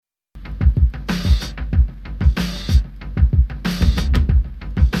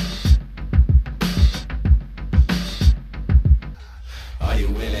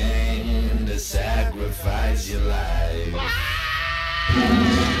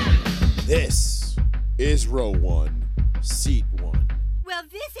This is row 1, seat 1. Well,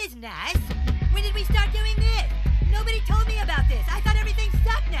 this is nice. When did we start doing this? Nobody told me about this. I thought everything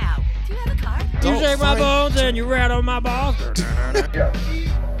sucked now. Do you have a card? You shake my bones and you rattle my balls.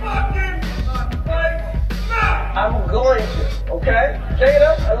 I'm going to, okay?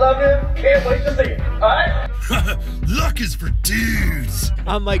 Jada, I love him. Can't wait to see him. All right? Luck is for dudes.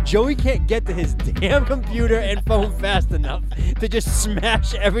 I'm like, Joey can't get to his damn computer and phone fast enough to just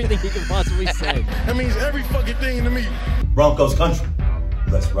smash everything he can possibly say. That means every fucking thing to me. Broncos country.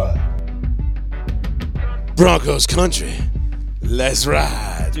 Let's ride. Broncos country. Let's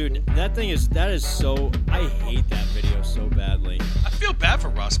ride. Dude, that is so, I hate that video so badly. I feel bad for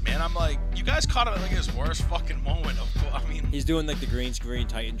Russ, man. I'm like, you guys caught him at like his worst fucking moment. He's doing like the green screen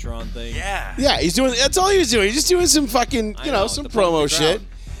Titantron thing. Yeah. Yeah, he's doing, that's all he was doing. He's just doing some fucking, some promo shit.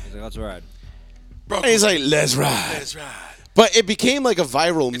 He's like, let's ride. And he's like, let's ride. Let's ride. But it became like a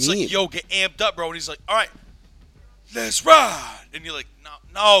viral It's meme. like, yo, get amped up, bro. And he's like, all right, let's ride. And you're like,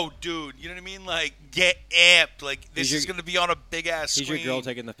 no, dude. You know what I mean? Like, get amped. Like, this is going to be on a big-ass screen. He's your girl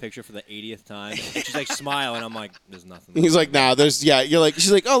taking the picture for the 80th time. She's like smiling. I'm like, there's nothing. He's like, nah, you're like,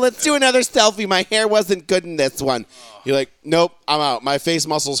 she's like, oh, let's do another selfie. My hair wasn't good in this one. You're like, nope, I'm out. My face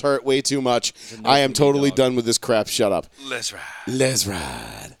muscles hurt way too much. I am totally done with this crap. Shut up. Let's ride. Let's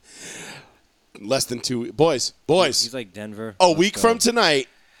ride. Less than 2 boys. He's like Denver. A week from tonight,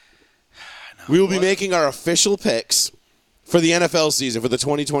 we will be making our official picks for the NFL season, for the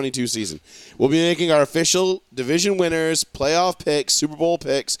 2022 season. We'll be making our official division winners, playoff picks, Super Bowl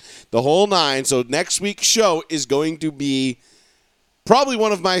picks, the whole 9. So next week's show is going to be probably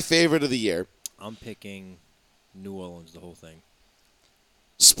one of my favorite of the year. I'm picking New Orleans, the whole thing.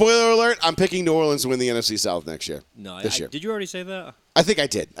 Spoiler alert, I'm picking New Orleans to win the NFC South next year. This year. Did you already say that? I think I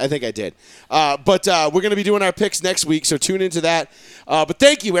did. But we're going to be doing our picks next week, so tune into that. But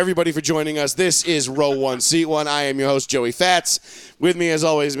thank you, everybody, for joining us. This is Row 1, Seat 1. I am your host, Joey Fats. With me, as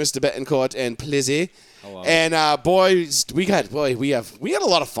always, Mr. Betancourt and Plizzy. Hello. And, boys, we had a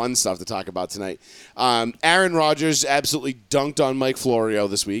lot of fun stuff to talk about tonight. Aaron Rodgers absolutely dunked on Mike Florio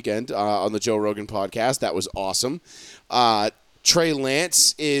this weekend on the Joe Rogan podcast. That was awesome. Trey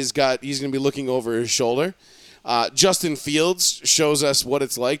Lance he's going to be looking over his shoulder. Justin Fields shows us what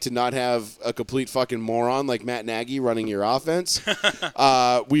it's like to not have a complete fucking moron like Matt Nagy running your offense.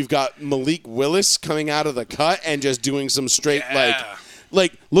 We've got Malik Willis coming out of the cut and just doing some straight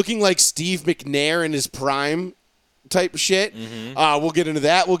like looking like Steve McNair in his prime type shit. Mm-hmm. We'll get into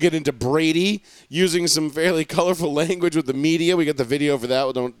that. We'll get into Brady using some fairly colorful language with the media. We got the video for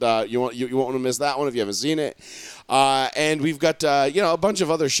that. You won't want to miss that one if you haven't seen it. And we've got a bunch of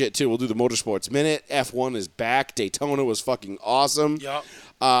other shit too. We'll do the Motorsports Minute. F1 is back. Daytona was fucking awesome. Yep.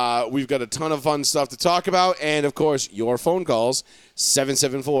 We've got a ton of fun stuff to talk about, and of course your phone calls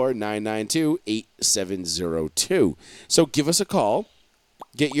 774-992-8702. So give us a call.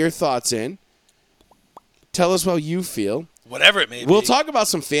 Get your thoughts in. Tell us how you feel. Whatever it may be. We'll talk about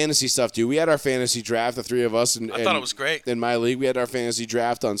some fantasy stuff, too. We had our fantasy draft, the three of us. And I thought it was great. In my league, we had our fantasy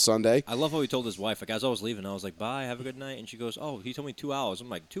draft on Sunday. I love how he told his wife, like, as I was leaving, I was like, bye, have a good night. And she goes, oh, he told me 2 hours. I'm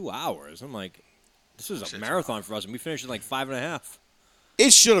like, 2 hours? I'm like, this is a marathon for us. And we finished in like 5.5.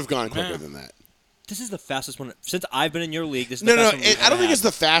 It should have gone quicker than that. This is the fastest one. Since I've been in your league, this is the fastest one. I don't think it's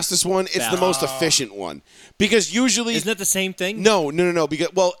the fastest one. It's the most efficient one. Because usually... Isn't that the same thing? No. Because,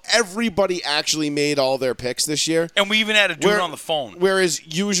 everybody actually made all their picks this year. And we even had to do it on the phone. Whereas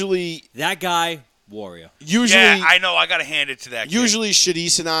usually... That guy, warrior. Usually... Yeah, I know. I got to hand it to that kid. Usually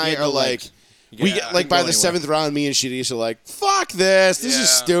Shadis and I are like... We get, like, by the 7th round, me and Shadis are like, fuck this. This is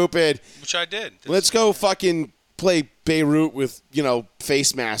stupid. Which I did. Let's go fucking play Beirut with,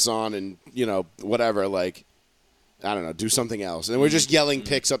 face masks on and, whatever, like... I don't know, do something else. And we're just yelling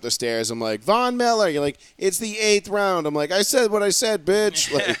picks up the stairs. I'm like, Von Miller. You're like, it's the 8th round. I'm like, I said what I said, bitch.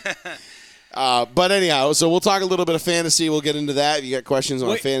 But anyhow, so we'll talk a little bit of fantasy. We'll get into that. If you got questions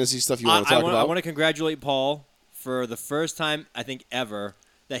on fantasy stuff you want to talk about. I want to congratulate Paul for the first time, I think, ever,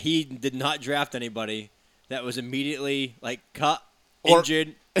 that he did not draft anybody that was immediately, cut,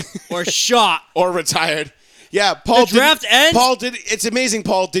 injured, or shot. Or retired. Yeah, Paul the draft ends? Paul did. It's amazing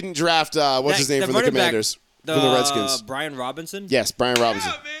Paul didn't draft, what's his name, from the Commanders. For the Redskins. Brian Robinson? Yes, Brian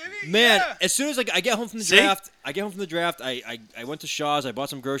Robinson. Baby, Man, as soon as I get home from the draft, I went to Shaw's, I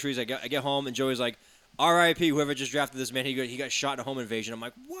bought some groceries, I get home, and Joey's like, R.I.P. Whoever just drafted this man, he got shot in a home invasion. I'm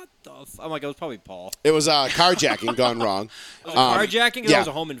like, what the? I'm like, it was probably Paul. It was carjacking gone wrong. Carjacking? Yeah. It was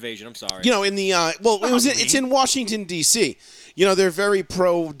a home invasion. I'm sorry. In the it's in Washington D.C. They're very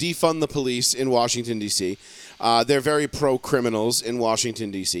pro defund the police in Washington D.C. They're very pro criminals in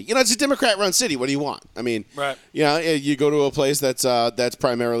Washington D.C. It's a Democrat-run city. What do you want? I mean, Right. You go to a place that's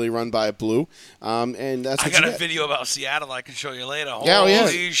primarily run by blue, and that's I what got you a get. video about Seattle I can show you later. Yeah, yeah.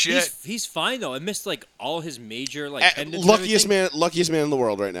 Holy shit. He's fine though. I missed like all his major pendants. Luckiest man in the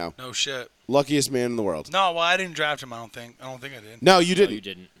world right now. No shit. Luckiest man in the world. No, well, I didn't draft him. I don't think I did. No, you didn't. You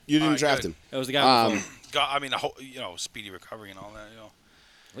didn't. You didn't All right, draft good. him. That was the guy. Before. God, I mean, speedy recovery and all that.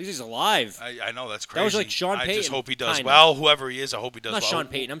 At least he's alive. I know that's crazy. That was like Sean I Payton, just hope he does kinda. well. Whoever he is, I hope he does Not well. Sean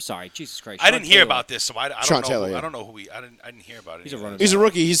Payton. I'm sorry. Jesus Christ. I Sean didn't hear Taylor. about this, so I Sean don't know. Taylor, yeah. I don't know who he. I didn't hear about it. He's a running He's a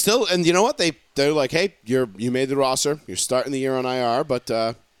rookie. He's still, and you know what? They're like, hey, you made the roster. You're starting the year on IR, but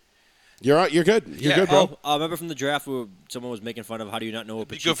you're good. You're Yeah. good, bro. Remember from the draft where someone was making fun of how do you not know what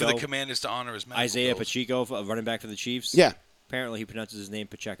Be Pacheco? good for the Commanders to honor his medical Isaiah bills. Pacheco, a running back for the Chiefs. Yeah. Apparently, he pronounces his name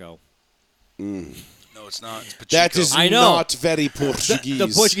Pacheco. No, it's not. It's Pacheco. That is I know. not very Portuguese. The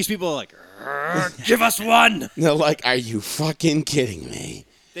Portuguese people are like, give us one. They're like, are you fucking kidding me?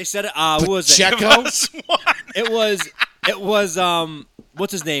 They said it. What was it? Pacheco? It was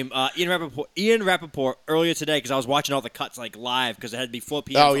what's his name? Ian Rappaport earlier today because I was watching all the cuts like live because it had to be 4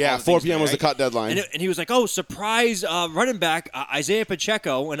 p.m. Oh, for yeah. all the 4 things p.m. today, was the right? cut deadline. And he was like, "Oh, surprise running back Isaiah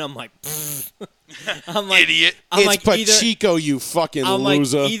Pacheco," and I'm like, I'm like, Idiot. I'm It's like, Pacheco, you fucking I'm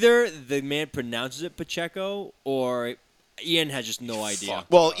loser. like, either the man pronounces it Pacheco or Ian has just no idea. Fuck.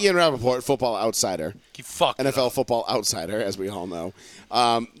 Well, Ian Rappaport, Football Outsider. He fucked it NFL up. Football Outsider, as we all know.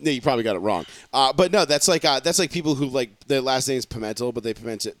 You probably got it wrong. But no, that's like people who like their last name is Pimentel, but they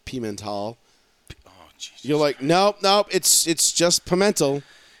pronounce it Pimental. Oh, Jesus. You're like, nope, it's just Pimentel.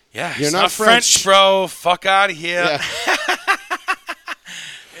 Yeah, You're it's not not French, bro. Fuck out of here. Yeah.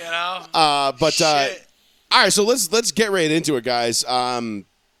 You know. But all right, so let's get right into it, guys.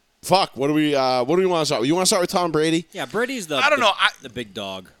 Fuck, what do we want to start with? You want to start with Tom Brady? Yeah, Brady's I don't know. the big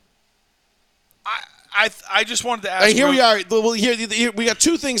dog. I just wanted to ask. Here we are. Well, here we got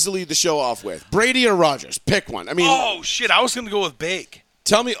two things to lead the show off with: Brady or Rodgers. Pick one. I mean, Oh shit! I was gonna go with Bake.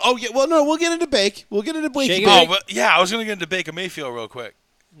 tell me. Oh yeah. Well, no, we'll get into Bake. We'll get into Blake. Shake it. Oh, but yeah, I was gonna get into Baker Mayfield real quick.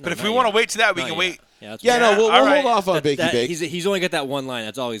 But if not we want to yet. wait to that, we Not can yet. wait. Yeah, that's Yeah, fine. no, we'll all right. hold off on Bakey That- Bake. he's only got that one line.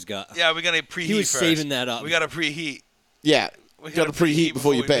 That's all he's got. Yeah, we gotta preheat. He was first. saving that up. We gotta preheat. Yeah, We got to preheat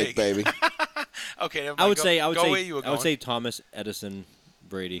before you bake, baby. Okay, never I would mind. say Go where you were I would going. say Thomas Edison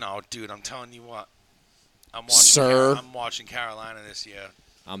Brady. No, dude, I'm telling you what. I'm watching. Sir. I'm watching Carolina this year.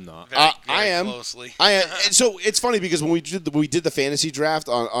 I'm not. Very, I very am. closely. And so it's funny because when we did the fantasy draft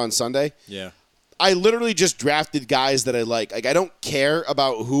on Sunday, Yeah. I literally just drafted guys that I like. Like I don't care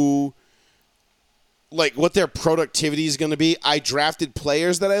about who, like what their productivity is going to be. I drafted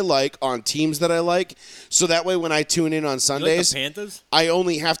players that I like on teams that I like, so that way when I tune in on You like Sundays, the Panthers? I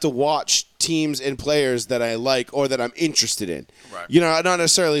only have to watch teams and players that I like or that I'm interested in. Right. I don't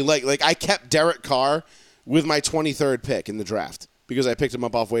necessarily like I kept Derek Carr with my 23rd pick in the draft because I picked him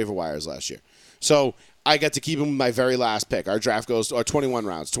up off waiver wires last year. So I got to keep him with my very last pick. Our draft goes to 21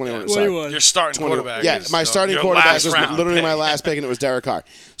 rounds. 21. Sorry. Your starting 20 quarterback. Yeah, is, my starting your quarterback last was round literally pick. my last pick, and it was Derek Carr.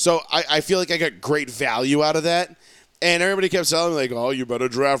 So I feel like I got great value out of that. And everybody kept telling me, like, oh, you better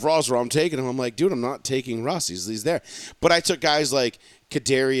draft Ross or I'm taking him. I'm like, dude, I'm not taking Russ. He's there. But I took guys like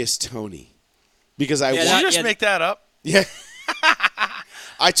Kadarius Toney because I Yeah, Did that- you just make that up? yeah.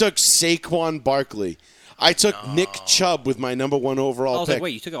 I took Saquon Barkley. I took Nick Chubb with my number 1 overall I was pick. like,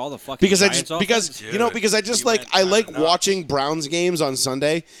 wait, you took all the fucking because I Giants just off because them? you know because I just You like went I like nuts. watching Browns games on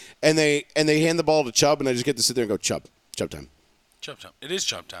Sunday and they hand the ball to Chubb and I just get to sit there and go Chubb time. Chub time. It is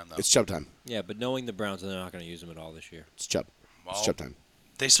chub time though. It's Chubb time. Yeah, but knowing the Browns, they're not going to use him at all this year. It's Chubb. It's Well, Chubb time.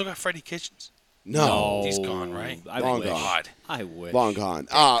 They still got Freddie Kitchens. No, He's gone, right? I Long wish. gone. God. I wish. long gone.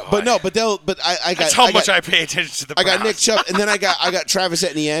 But no, but I got That's how I much got, I pay attention to the I Browns. got Nick Chubb and then I got Travis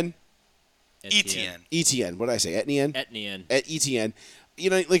Etienne. Etienne. Etienne. What did I say? Etienne. Etienne. At Etienne.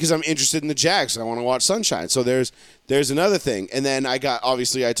 Because I'm interested in the Jags. I want to watch Sunshine. So there's another thing. And then I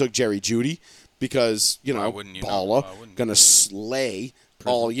took Jerry Jeudy because, Why wouldn't you not? baller, Why wouldn't going to slay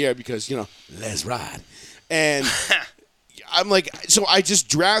all year because, let's ride. And I'm like, so I just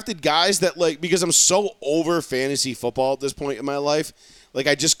drafted guys that because I'm so over fantasy football at this point in my life,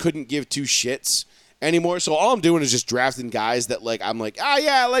 I just couldn't give two shits anymore. So all I'm doing is just drafting guys that I'm like,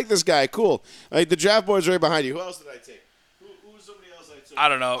 yeah, I like this guy. Cool. Like the draft board's right behind you. Who else did I take? Who's somebody else I took? I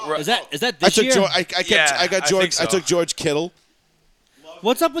don't know. Is that I this took year? George. I Yeah, got I George. think so. I took George Kittle.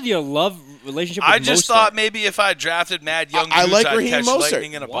 What's up with your love relationship with I just Mostert? thought maybe if I drafted mad young I dudes, like I'd Raheem catch Mostert.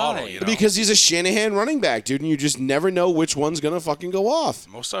 lightning in a bottle. You know? Because he's a Shanahan running back, dude, and you just never know which one's going to fucking go off.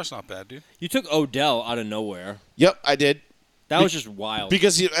 Mostar's not bad, dude. You took Odell out of nowhere. Yep, I did. That was just wild.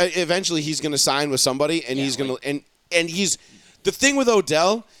 Because eventually he's going to sign with somebody, and he's going to and he's the thing with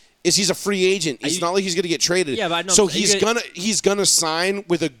Odell is he's a free agent. It's not like he's going to get traded. Yeah, but I know- so are you he's gonna sign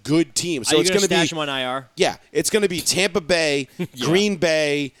with a good team. So Are you it's going going to to be stash him on IR? yeah, it's going to be Tampa Bay, Green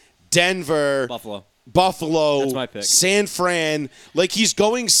Bay, Denver, Buffalo. That's my pick. San Fran. Like he's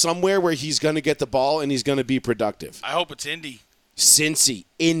going somewhere where he's going to get the ball and he's going to be productive. I hope it's Indy. Cincy,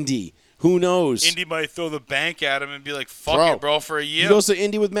 Indy. Who knows? Indy might throw the bank at him and be like, fuck it, bro, for a year. He goes to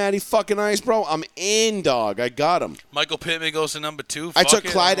Indy with Matty fucking Ice, bro. I'm in, dog. I got him. Michael Pittman goes to number 2. I took Fuck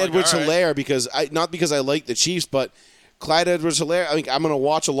it. Clyde I'm like, Edwards-Helaire because not because I like the Chiefs, but Clyde Edwards-Helaire. I think I'm going to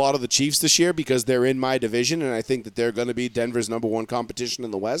watch a lot of the Chiefs this year because they're in my division, and I think that they're going to be Denver's number 1 competition in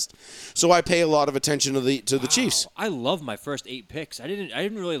the West. So I pay a lot of attention to the Chiefs. I love my first 8 picks. I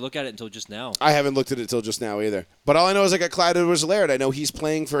didn't really look at it until just now. I haven't looked at it until just now either. But all I know is I got Clyde Edwards-Helaire, and I know he's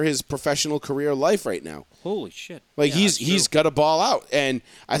playing for his professional career life right now. Holy shit! Like he's got a ball out, and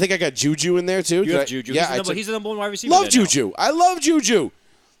I think I got Juju in there too. You have Juju. Yeah, he's the number 1 wide receiver. Love there now. Juju. I love Juju.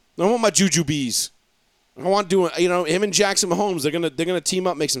 I want my Juju bees. I want him and Jackson Mahomes. They're gonna team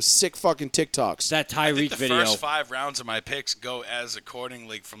up, make some sick fucking TikToks. That I think Tyreek the video. first 5 rounds of my picks go as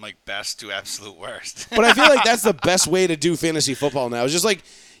accordingly from like best to absolute worst. But I feel like that's the best way to do fantasy football now. It's just like,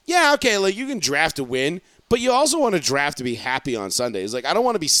 yeah, okay, like you can draft to win, but you also want to draft to be happy on Sundays. Like I don't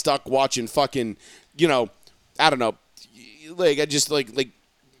want to be stuck watching fucking, I don't know, like I just like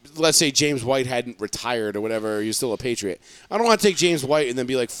let's say James White hadn't retired or whatever, you're still a Patriot. I don't want to take James White and then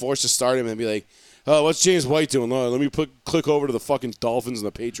be like forced to start him and be like, oh, what's James White doing? Oh, let me click over to the fucking Dolphins and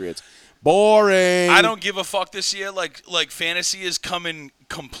the Patriots. Boring. I don't give a fuck this year. Like fantasy is coming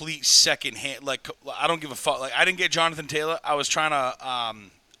complete second hand. Like I don't give a fuck. Like I didn't get Jonathan Taylor. I was trying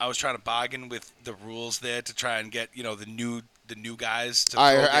to bargain with the rules there to try and get the new guys to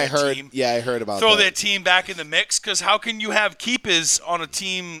team. Yeah, I heard about throw that. their team back in the mix. Because how can you have keepers on a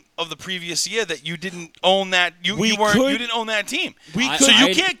team of the previous year that you didn't own that you didn't own that team? So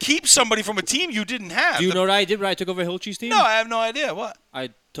you can't keep somebody from a team you didn't have. Do you know what I did when I took over Hilchi's team? No, I have no idea. What? I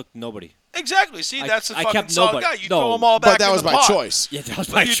took nobody. Exactly. See, that's a I fucking kept solid nobody. guy. You No, throw them all back But that in was the by pot. choice. Yeah, that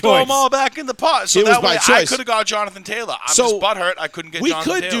was my choice. You throw them all back in the pot. So It was that by way I choice. could have got Jonathan Taylor. I'm So, just butthurt I couldn't get We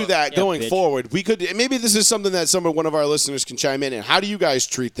Jonathan could Taylor. do that Yeah, going bitch. forward. We could. Maybe this is something that one of our listeners can chime in. How do you guys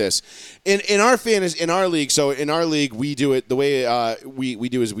treat this in our fantasy in our league? So in our league, we do it the way we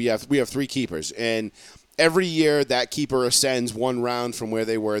do is we have 3 keepers, and every year that keeper ascends 1 round from where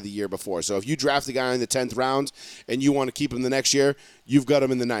they were the year before. So if you draft a guy in the 10th round and you want to keep him the next year, you've got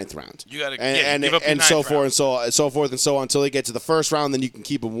him in the 9th round. You got to and give up your and so ninth forth round. and so forth and so on until they get to the first round. Then you can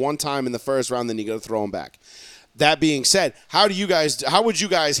keep him 1 time in the first round. Then you got to throw him back. That being said, how would you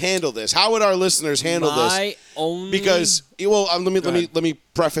guys handle this? How would our listeners handle this? Because let me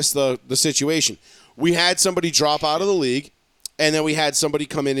preface the situation. We had somebody drop out of the league, and then we had somebody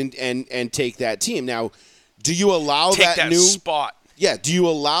come in and take that team. Now, do you allow Take that new spot. Yeah, do you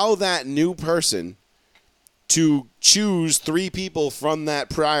allow that new person to choose 3 people from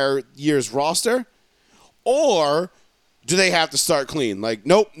that prior year's roster, or do they have to start clean? Like,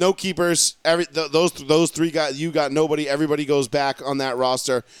 nope, no keepers. Those 3 guys, you got nobody. Everybody goes back on that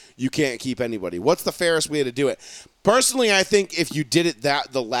roster. You can't keep anybody. What's the fairest way to do it? Personally, I think if you did it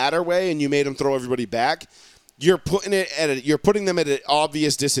the latter way and you made them throw everybody back, you're putting them at an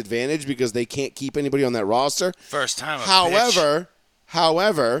obvious disadvantage because they can't keep anybody on that roster. First time. However,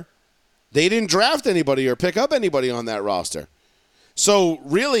 they didn't draft anybody or pick up anybody on that roster. So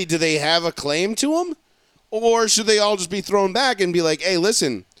really, do they have a claim to them, or should they all just be thrown back and be like, "Hey,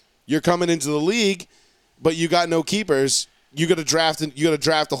 listen, you're coming into the league, but you got no keepers. You got to draft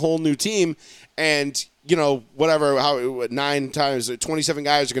a whole new team, and whatever. How 9 times 27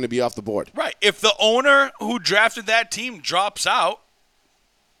 guys are going to be off the board." Right. If the owner who drafted that team drops out,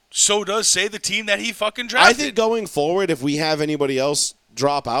 so does say the team that he fucking drafted. I think going forward, if we have anybody else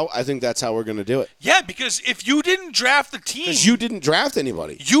drop out, I think that's how we're going to do it. Yeah, because if you didn't draft the team, Because you didn't draft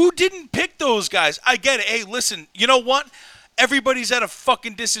anybody. you didn't pick those guys. I get it. Hey, listen, you know what? Everybody's at a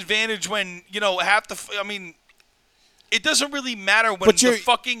fucking disadvantage when, it doesn't really matter when the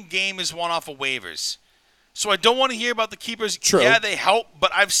fucking game is won off of waivers. So I don't want to hear about the keepers. True. Yeah, they help, but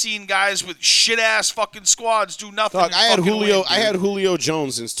I've seen guys with shit-ass fucking squads do nothing. Dog, and I had fucking Julio. win, I had Julio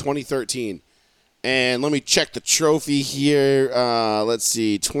Jones since 2013, and let me check the trophy here. Let's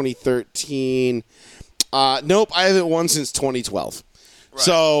see, 2013. Nope, I haven't won since 2012. Right.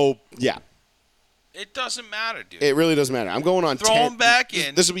 So yeah, It doesn't matter, dude. It really doesn't matter. I'm going on Throw 10. him back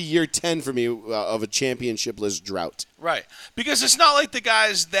in. This will be year 10 for me of a championship-less drought. Right. Because it's not like the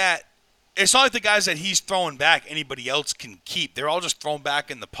guys that he's throwing back anybody else can keep. They're all just thrown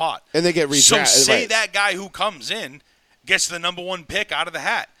back in the pot. And they get redrafted. So say right. that guy who comes in gets the number one pick out of the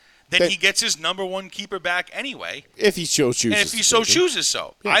hat. Then he gets his number one keeper back anyway. If he so chooses. And if he so chooses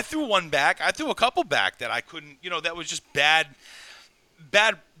so. Yeah. I threw one back. I threw a couple back that I couldn't, that was just bad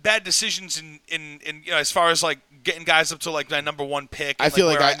decisions in as far as like getting guys up to like that number one pick. And I feel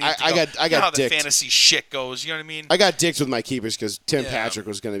like like where I got you know how the dicked. fantasy shit goes. You know what I mean? I got dicked with my keepers because Tim Yeah. Patrick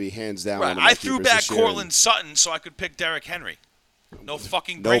was going to be hands down. Right. One of my I threw keepers back this year, Cortland Sutton so I could pick Derrick Henry. No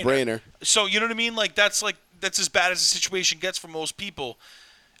fucking No brainer. So you know what I mean? Like that's as bad as the situation gets for most people,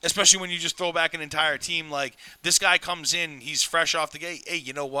 especially when you just throw back an entire team. Like this guy comes in, he's fresh off the gate. Hey,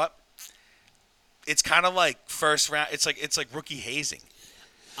 you know what? It's kind of like first round. It's like rookie hazing.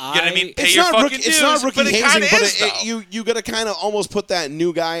 You know what I mean? Pay It's your not fucking rookie. dues, It's not rookie but it hazing, kinda but is, though. you got to kind of almost put that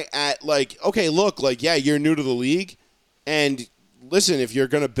new guy at like, okay, look, like yeah, you're new to the league, and listen, if you're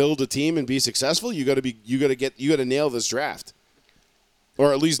going to build a team and be successful, you got to nail this draft,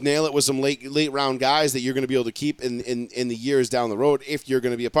 or at least nail it with some late round guys that you're going to be able to keep in the years down the road if you're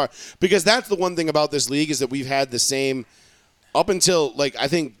going to be a part. Because that's the one thing about this league is that we've had the same up until like I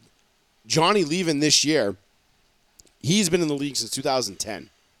think Johnny leaving this year. He's been in the league since 2010.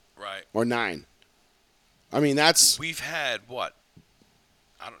 Right. Or 9. I mean, that's... We've had, what?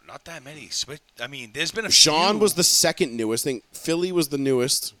 Not that many. I mean, there's been a Sean few. was the second newest. I think Philly was the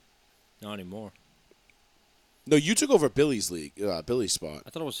newest. Not anymore. No, you took over Billy's league, Billy's spot. I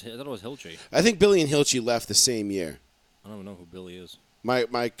thought it was Hilchey. I think Billy and Hilchey left the same year. I don't even know who Billy is.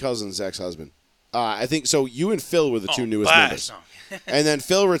 My cousin's ex-husband. I think so. You and Phil were the two newest blast. members. And then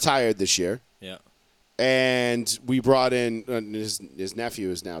Phil retired this year. Yeah. And we brought in his nephew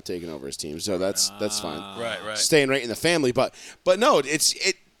is now taking over his team, so that's fine. Right. Staying right in the family, but no,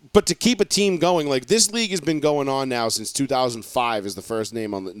 But to keep a team going, like this league has been going on now since 2005 is the first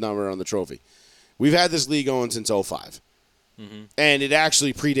number on the trophy. We've had this league going since 05. And it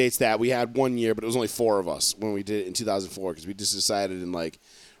actually predates that. We had 1 year, but it was only 4 of us when we did it in 2004 because we just decided in like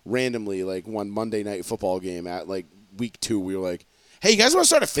randomly like one Monday night football game at like week 2 we were like, hey, you guys want to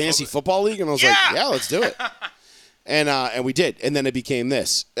start a fantasy football league? And I was like, yeah, let's do it. And we did. And then it became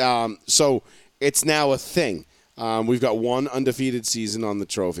this. So it's now a thing. We've got one undefeated season on the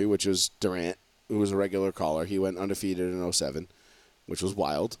trophy, which was Durant, who was a regular caller. He went undefeated in 07, which was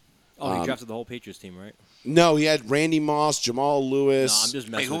wild. Oh, he drafted the whole Patriots team, right? No, he had Randy Moss, Jamal Lewis. No, I'm just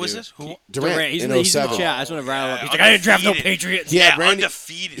messing Wait, who with was you. this? Who? Durant He's in in the 07. chat. I just want to rattle up. He's Yeah, like, I didn't draft no undefeated. Patriots. Yeah,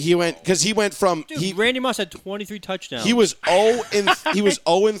 Undefeated. He went from Dude, Randy Moss had 23 touchdowns. he was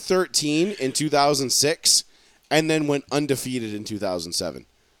 0-13 in 2006, and then went undefeated in 2007.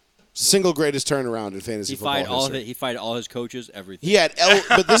 Single greatest turnaround in fantasy He football fired all of history. it. He fired all his coaches, everything. He had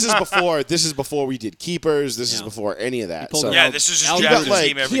but this is before we did keepers. This is before any of that. pulled So it Yeah, out. this is Al- just he draft got his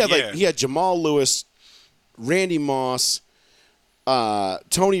team every year. he had Jamal Lewis, Randy Moss,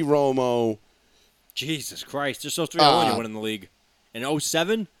 Tony Romo, Jesus Christ. Just those 3 alone you won in the league. In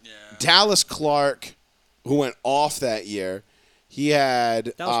 07? Dallas Clark, who went off that year. He had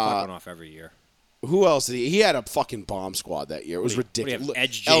That was fucking off every year. who else did he? He had a fucking bomb squad that year. It was What do you ridiculous. have,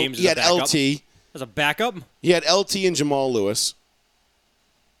 Edge James He as had a backup? LT. As a backup? He had LT and Jamal Lewis.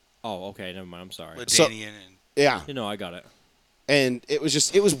 Oh, okay. Never mind. I'm sorry. Ladanian and Yeah, You know, I got it. and it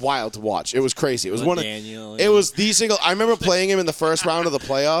was wild to watch. It was crazy. It was Daniel, it was the single. I remember playing him in the first round of the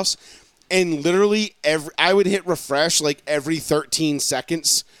playoffs, and literally I would hit refresh like every 13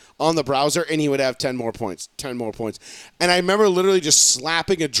 seconds on the browser, and he would have 10 more points. And I remember literally just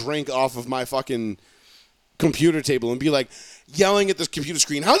slapping a drink off of my fucking computer table and be like yelling at this computer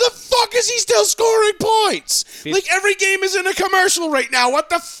screen, how the fuck is he still scoring points? Like every game is in a commercial right now. What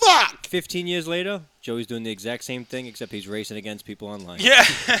the fuck? 15 years later, Joey's doing the exact same thing, except he's racing against people online. yeah,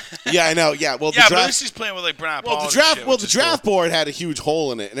 Yeah, I know. Yeah, well, yeah. the But at draft, least he's playing with like Brian well, Paul the and draft, shit, well, which the is draft cool. board had a huge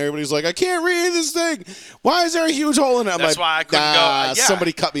hole in it, and everybody's like, I can't read this thing. Why is there a huge hole in it? I'm That's like, why I couldn't go, yeah.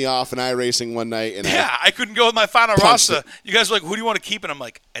 Somebody cut me off in iRacing one night, and Yeah, I couldn't go with my final Punched roster. You guys were like, who do you want to keep? And I'm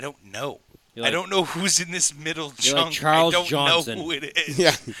like, I don't know. You're I like- don't know who's in this middle You're like chunk. Charles I don't Johnson. know who it is.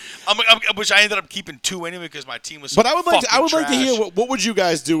 Yeah. Which I ended up keeping 2 anyway because my team was. So But I would like to fucking hear trash. what would you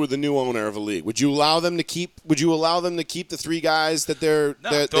guys do with the new owner of a league? Would you allow them to keep? Would you allow them to keep the 3 guys that No,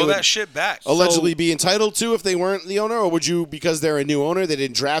 they throw would that shit back. allegedly be entitled to if they weren't the owner, or would you, because they're a new owner, they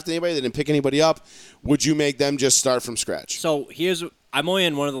didn't draft anybody, they didn't pick anybody up, would you make them just start from scratch? So I'm only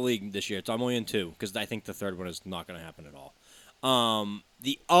in one of the league this year, so I'm only in 2 because I think the third one is not going to happen at all.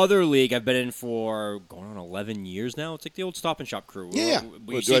 The other league I've been in for going on 11 years now. It's like the old Stop and Shop crew. Yeah.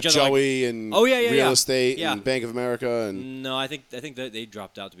 We With see each other Joey and Real Estate and Bank of America. And No, I think that they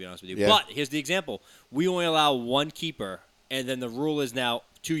dropped out, to be honest with you. Yeah. But here's the example. We only allow one keeper, and then the rule is now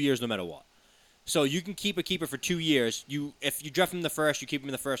 2 years no matter what. So you can keep a keeper for 2 years. If you draft him in the first, you keep him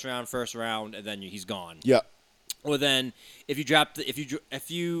in the first round, and then he's gone. yeah. Or then if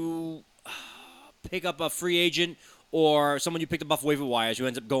you pick up a free agent or someone you picked up off waiver wires who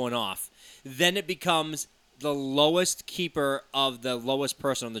ends up going off, then it becomes the lowest keeper of the lowest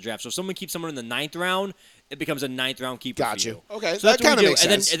person on the draft. So if someone keeps someone in the 9th round, it becomes a 9th round keeper Got for you. you. Okay, So that that's what kinda we do. makes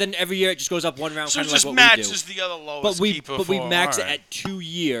sense. And then every year it just goes up one round, So kind it of like just what matches we do. the other lowest But we keeper. but we for- max it all right. at 2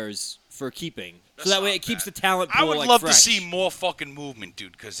 years for keeping. So That's that way not it keeps bad. the talent pool I would like love fresh. to see more fucking movement,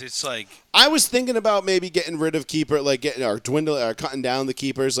 dude, because it's like I was thinking about maybe getting rid of keeper, like getting or dwindling or cutting down the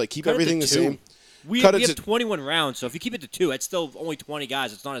keepers, like keep Cut it to everything the 2. same. We Cut it have to- 21 rounds, so if you keep it to 2, it's still only 20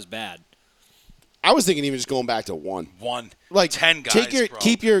 guys. It's not as bad. I was thinking even just going back to 1. Like 10 guys. take your bro.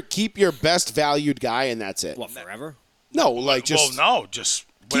 keep your best valued guy, and that's it. What, forever? No, like just well, no, just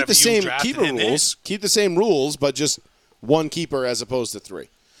keep whatever the you same drafted keeper him in. rules. Keep the same rules, but just 1 keeper as opposed to 3.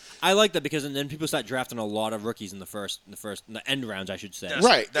 I like that because then people start drafting a lot of rookies in the end rounds, I should say.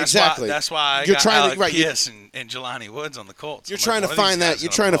 Right, That's exactly. Why, that's why I You're got trying to- Alec right, you- Pierce and Jelani Woods on the Colts. You're I'm trying like, to one of find these that. guys You're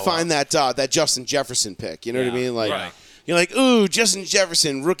gonna trying to blow find up. that Justin Jefferson pick. You know what I Yeah, mean? Like right. you're like, ooh, Justin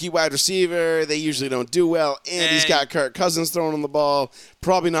Jefferson, rookie wide receiver. They usually don't do well, and he's And- got Kirk Cousins throwing on the ball.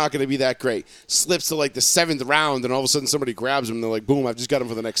 Probably not going to be that great. Slips to like the 7th round, and all of a sudden somebody grabs him. And they're like, boom, I've just got him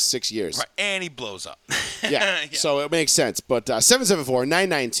for the next 6 years. Right, and he blows up. Yeah. So it makes sense. But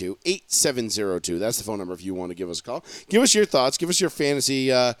 774-992-8702. That's the phone number if you want to give us a call. Give us your thoughts. Give us your fantasy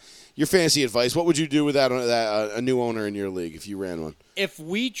advice. What would you do with that a new owner in your league if you ran one? If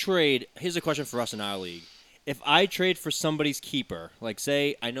we trade, here's a question for us in our league. If I trade for somebody's keeper, like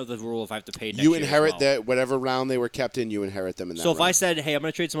say I know the rule if I have to pay next You year as inherit well. that whatever round they were kept in. You inherit them in that. So if I round. said, hey, I'm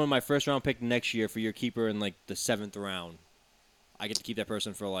going to trade someone my first round pick next year for your keeper in like the 7th round, I get to keep that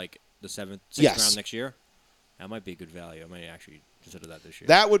person for like the 6th Yes. round next year? That might be a good value. I might actually consider that this year.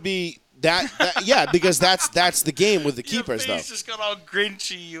 that would be that yeah, because that's the game with the keepers Your though. face just got all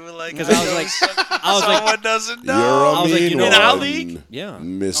grinchy. You were like, 'Cause I was like- someone doesn't know. You're a I was like, mean you know In our one, league? Yeah.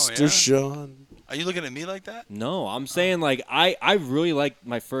 Mr. Oh, yeah? Sean. Are you looking at me like that? No, I'm saying like I really like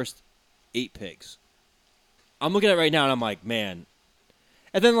my first 8 picks. I'm looking at it right now and I'm like, man.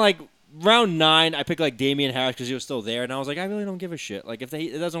 And then like round 9, I picked like Damian Harris because he was still there, and I was like, I really don't give a shit. Like if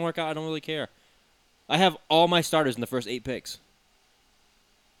it doesn't work out, I don't really care. I have all my starters in the first 8 picks.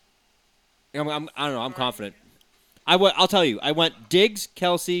 I don't know. I'm confident. I'll tell you. I went Diggs,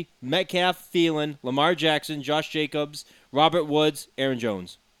 Kelsey, Metcalf, Thielen, Lamar Jackson, Josh Jacobs, Robert Woods, Aaron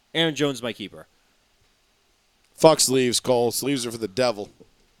Jones. Aaron Jones is my keeper. Fuck sleeves, Cole. Sleeves are for the devil.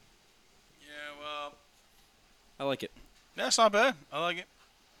 Yeah, well, I like it. that's not bad. I like it.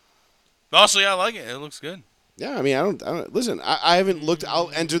 Also, yeah, I like it. It looks good. Yeah, I mean, I don't listen. I haven't looked.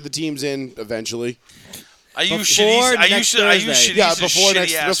 I'll enter the teams in eventually. I use Before shitties. I next use Thursday. shitties. Yeah, as before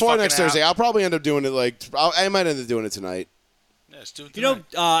next shitty-ass Thursday. fucking app. I'll probably end up doing it. Like I might end up doing it tonight. Yeah, let's do it You know,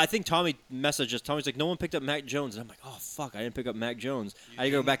 tonight. I think Tommy messaged us. Tommy's like, no one picked up Mac Jones. And I'm like, oh, fuck, I didn't pick up Mac Jones. I had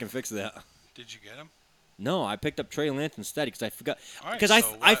to go back and fix that. Did you get him? No, I picked up Trey Lance instead because I forgot. All right, Because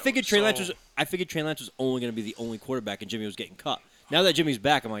so I what- figured Trey Lance so- was. I figured Trey Lance was only going to be the only quarterback, and Jimmy was getting cut. Now that Jimmy's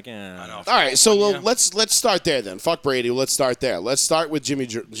back, I'm like, I know. All right, so Yeah. let's start there then. Fuck Brady. Let's start there. Let's start with Jimmy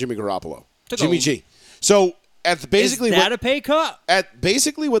Garoppolo. Took Jimmy a- G. So at basically is that a pay cut? at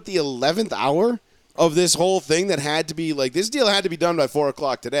basically what the 11th hour of this whole thing that had to be like this deal had to be done by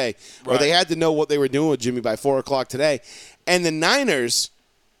 4:00 today, or Right. they had to know what they were doing with Jimmy by 4:00 today, and the Niners.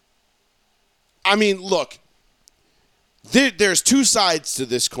 I mean, look. There's 2 sides to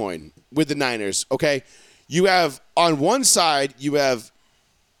this coin with the Niners. Okay, you have on one side you have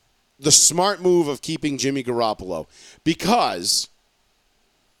the smart move of keeping Jimmy Garoppolo because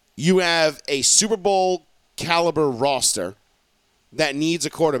you have a Super Bowl caliber roster that needs a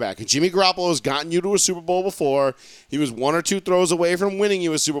quarterback. And Jimmy Garoppolo has gotten you to a Super Bowl before. He was 1 or 2 throws away from winning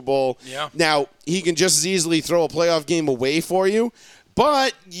you a Super Bowl. Yeah. Now, he can just as easily throw a playoff game away for you,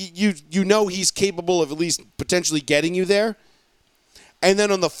 but you know he's capable of at least potentially getting you there. And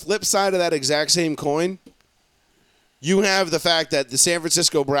then on the flip side of that exact same coin, you have the fact that the San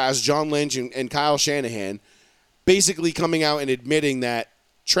Francisco Brass, John Lynch and Kyle Shanahan, basically coming out and admitting that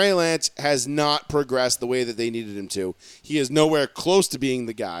Trey Lance has not progressed the way that they needed him to. He is nowhere close to being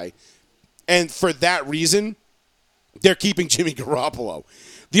the guy. And for that reason, they're keeping Jimmy Garoppolo.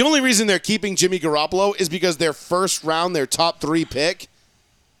 The only reason they're keeping Jimmy Garoppolo is because their first round, their top 3 pick,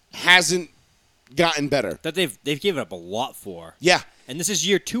 hasn't gotten better. That they've given up a lot for. Yeah. And this is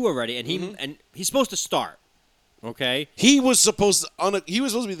year 2 already, and he's supposed to start. Okay? He was supposed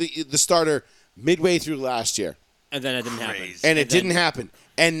to be the starter midway through last year. And then it didn't happen. And it didn't happen.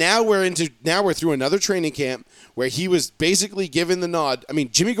 And now we're through another training camp where he was basically given the nod. I mean,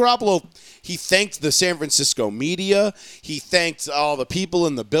 Jimmy Garoppolo, he thanked the San Francisco media. He thanked all the people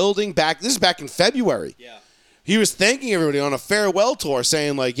in the building. This is back in February. Yeah. He was thanking everybody on a farewell tour,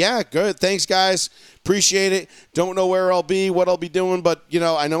 saying like, "Yeah, good, thanks guys, appreciate it. Don't know where I'll be, what I'll be doing, but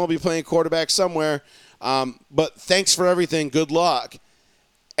I know I'll be playing quarterback somewhere. But thanks for everything. Good luck."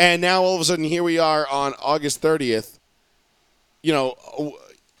 And now all of a sudden, here we are on August 30th.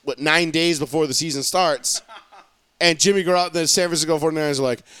 9 days before the season starts, and Jimmy Garoppolo, the San Francisco 49ers are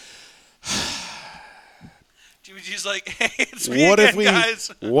like, Jimmy G's like, "Hey, it's me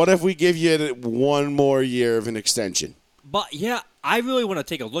guys." What if we give you one more year of an extension? But, yeah, I really want to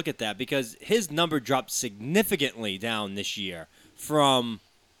take a look at that because his number dropped significantly down this year from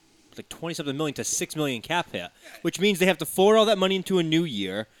like 20-something million to $6 million cap hit, which means they have to forward all that money into a new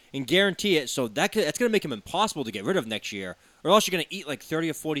year and guarantee it. So that's going to make him impossible to get rid of next year, or else you're going to eat like 30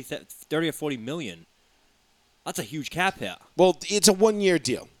 or 40 million. That's a huge cap hit. Well, it's a 1-year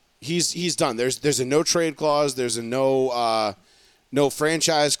deal. He's done. There's a no trade clause. There's a no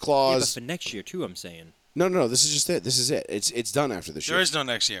franchise Yeah, clause. but for next year too, I'm saying. No. This is just it. This is it. It's done after this year. There is no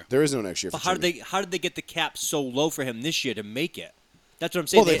next year. There is no next year. But for Jimmy. how did they get the cap so low for him this year to make it? That's what I'm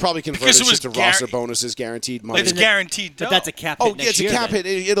saying. Well, they probably converted Because it it was just to roster bonuses, guaranteed money. It's guaranteed. But that's a cap hit Oh, yeah, next it's a year. cap then.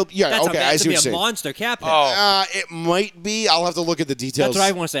 hit. It'll I That's see what going you're to be a saying. monster cap hit. Oh. It might be. I'll have to look at the details. That's what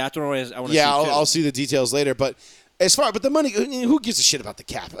I want to say. That's what I want to Yeah, see too. I'll see the details later. But but the money, who gives a shit about the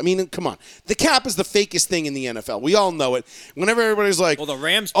cap? I mean, come on. The cap is the fakest thing in the NFL. We all know it. Whenever everybody's like, Well, the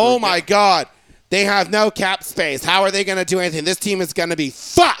Rams oh proved my it. God, they have no cap space. How are they going to do anything? This team is going to be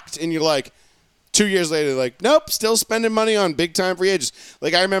fucked. And you're like, 2 years later, like, nope, still spending money on big time free agents.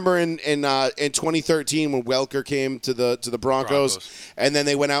 Like I remember in 2013 when Welker came to the Broncos, and then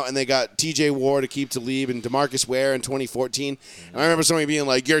they went out and they got T.J. Ward, Aqib Talib, and DeMarcus Ware in 2014. And I remember somebody being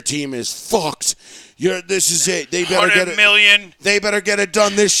like, "Your team is fucked. This is it. They better get $100 it. million. They better get it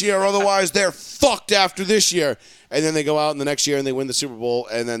done this year, otherwise they're fucked after this year." And then they go out in the next year and they win the Super Bowl,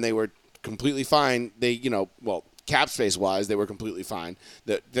 and then they were completely fine. They, cap space wise, they were completely fine.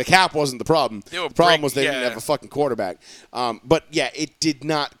 The cap wasn't the problem. The problem was they didn't have a fucking quarterback. But yeah, it did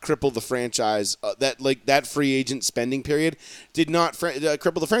not cripple the franchise. That free agent spending period did not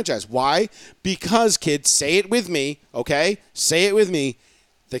cripple the franchise. Why? Because, kids, say it with me, okay? Say it with me.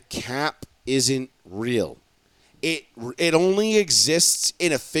 The cap isn't real. It only exists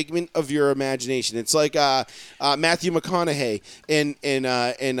in a figment of your imagination. It's like Matthew McConaughey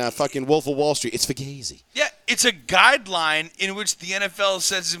in fucking Wolf of Wall Street. It's fugazi. Yeah, it's a guideline in which the NFL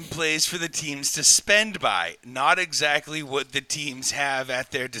sets in place for the teams to spend by, not exactly what the teams have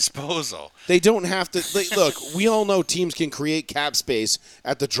at their disposal. They don't have to. Look, we all know teams can create cap space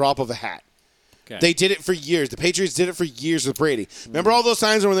at the drop of a hat. Okay. They did it for years. The Patriots did it for years with Brady. Remember all those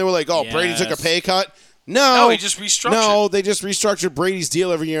times when they were like, "Oh, Brady took a Yes. pay cut"? No, he just restructured. No, they just restructured Brady's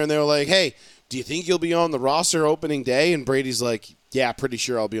deal every year, and they were like, "Hey, do you think you'll be on the roster opening day?" And Brady's like, "Yeah, pretty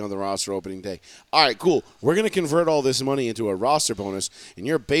sure I'll be on the roster opening day." All right, cool. We're going to convert all this money into a roster bonus, and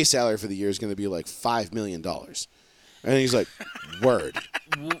your base salary for the year is going to be like $5 million. And he's like, "Word."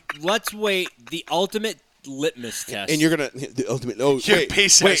 Let's wait. The ultimate litmus test. And you're going to the ultimate. Oh, Your wait,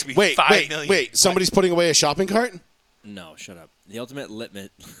 base salary is wait, gonna be wait, $5 wait, million. wait. Somebody's putting away a shopping cart? No, shut up. The ultimate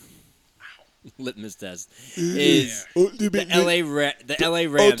litmus test is the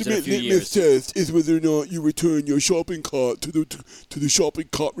LA Rams in a few years. test is whether or not you return your shopping cart to the shopping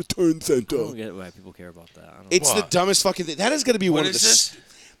cart return center. I don't get why people care about that. I don't It's What? the dumbest fucking thing. That is going to be one What of is the this?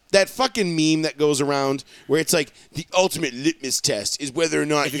 that fucking meme that goes around where it's like the ultimate litmus test is whether or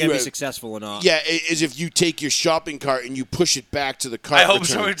not if you're you gonna be have- successful or not. Yeah, is if you take your shopping cart and you push it back to the cart. I hope return.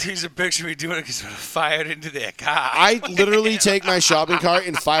 someone takes a picture of me doing it because I'm fired into their car. I literally take my shopping cart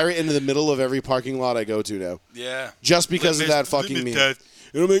and fire it into the middle of every parking lot I go to now, Yeah. just because of that fucking litmus meme. test.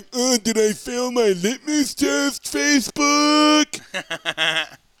 And I'm like, did I fail my litmus test, Facebook?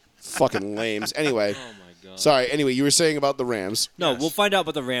 Fucking lames. Anyway, Oh my god. sorry. Anyway, you were saying about the Rams. No, we'll find out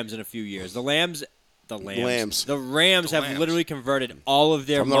about the Rams in a few years. The Rams have Lambs. literally converted all of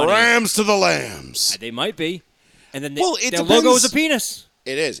their From the money. Rams to the Lambs. They might be, and then Well, it their logo is depends. a penis.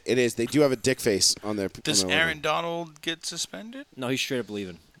 It is. It is. They do have a dick face on their. Does on their logo. Aaron Donald get suspended? No, he's straight up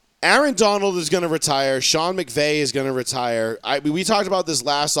leaving. Aaron Donald is going to retire. Sean McVay is going to retire. We talked about this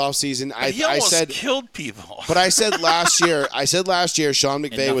last offseason. He almost killed people. But I said last year, Sean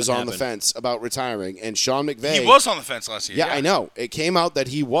McVay was on the happened. fence about retiring, and Sean McVay. He was on the fence last year. Yeah, I know. It came out that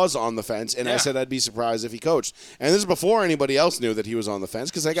he was on the fence, and I Yeah. said I'd be surprised if he coached. And this is before anybody else knew that he was on the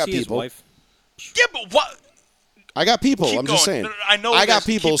fence because I got See his people. wife. Yeah, but what? I got people. Keep I'm just going. saying. No, no, I know I got this.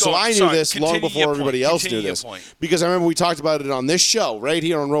 people, Keep so going. I knew Sorry, this long continue before your everybody point. else knew Continue your this. point. Because I remember we talked about it on this show, right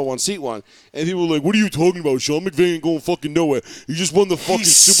here on Row 1, Seat 1, and people were like, "What are you talking about? Sean McVay ain't going fucking nowhere. He just won the fucking He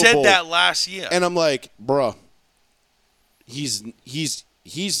Super Bowl." said that last year. And I'm like, bruh, he's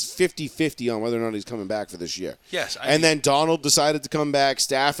 50-50 on whether or not he's coming back for this year. Yes, And then Donald decided to come back.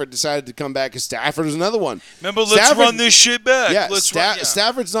 Stafford decided to come back because Stafford was another one. remember, let's Stafford- run this shit back. Yeah, Let's run, yeah.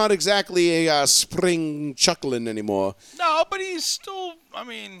 Stafford's not exactly a spring chuckling anymore. No, but he's still. I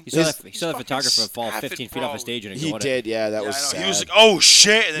mean, He saw His- that he's photographer fall Stafford, 15 feet off bro. a stage and He ignored it. did, yeah, that Yeah, was I know. sad. He was like, "Oh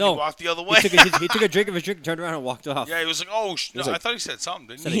shit," and then No, he walked the other way. He took a drink of his drink, turned around and walked off. Yeah, he was like, "Oh, no, like- I thought he said something,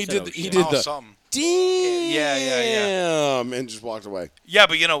 didn't Said he?" he said, did. "Oh, He shit." did Oh, the something. damn, Yeah. and just walked away. Yeah,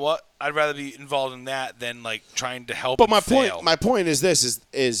 but you know what? I'd rather be involved in that than like trying to help. But and my fail. point is this: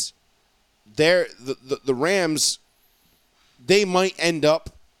 is there the Rams? They might end up,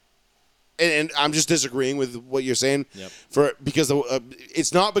 and I'm just disagreeing with what you're saying. Yep. Because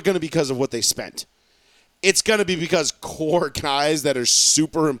it's not going to be because of what they spent. It's going to be because core guys that are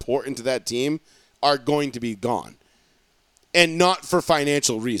super important to that team are going to be gone. And not for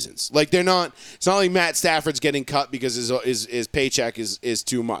financial reasons. Like they're not. It's not like Matt Stafford's getting cut because his paycheck is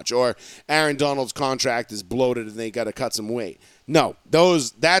too much, or Aaron Donald's contract is bloated and they got to cut some weight. No,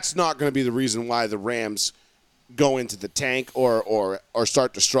 that's not going to be the reason why the Rams go into the tank or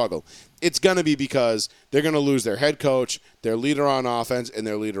start to struggle. It's going to be because they're going to lose their head coach, their leader on offense, and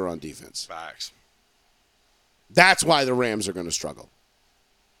their leader on defense. Facts. That's why the Rams are going to struggle.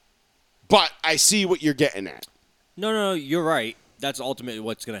 But I see what you're getting at. No, you're right. That's ultimately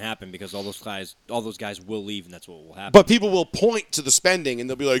what's going to happen because all those guys will leave, and that's what will happen. But people will point to the spending, and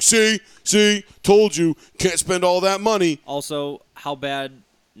they'll be like, see, told you, can't spend all that money. Also, how bad,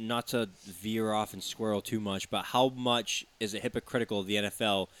 not to veer off and squirrel too much, but how much is it hypocritical of the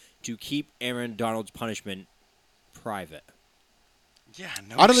NFL to keep Aaron Donald's punishment private? Yeah,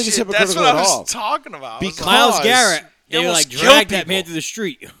 no. I don't think it's shit. hypocritical That's what at I was all. talking about. I was Because- like, Myles Garrett, He they almost like killed dragged that man people. through the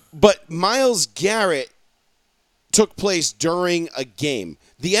street. But Myles Garrett took place during a game.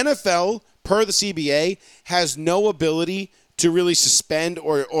 The NFL, per the CBA, has no ability to really suspend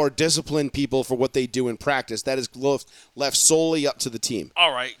or discipline people for what they do in practice. That is left solely up to the team.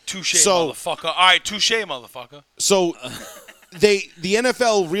 all right, touche, So- motherfucker. All right, touche, motherfucker. So the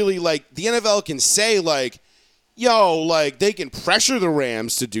NFL really the NFL can say they can pressure the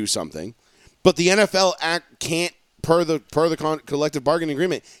Rams to do something, but the NFL can't per the collective bargaining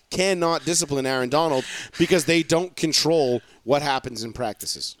agreement cannot discipline Aaron Donald because they don't control what happens in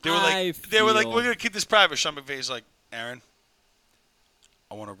practices. They were like, I we're feel- gonna keep this private. Sean McVay's like, Aaron,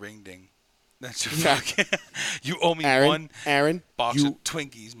 I want a ring ding. That's your fucking. You owe me one Aaron, box you, of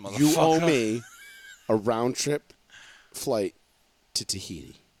Twinkies, motherfucker. you owe me a round trip flight to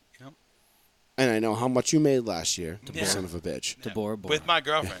Tahiti. Yep. And I know how much you made last year, Yeah. son of a bitch. To Bora Bora. with my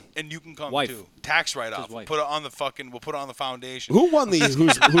girlfriend, and you can come Wife. too. Tax write off. His wife. We'll put it on the foundation. Who won the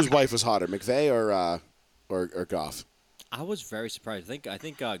whose wife was hotter, McVay or Goff? I was very surprised. I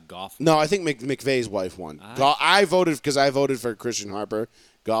think Goff. No, I think McVay's wife won. I voted because I voted for Christian Harper,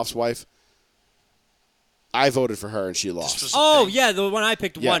 Goff's wife. I voted for her and she lost. was- Oh yeah, the one I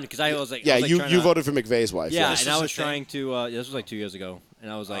picked Yeah. won because I was like, Yeah, I was like you trying you to- voted for McVay's wife. Yeah, yes. and I was was the thing. trying to. This was like 2 years ago,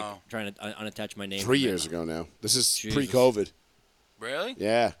 and I was like Oh. trying to unattach my name. 3 years ago now. This is Jesus. pre-COVID. Really?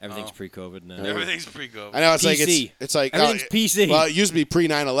 Yeah. Everything's pre-COVID now. Everything's pre-COVID. I know it's PC. it's like Everything's PC. Well, it used to be pre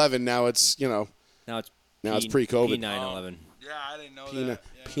 9/11. Now it's Now it's Now it's pre-COVID. P9/11. Yeah, I didn't know P9 that.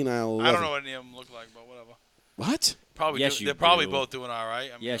 Yeah. P9/11. I don't know what any of them look like, but whatever. What? Probably Yes, do, you they're probably do. both doing all right.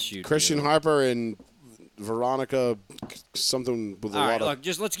 I mean, Yes, you. Christian do. Harper and Veronica something with a All lot right, of. look,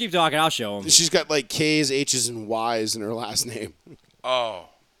 just let's keep talking. I'll show him. She's got like K's, H's, and Y's in her last name. Oh,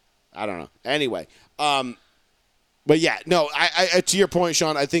 I don't know. Anyway, but yeah, no. I to your point,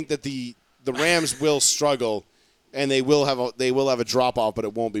 Sean. I think that the Rams will struggle, and they will have a drop off, but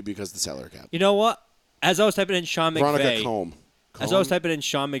it won't be because of the salary cap. You know what? As I was typing in Sean Veronica McVay, Combe. as I was typing in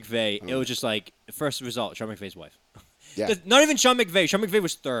Sean McVay, it was just like first result, Sean McVay's wife. Yeah. Not even Sean McVay. Sean McVay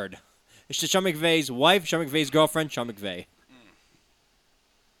was third. It's just Sean McVay's wife, Sean McVay's girlfriend, Sean McVay.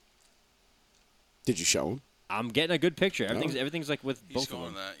 Did you show him? I'm getting a good picture. Everything's like with he's both of going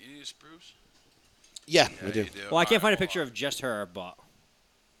them. that. You need a spruce? Yeah, Yeah, I do. you do. Well, I can't All find a right, picture hold of just her, but on.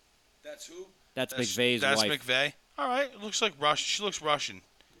 That's who? that's McVay's That's wife. McVay. All right. It looks like Russian. She looks Russian.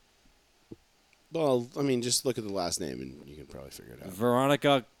 Well, I mean, just look at the last name and you can probably figure it out.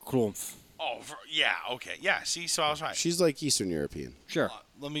 Veronica Krumpf. Oh, yeah, okay. Yeah, see, so I was right. She's like Eastern European. Sure.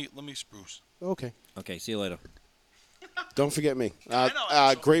 Let me spruce. Okay. Okay, see you later. Don't forget me. I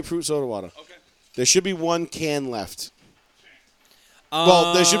know. Grapefruit soda water. Okay. There should be one can left.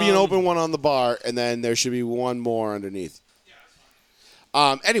 Well, there should be an open one on the bar, and then there should be one more underneath.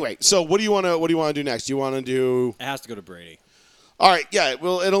 Anyway, so what do you want to do next? Do you want to do? It has to go to Brady. All right, yeah.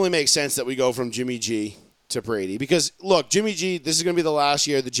 Well, it only makes sense that we go from Jimmy G to Brady because look, Jimmy G. This is going to be the last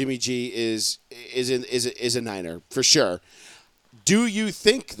year that Jimmy G is a Niner for sure. Do you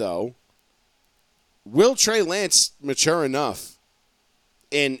think though? Will Trey Lance mature enough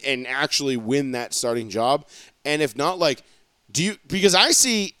and actually win that starting job? And if not, like, because I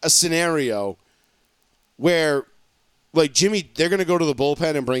see a scenario where, like, they're going to go to the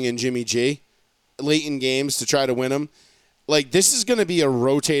bullpen and bring in Jimmy G late in games to try to win them. Like, this is going to be a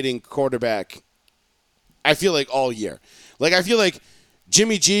rotating quarterback, I feel like, all year. Like, I feel like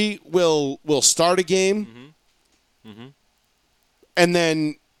Jimmy G will start a game and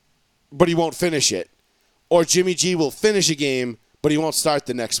then, but he won't finish it. Or Jimmy G will finish a game, but he won't start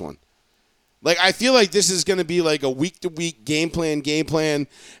the next one. Like, I feel like this is going to be like a week-to-week game plan.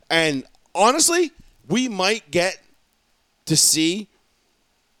 And honestly, we might get to see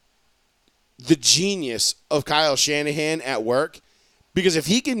the genius of Kyle Shanahan at work. Because if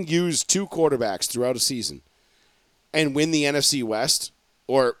he can use two quarterbacks throughout a season and win the NFC West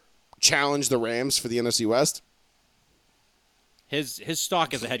or challenge the Rams for the NFC West, His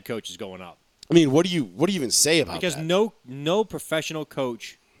stock as a head coach is going up. I mean, what do you even say about Because that? no professional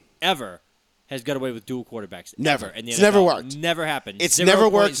coach ever has got away with dual quarterbacks. Never. Ever in the It's NFL. never worked. Never happened. It's 0.0. never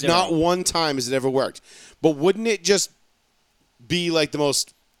worked. Not one time has it ever worked. But wouldn't it just be like the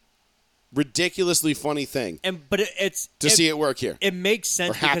most ridiculously funny thing But it's to see it work here? It makes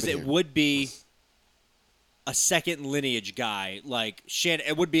sense Or happen because it here. would be a second lineage guy like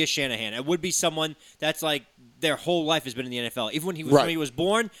It would be a Shanahan. It would be someone that's like their whole life has been in the NFL. Even when he was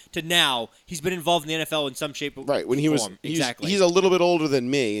born to now, he's been involved in the NFL in some shape or Right. When he was form. Exactly. he's a little bit older than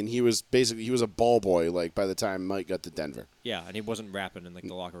me, and he was a ball boy like by the time Mike got to Denver. Yeah, and he wasn't rapping in like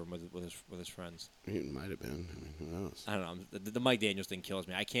the locker room with his friends. He might have been. I mean, who knows? I don't know. The Mike Daniels thing kills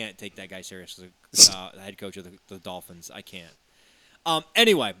me. I can't take that guy seriously. The head coach of the Dolphins. I can't.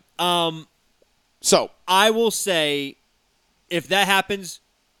 Anyway, So I will say, if that happens,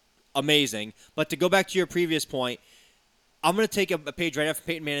 amazing. But to go back to your previous point, I'm going to take a page right after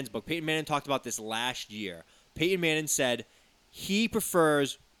Peyton Manning's book. Peyton Manning talked about this last year. Peyton Manning said he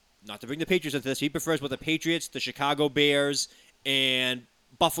prefers, not to bring the Patriots into this, he prefers what the Patriots, the Chicago Bears, and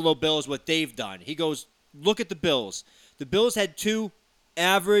Buffalo Bills, what they've done. He goes, look at the Bills. The Bills had two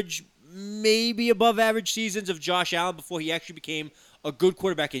average, maybe above average seasons of Josh Allen before he actually became a good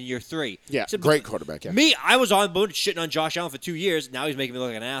quarterback in year 3. yeah, So, great quarterback. Yeah. Me, I was on board shitting on Josh Allen for 2 years. Now he's making me look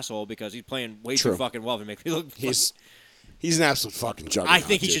like an asshole because he's playing way True. too fucking well to make me look. He's an absolute fucking juggernaut. I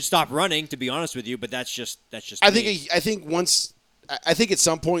think he dude. should stop running. To be honest with you, but that's just. I me. think at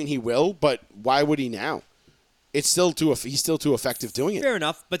some point he will, but why would he now? He's still too effective doing it. Fair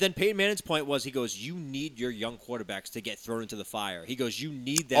enough, but then Peyton Manning's point was, he goes, "You need your young quarterbacks to get thrown into the fire." He goes, "You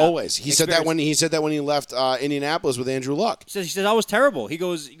need that." Always. He said that experience." when he left Indianapolis with Andrew Luck. He says I was terrible. He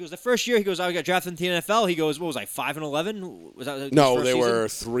goes the first year. He goes, I got drafted into the NFL. He goes, what was I, 5-11? Was that his No, first they season? were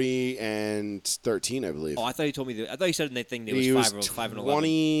 3-13, I believe. Oh, I thought you told me. I thought you said in that thing they he was was 5-11.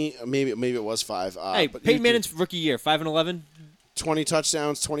 20, maybe it was 5. Hey, but Peyton Manning's rookie year, 5-11 20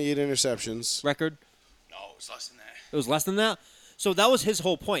 touchdowns, 28 interceptions. record. No, it was less than that. It was less than that. So that was his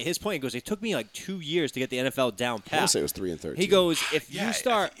whole point. His point goes, it took me like 2 years to get the NFL down I want pat. to say it was 3-13. He goes, if Yeah, you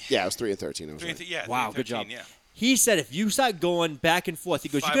start, yeah, it was 3-13. I was right. Yeah, wow, 3-13, good job. Yeah. He said, if you start going back and forth, he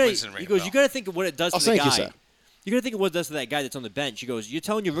goes, Five you wins didn't gotta, ring he a goes, bell. you gotta think of what it does to the thank guy. you, sir. You gotta think of what it does to that guy that's on the bench. He goes, you're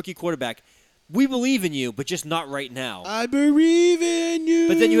telling your rookie quarterback, we believe in you, but just not right now. I believe in you.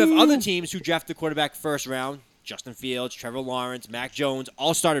 But then you have other teams who draft the quarterback first round. Justin Fields, Trevor Lawrence, Mac Jones,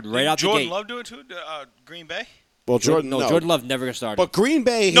 all started right out the Jordan gate. Love do it too? Green Bay? Well, Jordan, no. Jordan Love never got started. But Green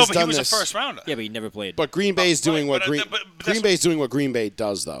Bay has No, but he done was this. a first rounder. Yeah, but he never played. But Green Bay's doing right, what but Green that's- Bay's doing what Green Bay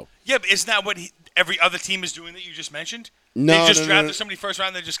does, though. Yeah, but isn't that what every other team is doing that you just mentioned? No, they just no, drafted no. somebody first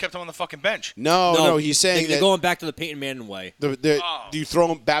round. They just kept him on the fucking bench. No, he's saying they're that going back to the Peyton Manning way. you throw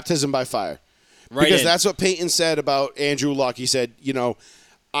him baptism by fire. Right because in. that's what Peyton said about Andrew Luck. He said,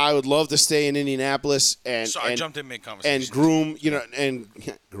 I would love to stay in Indianapolis and Sorry, I jumped in mid-conversation. and groom,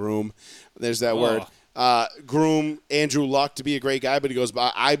 groom. There's that word. groom Andrew Luck to be a great guy, but he goes,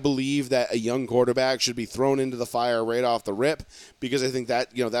 I believe that a young quarterback should be thrown into the fire right off the rip because I think that,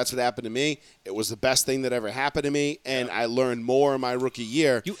 that's what happened to me. It was the best thing that ever happened to me, and I learned more in my rookie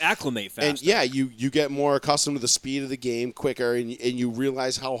year. You acclimate faster. And, yeah, you get more accustomed to the speed of the game quicker, and you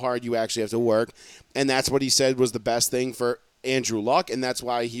realize how hard you actually have to work, and that's what he said was the best thing for Andrew Luck, and that's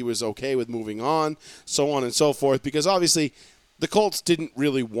why he was okay with moving on, so on and so forth, because obviously – the Colts didn't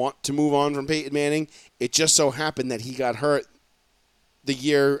really want to move on from Peyton Manning. It just so happened that he got hurt the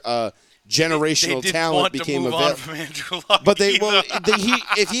year generational talent became available. From Andrew Luck but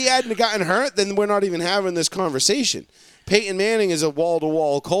if he hadn't gotten hurt, then we're not even having this conversation. Peyton Manning is a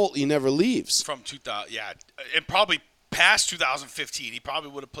wall-to-wall Colt. He never leaves. From 2000, yeah, and probably past 2015, he probably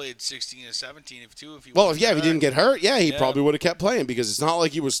would have played 16 or 17 if he. If he didn't get hurt, he probably would have kept playing because it's not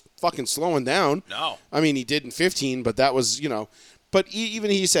like he was fucking slowing down. No, I mean he did in 15, but that was But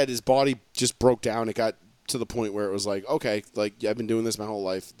even he said his body just broke down. It got to the point where it was like, okay, like I've been doing this my whole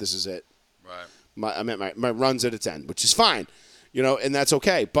life. This is it. Right. My run's at its end, which is fine, and that's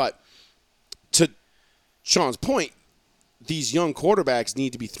okay. But to Sean's point, these young quarterbacks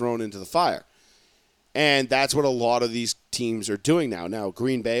need to be thrown into the fire. And that's what a lot of these teams are doing now. Now,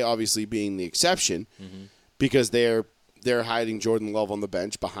 Green Bay obviously being the exception because they're hiding Jordan Love on the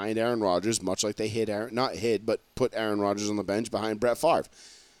bench behind Aaron Rodgers, much like they put Aaron Rodgers on the bench behind Brett Favre.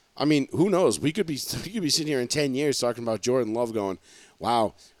 I mean, who knows? We could be sitting here in 10 years talking about Jordan Love going,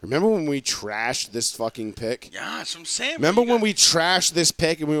 wow, remember when we trashed this fucking pick? Yeah, that's what I'm saying. Remember when we trashed this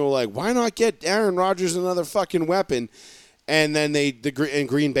pick and we were like, why not get Aaron Rodgers another fucking weapon? And then in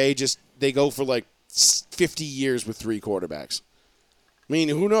Green Bay they go for like 50 years with 3 quarterbacks. I mean,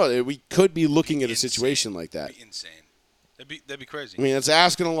 who knows? We could be looking at a situation like that. That'd be insane. That'd be crazy. I mean, it's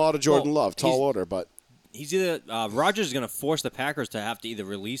asking a lot of Jordan Love, tall order, but he's either Rodgers is going to force the Packers to have to either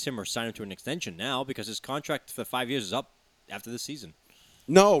release him or sign him to an extension now because his contract for 5 years is up after this season.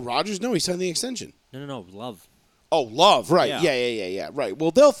 No, Rodgers, no, he signed the extension. No, Love. Oh, Love, right? Yeah, right.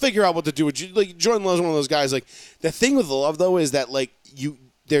 Well, they'll figure out what to do with you. Like Jordan Love's one of those guys. Like the thing with Love though is that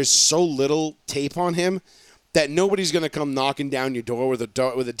there's so little tape on him that nobody's going to come knocking down your door with a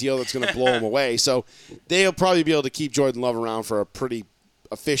deal that's going to blow him away. So they'll probably be able to keep Jordan Love around for a pretty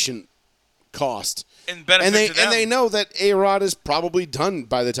efficient cost. And benefit to them. And they know that A-Rod is probably done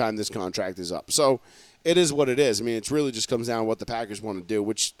by the time this contract is up. So it is what it is. I mean, it really just comes down to what the Packers want to do,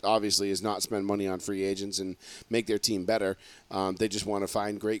 which obviously is not spend money on free agents and make their team better. They just want to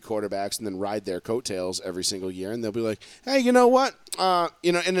find great quarterbacks and then ride their coattails every single year. And they'll be like, hey, you know what? And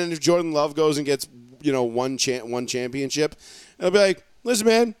then if Jordan Love goes and gets, one championship, they'll be like, listen,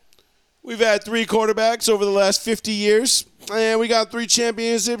 man, we've had 3 quarterbacks over the last 50 years, and we got 3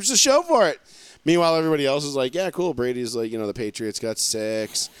 championships to show for it. Meanwhile, everybody else is like, yeah, cool. Brady's like, the Patriots got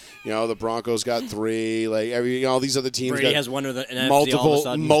 6. The Broncos got 3. Like all these other teams Brady got has one of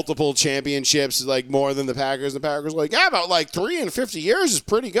the multiple championships, like more than the Packers. The Packers are like, yeah, about like 3 in 50 years is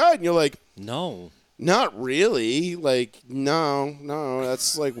pretty good. And you're like, no, not really. Like, no,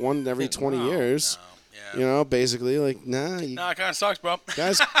 that's like one every 20 years. No. Yeah. Basically, like, nah. It kind of sucks, bro.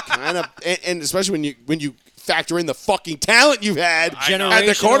 Guys, kind of, and especially when you factor in the fucking talent you've had at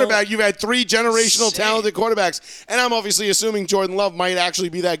the quarterback. You've had 3 generational talented quarterbacks. And I'm obviously assuming Jordan Love might actually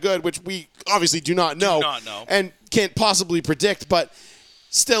be that good, which we obviously do not know. And can't possibly predict. But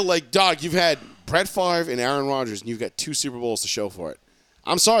still, like, dog, you've had Brett Favre and Aaron Rodgers, and you've got 2 Super Bowls to show for it.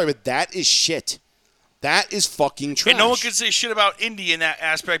 I'm sorry, but that is shit. That is fucking trash. And no one can say shit about Indy in that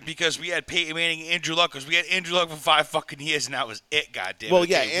aspect because we had Peyton Manning and Andrew Luck. Because we had Andrew Luck for 5 fucking years, and that was it, goddammit. Well,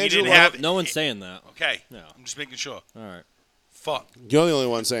 yeah, Andrew Luck. No one's saying that. Okay. No. I'm just making sure. All right. Fuck. You're the only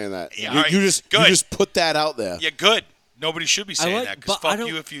one saying that. Yeah, you just put that out there. Yeah, good. Nobody should be saying that because fuck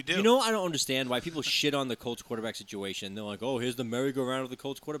you if you do. I don't understand why people shit on the Colts quarterback situation. They're like, oh, here's the merry-go-round of the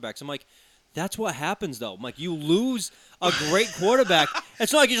Colts quarterbacks. I'm like, that's what happens, though. I'm like, you lose a great quarterback.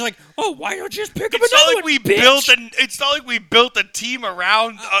 It's not like you're like, oh, why don't you just pick up another one, bitch? It's not like we built a team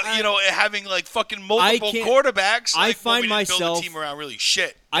around, having like fucking multiple quarterbacks. I find myself build a team around really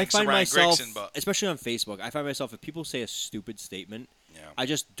shit. I find myself, Grigson, especially on Facebook, if people say a stupid statement, I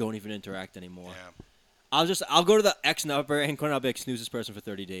just don't even interact anymore. Yeah. I'll go to the X number and I'll be like, snooze this person for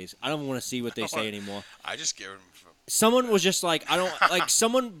 30 days. I don't want to see what they say anymore. I just get rid of them. Someone was just like,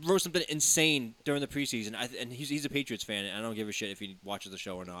 someone wrote something insane during the preseason, and he's a Patriots fan, and I don't give a shit if he watches the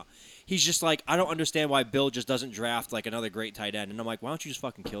show or not. He's just like, I don't understand why Bill just doesn't draft like another great tight end, and I'm like, why don't you just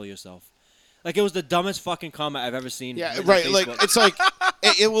fucking kill yourself? Like, it was the dumbest fucking comment I've ever seen. Yeah, right. Like, it's like,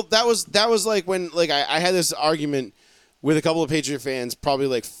 that was like when I had this argument with a couple of Patriot fans probably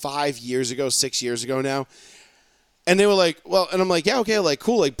like 5 years ago, 6 years ago now. And they were like, well, and I'm like, yeah, okay, like,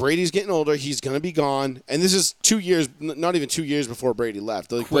 cool. Like, Brady's getting older. He's going to be gone. And this is 2 years, not even 2 years before Brady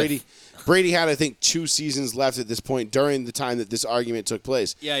left. Like, Brady had, I think, 2 seasons left at this point during the time that this argument took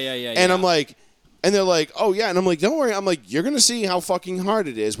place. Yeah. And I'm like, and they're like, oh, yeah. And I'm like, don't worry. I'm like, you're going to see how fucking hard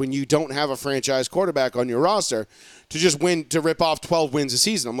it is when you don't have a franchise quarterback on your roster to just to rip off 12 wins a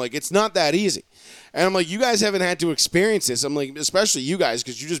season. I'm like, it's not that easy. And I'm like, you guys haven't had to experience this. I'm like, especially you guys,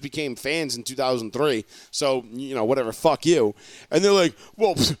 because you just became fans in 2003. So, whatever, fuck you. And they're like,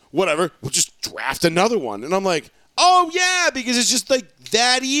 well, whatever, we'll just draft another one. And I'm like, oh, yeah, because it's just like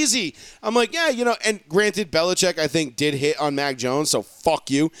that easy. I'm like, yeah, and granted, Belichick, I think, did hit on Mac Jones, so fuck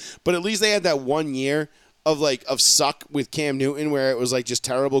you. But at least they had that 1 year of suck with Cam Newton where it was like just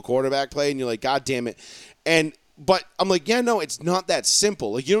terrible quarterback play, and you're like, God damn it. But I'm like, yeah, no, it's not that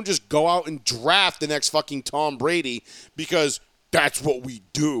simple. Like, you don't just go out and draft the next fucking Tom Brady because that's what we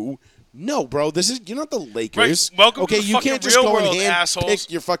do. No, bro, you're not the Lakers. Right. Welcome okay, to the you fucking can't just real go world, and assholes.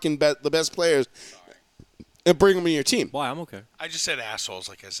 pick your fucking the best players and bring them in your team. Why? I'm okay. I just said assholes,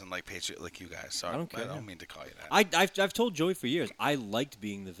 like as in like Patriot, like you guys. Sorry, I don't care. I don't mean to call you that. I've told Joey for years I liked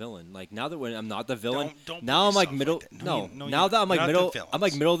being the villain. Like now that when I'm not the villain, Don't now I'm put like yourself middle. like that. No, No, now that I'm like you're not middle, the I'm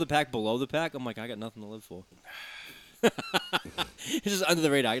like villains. middle of the pack, below the pack. I'm like I got nothing to live for. It's just under the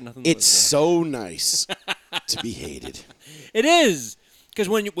radar. I got nothing. It's to so nice to be hated. live for. It is. Because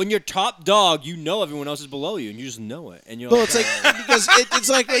when you're top dog, everyone else is below you, and you just know it. And you're Well, like, it's like because it's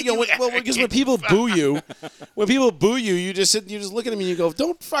like because when people boo you, you just look at them and you go,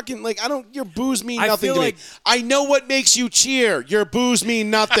 don't fucking your boos mean I nothing feel to like- me. I know what makes you cheer. Your boos mean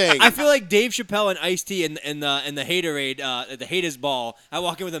nothing. I feel like Dave Chappelle and Ice-T and the Haterade, the Haters Ball. I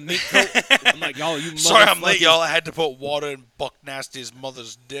walk in with a mink coat. I'm like, oh, you Sorry, I'm late, motherfuckers. y'all. I had to put water in Buck Nasty's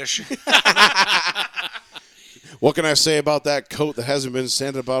mother's dish. What can I say about that coat that hasn't been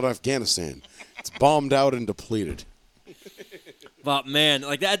said about Afghanistan? It's bombed out and depleted. But man,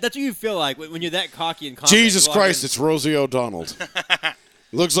 like that's what you feel like when you're that cocky and confident. Jesus You walk Christ, in- it's Rosie O'Donnell.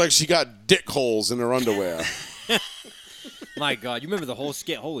 Looks like she got dick holes in her underwear. My God, you remember the whole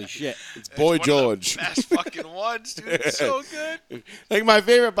skit? Holy shit! Boy One of the George. best fucking ones, dude. It's so good. Like, my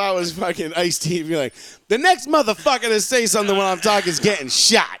favorite part was fucking Ice-T be like, the next motherfucker to say something when I'm talking is getting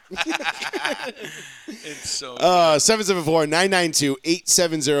shot. It's so good.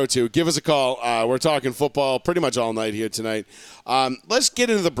 774-992-8702. Give us a call. We're talking football pretty much all night here tonight. Let's get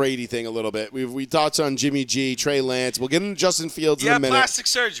into the Brady thing a little bit. We thoughts on Jimmy G, Trey Lance. We'll get into Justin Fields in Yeah, a minute. plastic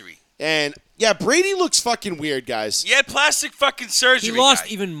surgery. And, yeah, Brady looks fucking weird, guys. He had plastic fucking surgery. He lost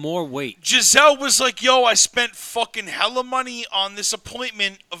guy. even more weight. Giselle was like, yo, I spent fucking hella money on this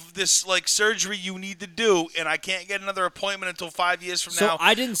appointment of this, like, surgery you need to do, and I can't get another appointment until 5 years from So now.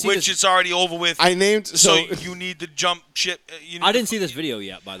 I didn't see which this- it's already over with. I named... so you need to jump ship. I didn't see this video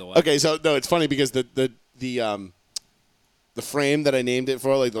yet, by the way. Okay, so, no, it's funny because the frame that I named it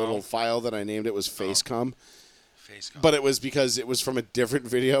for, like the little file that I named it was Facecom. But it was because it was from a different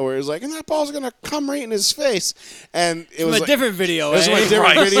video where it was like, and that ball's going to come right in his face. And it From was a like, different video. It was from a eh?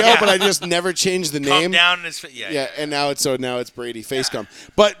 different Right, video, yeah. but I just never changed the Come name. down in his face. Yeah, Yeah, and now it's Brady Facecom.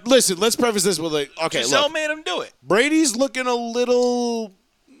 But listen, let's preface this with like, okay, Giselle look, made him do it. Brady's looking a little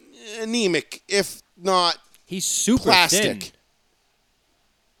anemic, if not He's super plastic. thin.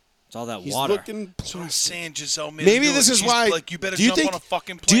 It's all that He's water. looking So I'm plastic. saying Giselle made Maybe him do this it. is She's why. like, you better do you jump think, on a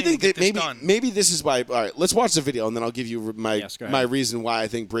fucking Do you plane think and that get this done. maybe this is why? All right, let's watch the video and then I'll give you my Yes, go ahead. my reason why I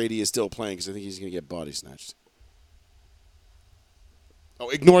think Brady is still playing because I think he's going to get body snatched. Oh,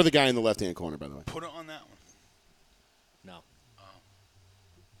 ignore the guy in the left hand corner, by the way. Put it on that one. No.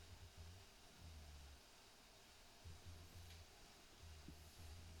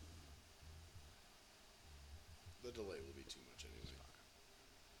 The delay will be too much anyway.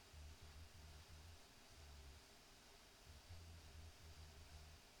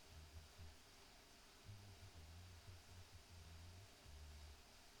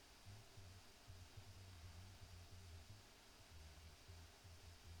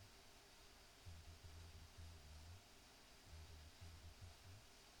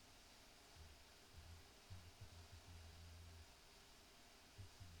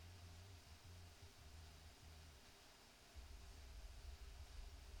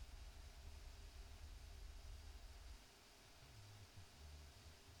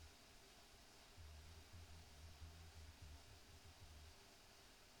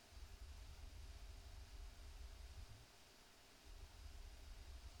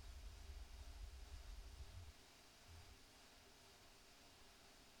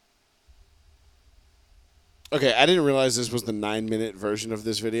 Okay, I didn't realize this was the 9-minute version of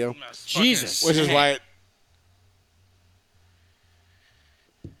this video, That's Jesus. fucking which is why.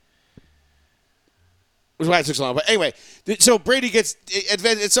 Which is why it took so long. But anyway, so Brady gets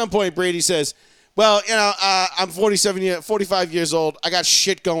at some point. Brady says, "Well, I'm 45 years old. I got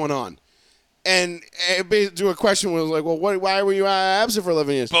shit going on." And to a question was like, "Well, why were you absent for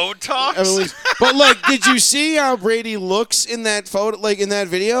 11 years?" Botox. But like, did you see how Brady looks in that photo? Like in that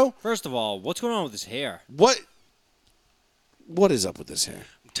video? First of all, what's going on with his hair? What is up with this hair?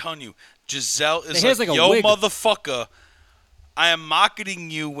 I'm telling you, Giselle is The hair's like, like a yo, wig." motherfucker. I am marketing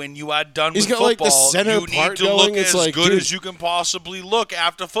you when you are done He's with got, like, football. the center you part need to going. look It's as like, good dude. as you can possibly look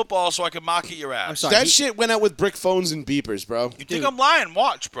after football so I can market your ass. I'm sorry. That shit went out with brick phones and beepers, bro. You think I'm lying?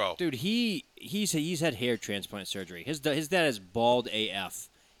 Watch, bro. Dude, he's had hair transplant surgery. His dad is bald AF.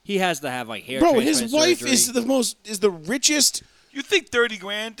 He has to have like hair Bro, transplant his wife surgery. is the richest. You think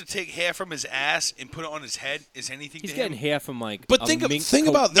 $30,000 to take hair from his ass and put it on his head is anything He's to him? getting hair from like. But a think mink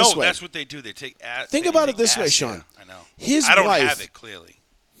about coat. this No, way. that's what they do. They take ass. Think they about take it this way, ass Sean. hair. I know. His I don't wife have it clearly.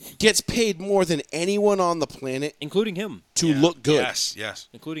 gets paid more than anyone on the planet including him. to Yeah. look good. Yes.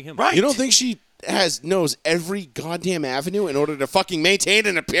 Including him. Right. You don't think she knows every goddamn avenue in order to fucking maintain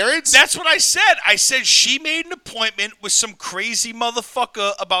an appearance? That's what I said. I said she made an appointment with some crazy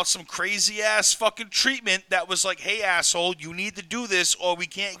motherfucker about some crazy ass fucking treatment that was like, hey, asshole, you need to do this or we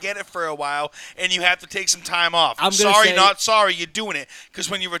can't get it for a while and you have to take some time off. I'm gonna sorry, say- not sorry, you're doing it. Because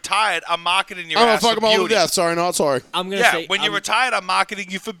when you're retired, I'm marketing your I'm gonna ass fuck for him all to beauty. death. Sorry, not sorry. I'm gonna Yeah, say when you're retired, I'm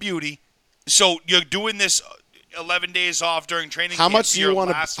marketing you for beauty. So you're doing this 11 days off during training How camp much for do you your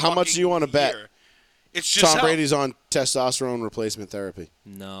wanna- last how much do you fucking wanna bet? year. It's just Tom Brady's on testosterone replacement therapy.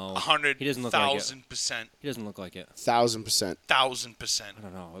 No. 100,000%. He doesn't look like it. He doesn't look like it. 1,000%. 1,000%. I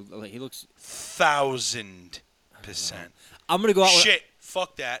don't know. He looks. 1,000%. I'm gonna go out. Shit.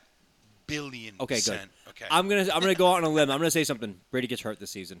 Fuck that. Billion Okay, good. percent. Okay. I'm gonna go out on a limb. I'm gonna say something. Brady gets hurt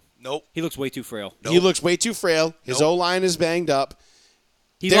this season. Nope. He looks way too frail. He looks way too frail. His Nope. O-line is banged up.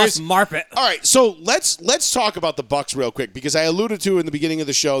 He There's- lost Marpet. All right, so let's talk about the Bucs real quick because I alluded to in the beginning of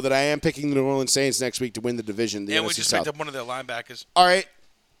the show that I am picking the New Orleans Saints next week to win the division. The And we NFC just South. picked up one of their linebackers. All right.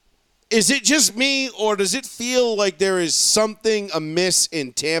 Is it just me, or does it feel like there is something amiss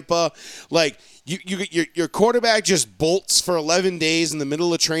in Tampa? Like your quarterback just bolts for 11 days in the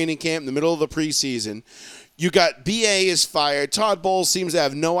middle of training camp, in the middle of the preseason. You got BA is fired. Todd Bowles seems to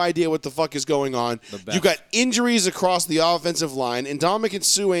have no idea what the fuck is going on. best. You got injuries across the offensive line, and Ndamukong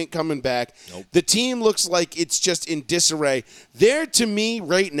Suh ain't coming back. Nope. The team looks like it's just in disarray. There, to me,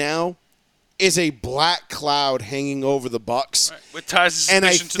 right now, is a black cloud hanging over the Bucs. Right. With ties of And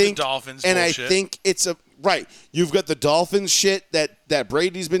I suspicion to think, the Dolphins. and bullshit. I think it's a right. You've got the Dolphins shit that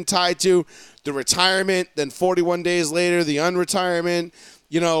Brady's been tied to, the retirement. Then 41 days later, the unretirement.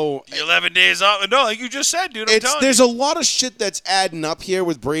 You know, 11 days off. No, like you just said, dude. I'm telling there's you. a lot of shit that's adding up here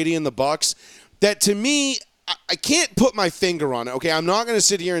with Brady and the Bucs. That to me, I can't put my finger on it. Okay, I'm not going to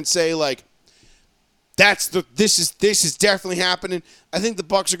sit here and say like this is definitely happening. I think the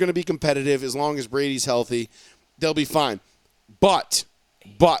Bucs are going to be competitive as long as Brady's healthy. They'll be fine. But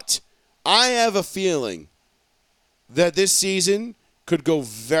I have a feeling that this season could go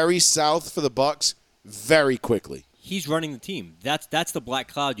very south for the Bucs very quickly. He's running the team. That's the black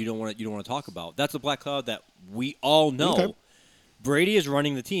cloud you don't want to talk about. That's the black cloud that we all know. Okay. Brady is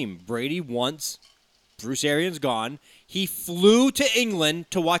running the team. Brady wants Bruce Arians gone. He flew to England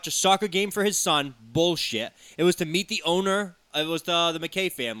to watch a soccer game for his son. Bullshit. It was to meet the owner. It was the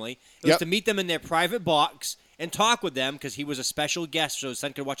McKay family. It was Yep. to meet them in their private box and talk with them because he was a special guest so his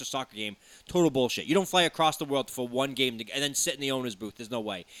son could watch a soccer game. Total bullshit. You don't fly across the world for one game and then sit in the owner's booth. There's no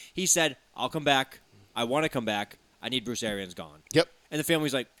way. He said, I'll come back. I want to come back. I need Bruce Arians gone. Yep. And the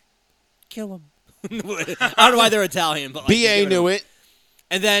family's like, kill him. I don't know why they're Italian, but like, BA knew it.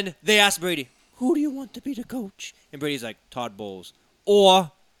 And then they asked Brady, who do you want to be the coach? And Brady's like, Todd Bowles.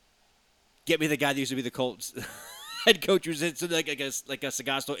 Or get me the guy that used to be the Colts head coach who's like a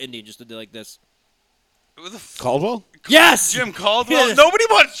Sagasta Indian, just to do like this. Who the f- Caldwell? Yes! Jim Caldwell? Yes. Nobody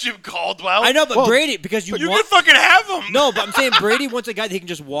wants Jim Caldwell. I know, but Well, Brady, because you You want... can fucking have him. No, but I'm saying Brady wants a guy that he can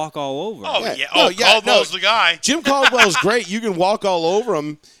just walk all over. Oh, Yeah. yeah. No, Oh, yeah, Caldwell's no. the guy. Jim Caldwell's great. You can walk all over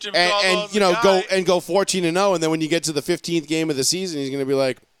him Jim and Caldwell's you the know guy. go 14-0, and then when you get to the 15th game of the season, he's going to be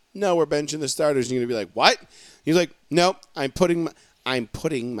like, "No, we're benching the starters." And you're going to be like, "What?" He's like, "No, I'm putting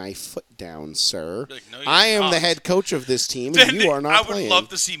my foot down, sir. Like, no, you're I am the not." head coach of this team, and Then you are not I would playing." love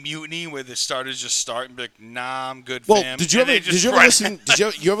to see mutiny where the starters just start and be like, "Nah, I'm good, well, fam." did you And ever they just did you ever run- listen? Did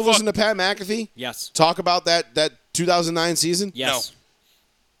you ever listen to Pat McAfee Yes. talk about that 2009 season? Yes.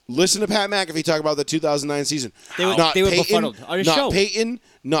 Listen to Pat McAfee talk about the 2009 season. They were- not they were Peyton, befuddled on his not show. Peyton,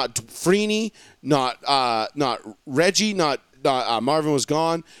 not Freeney, not Reggie, not Marvin was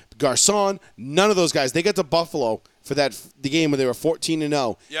gone, Garcon. None of those guys. They got to Buffalo for the game where they were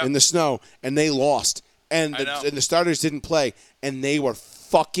 14-0 Yep. in the snow, and they lost. and I know. the starters didn't play, and they were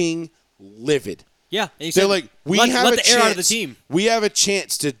fucking livid. Yeah, and he They're said, like, we let have a the chance. air out of the team. We have a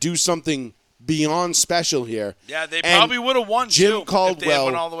chance to do something beyond special here. Yeah, they And probably would have won Jim too if they Caldwell- had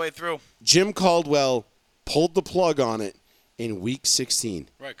went all the way through. Jim Caldwell pulled the plug on it in Week 16.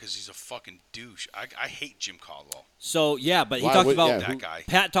 Right, because he's a fucking douche. I hate Jim Caldwell. So yeah, but he Why talked would- about yeah, That guy.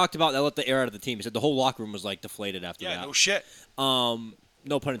 Pat talked about that let the air out of the team. He said the whole locker room was like deflated after Yeah, that. no shit.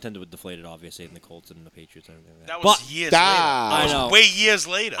 No pun intended with deflated, obviously, in the Colts and the Patriots and everything. That was But- years Ah. later. I That was know. way years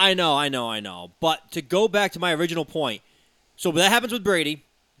later. I know. But to go back to my original point, so that happens with Brady.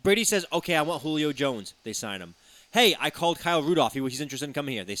 Brady says, okay, I want Julio Jones. They sign him. Hey, I called Kyle Rudolph. He's interested in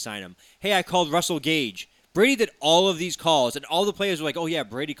coming here. They sign him. Hey, I called Russell Gage. Brady did all of these calls, and all the players were like, oh, yeah,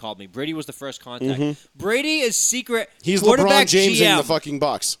 Brady called me. Brady was the first contact. Brady is secret He's quarterback LeBron James GM. in the fucking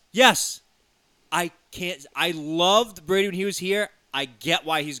Bucks. Yes. I loved Brady when he was here. I get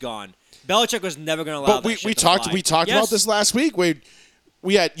why he's gone. Belichick was never going to allow But that shit we to talked fly. about Yes. this last week. Where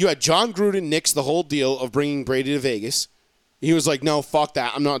you had John Gruden nix the whole deal of bringing Brady to Vegas. He was like, no, fuck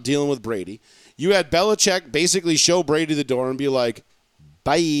that. I'm not dealing with Brady. You had Belichick basically show Brady the door and be like,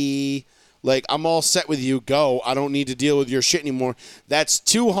 bye. Like, I'm all set with you. Go. I don't need to deal with your shit anymore. That's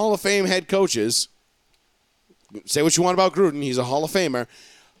 2 Hall of Fame head coaches. Say what you want about Gruden. He's a Hall of Famer.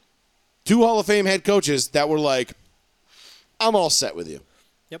 2 Hall of Fame head coaches that were like, I'm all set with you.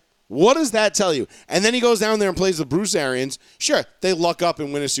 Yep. What does that tell you? And then he goes down there and plays with Bruce Arians. Sure, they luck up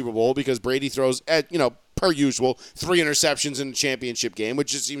and win a Super Bowl because Brady throws, per usual, 3 interceptions in a championship game,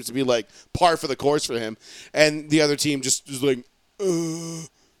 which just seems to be like par for the course for him. And the other team just is like,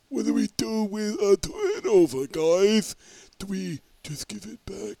 what do we do with a turnover, guys? Do we just give it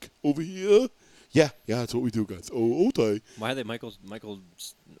back over here? Yeah, that's what we do, guys. Oh, okay. Why are they Michael?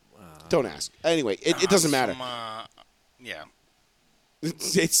 Don't ask. Anyway, it doesn't matter. Yeah.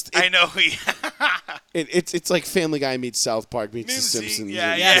 I I know. It's like Family Guy meets South Park meets The Mimsy, Simpsons.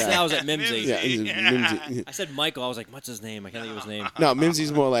 yeah, and- Yes, that was at Mimsy. Yeah, Mimsy. I said Michael. I was like, what's his name? I can't think of his name. No,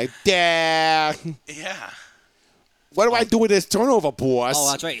 Mimsy's more like, Dad, Yeah. what do I do with this turnover, boss? Oh,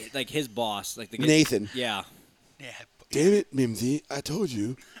 that's right. Like his boss, like the guy- Nathan. Yeah, Yeah. Damn it, Mimsy, I told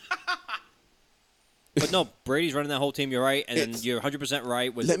you. but no, Brady's running that whole team. You're right, and then It's- you're 100%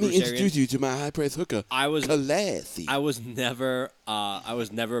 right with Let me Bruce introduce Arians. you to my high-priced hooker, I was Classy. I was never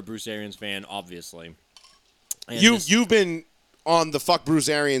a Bruce Arians fan, obviously. And this- You've been on the fuck Bruce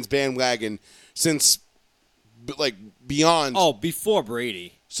Arians bandwagon since, like, beyond. oh, before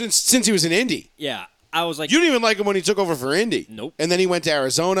Brady. Since he was in Indy. Yeah, I was like, You didn't even like him when he took over for Indy. Nope. And then he went to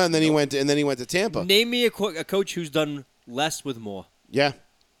Arizona, and then he went to Tampa. name me a coach who's done less with more. Yeah.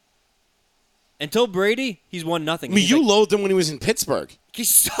 Until Brady, he's won nothing. I mean, He's you like, loathed him when he was in Pittsburgh. he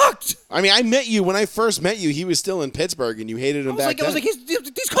sucked. I mean, I met you when I first met you. He was still in Pittsburgh, and you hated him back then. I was like,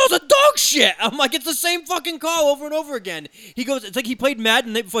 these calls are dog shit. I'm like, it's the same fucking call over and over again. He goes, it's like he played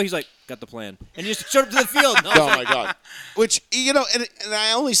Madden the night before. He's like, got the plan, and he just showed up to the field. And I was Oh like, my god! Which and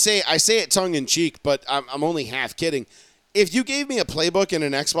I say it tongue in cheek, but I'm only half kidding. If you gave me a playbook and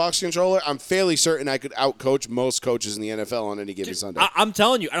an Xbox controller, I'm fairly certain I could outcoach most coaches in the NFL on any given Sunday. I'm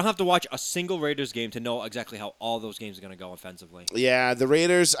telling you, I don't have to watch a single Raiders game to know exactly how all those games are going to go offensively. Yeah, the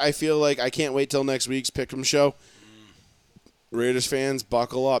Raiders. I feel like I can't wait till next week's Pick'em show. Raiders fans,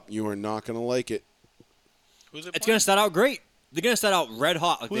 buckle up. You are not going to like it. Who's it It's going to start out great. They're going to start out red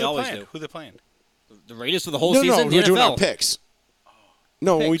hot like Who they they always playing? do. Who they playing? The Raiders for the whole No, season. The we're doing NFL. our picks.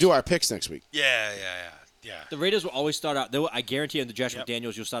 No, when we Picks. do our picks next week. Yeah. The Raiders will always start out. I guarantee you, under Josh Yep.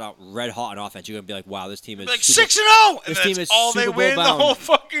 McDaniels, you'll start out red hot on offense. You're going to be like, wow, this team is Like super- 6-0, and This team that's is all they Super Bowl win the bound. whole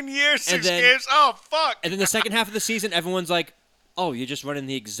fucking year. 6 then- games. Oh fuck! And then the second half of the season, everyone's like, oh, you're just running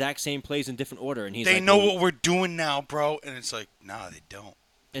the exact same plays in different order. And he's They like, know well, what we're doing now, bro. And it's like, nah, they don't.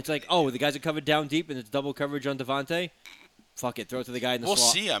 It's like, oh, the guys are covered down deep and it's double coverage on Devontae. Fuck it, throw it to the guy in the We'll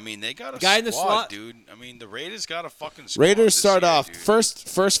slot. see. I mean, they got a Guy in the squad, slot. dude. I mean, the Raiders got a fucking squad. Raiders this start year, off dude.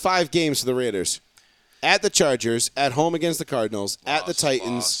 first 5 games for the Raiders. At the Chargers, at home against the Cardinals, at the Loss,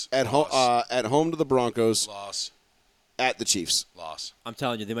 Titans, loss. at home to the Broncos, Loss. at the Chiefs. I'm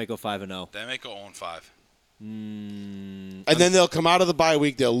telling you, they might go 5-0. They make go 0-5. And then they'll come out of the bye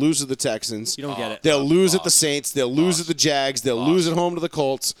week. They'll lose to the Texans. You don't get it. They'll lose at the Loss. Saints. They'll lose at the Jags. They'll lose at home to the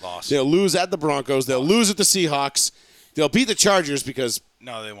Colts. Loss. They'll lose at the Broncos. They'll lose at the Seahawks. They'll beat the Chargers because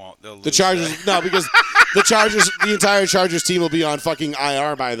No, they won't. They'll lose. the Chargers because the entire Chargers team will be on fucking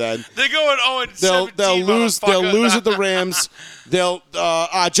IR by then. They're going 0-17. They'll lose motherfucker. at the Rams. They'll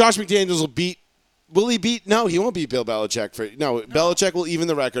Josh McDaniels will beat. Will he beat? No, he won't beat Bill Belichick. Belichick will even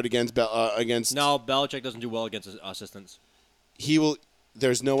the record against against. No, Belichick doesn't do well against assistants. He will.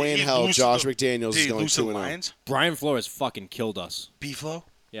 There's no way in Did he hell lose to Josh the- McDaniels Did is he going lose to the 2-0. Lions? Brian Flores fucking killed us. Beeflo?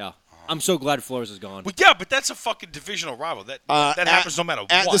 Yeah. I'm so glad Flores is gone. Well, yeah, but that's a fucking divisional rival. That happens no matter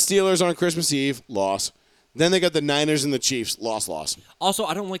at what. the Steelers on Christmas Eve, loss. Then they got the Niners and the Chiefs, loss. Also,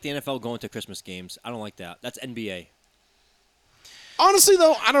 I don't like the NFL going to Christmas games. I don't like that. That's NBA. Honestly,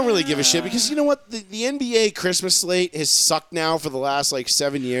 though, I don't really give a shit because you know what? The NBA Christmas slate has sucked now for the last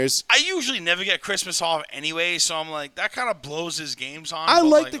 7 years. I usually never get Christmas off anyway, so I'm like, that kind of blows his games on. I but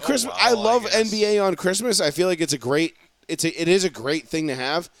like the Christmas. I love guess. NBA on Christmas. I feel like it is a great thing to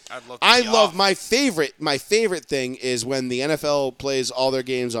have. I'd love to be love off. my favorite thing is when the NFL plays all their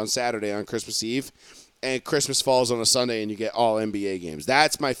games on Saturday on Christmas Eve, and Christmas falls on a Sunday, and you get all NBA games.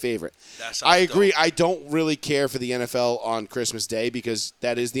 That's my favorite. That sounds I agree. dope. I don't really care for the NFL on Christmas Day because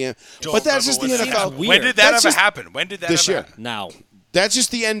that is the Don't but that's just the remember when that NFL. happened. When did that That's ever just happen? When did that this ever year. happen? Now, That's just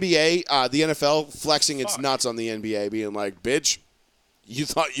the NBA. The NFL flexing its Fuck. nuts on the NBA, being like, "Bitch, you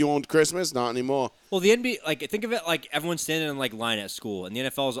thought you owned Christmas? Not anymore." well, the NBA, think of it like everyone's standing in line at school, and the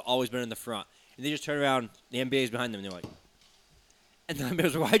NFL's always been in the front, and they just turn around, the NBA's behind them, and they're like, and the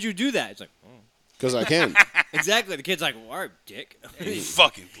NBA's like, "Why'd you do that?" It's like, oh. Because I can. Exactly. The kid's like, well, all right, dick. You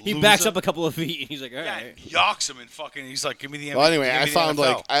fucking He loser. backs up a couple of feet, and he's like, all Yeah, right. yocks him and fucking. He's like, give me the NBA. Well, anyway, give me I the found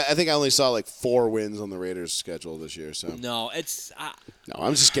NFL. I think I only saw 4 wins on the Raiders' schedule this year. So No, it's no,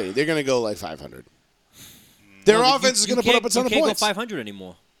 I'm just kidding. They're gonna go 500. Their offense is gonna put up a ton of You can't points. go 500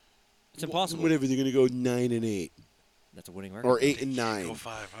 anymore. It's impossible. Whatever, they're gonna go 9-8 That's a winning record. or 8 and Go 9.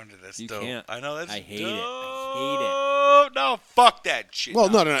 500. That's You dope. can't. I know that's I hate it. dope. I No, fuck that shit. Well,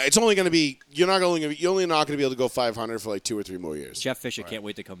 no. It's only gonna be you're only not gonna be able to go 500 for 2 or 3 more years. Jeff Fisher can't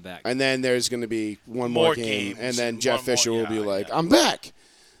wait to come back. And then there's gonna be one More more game, games and then and Jeff one more- Fisher will be yeah, like, yeah. "I'm back."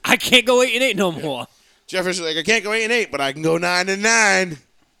 I can't go 8-8 no more. Jeff Fisher's like, "I can't go 8-8, but I can go 9-9."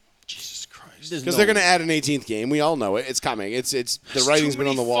 Jesus Christ. There's Because no they're going way. to add an 18th game. We all know it. It's coming. It's the writing's been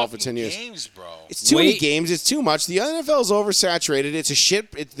on the wall for 10 years. Games, bro. It's too many Wait. games. It's too much. The NFL is oversaturated. It's a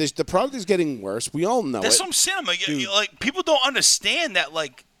shit. The product is getting worse. We all know That's it. what I'm saying. I'm like, people don't understand that,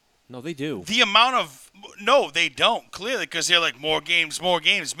 No, they do. the amount of. No, they don't, clearly, because they're like, more games.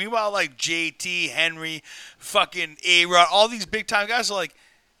 Meanwhile, JT, Henry, fucking A-Rod, all these big-time guys are like,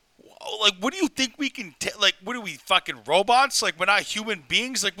 what do you think we can what are we, fucking robots? We're not human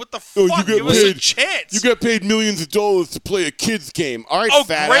beings? What the Oh, fuck? Give us a chance. You got paid millions of dollars to play a kid's game. All right, oh,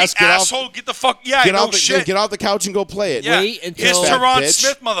 fat great ass. Get asshole. Get the fuck. Yeah, Get no out the shit. get out the couch and go play it. Yeah. Wait until- Here's Fat Tyron bitch.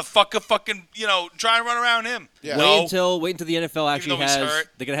 Smith, motherfucker, fucking, try and run around him. Yeah. Wait No. until the NFL actually though he's has. hurt,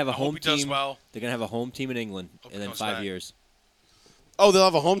 They're gonna have a I hope home he does team. well. They're gonna have a home team in England Hope in he then comes 5 back. years. Oh, they'll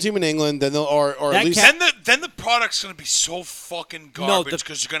have a home team in England. Then they'll or That at least cat- Then the product's gonna be so fucking No, garbage the-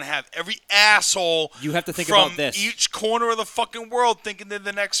 because you're gonna have every asshole. You have to think from about this. each corner of the fucking world thinking they're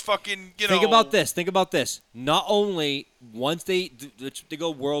the next fucking. Think about this. Think about this. Not only once they go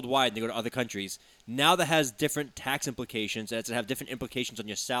worldwide and they go to other countries, now that has different tax implications and it's going to have different implications on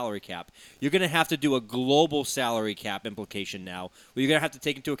your salary cap. You're going to have to do a global salary cap implication now where you're going to have to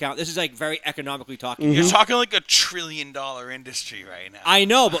take into account. This is very economically talking. You're now. talking like $1 trillion industry right now. I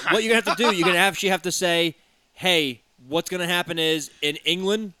know, but what you're going to have to do, you're going to actually have to say, hey, what's going to happen is in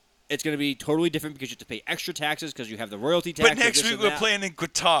England, it's going to be totally different because you have to pay extra taxes because you have the royalty tax. But next this week and we're that. playing in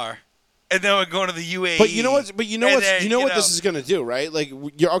Qatar, and then we're going to the UAE. But you know what? But you know And what? then, You know what this is going to do, right?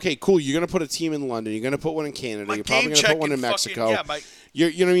 You're okay. Cool. You're going to put a team in London. You're going to put one in Canada. My You're probably game going to put one checking in Mexico. fucking- yeah,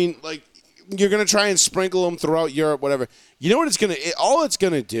 my- You know what I mean? You're going to try and sprinkle them throughout Europe, whatever. You know what it's going to? All it's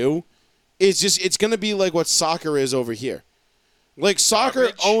going to do is it's going to be like what soccer is over here. Soccer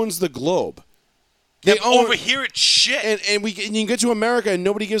Garbage. owns the globe. Yeah, They but own over here it's shit. and you can get to America and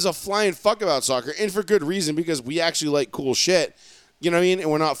nobody gives a flying fuck about soccer, and for good reason because we actually like cool shit. You know what I mean? And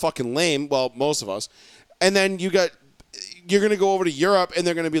we're not fucking lame. Well, most of us. And then you're gonna go over to Europe and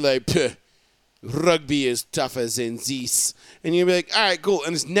they're gonna be like, "Puh, rugby is tough as in this," and you'll be like, all right, cool.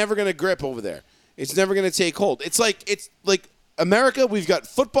 And it's never gonna grip over there. It's never gonna take hold. It's like America. We've got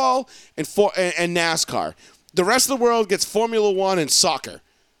football and NASCAR. The rest of the world gets Formula One and soccer.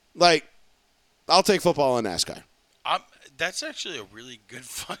 I'll take football and NASCAR. That's actually a really good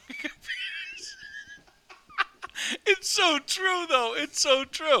fucking comparison. It's so true, though. It's so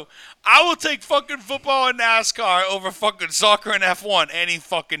true. I will take fucking football and NASCAR over fucking soccer and F1 any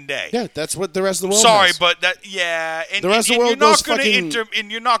fucking day. Yeah, that's what the rest of the world Sorry, has. but and, The rest and of the world you're not goes gonna fucking-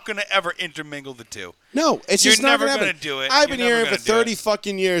 and you're not gonna ever intermingle the two. No, it's You're just not never gonna gonna happen. do it. I've You're been never hearing for gonna do 30 it.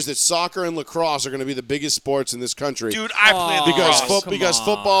 fucking years that soccer and lacrosse are going to be the biggest sports in this country. Dude, I played because lacrosse. come because on.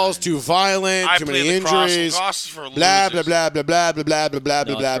 football's too violent, I too many played lacrosse. injuries. Lacrosse is for Blah blah losers. blah blah blah blah blah blah blah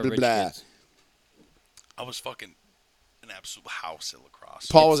No, blah it's for blah rich blah. kids. I was fucking an absolute house at lacrosse.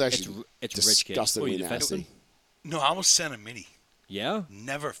 Paul was It's actually rich kids. disgustingly What, you nasty. defenseman? No, I was center mini. Yeah.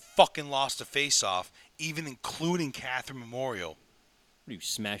 Never fucking lost a face-off, even including Catherine Memorial. do you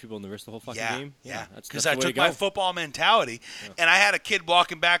smash people in the wrist the whole fucking Yeah, game? yeah. That's Because the I way to took my go. football mentality, and I had a kid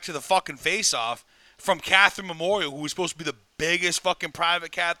walking back to the fucking face-off from Catherine Memorial, who was supposed to be the biggest fucking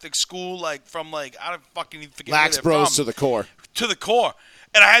private Catholic school, like from like I don't fucking even forget where Lax they're Bros from. to the core. To the core.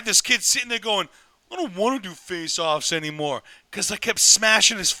 And I had this kid sitting there going, I don't want to do face-offs anymore because I kept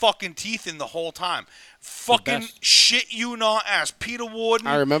smashing his fucking teeth in the whole time. Fucking best. shit you not ask. Peter Warden.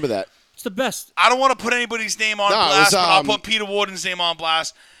 I remember that. It's the best. I don't want to put anybody's name on No, it blast, was, but I'll put Peter Warden's name on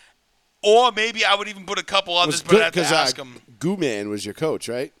blast. Or maybe I would even put a couple It others, was but I'd good have to because ask him. Gooman was your coach,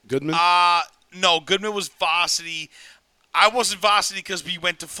 right? Goodman? No, Goodman was varsity. I wasn't varsity because we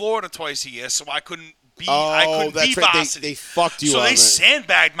went to Florida twice a year, so I couldn't be. I couldn't that's be right. varsity. They fucked you so on they that.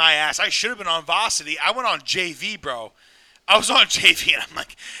 sandbagged my ass. I should have been on varsity. I went on JV, bro. I was on JV, and I'm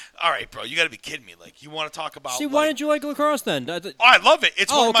like, all right, bro, you got to be kidding me. Like, you want to talk about? See, why didn't you like lacrosse then? Oh, I love it.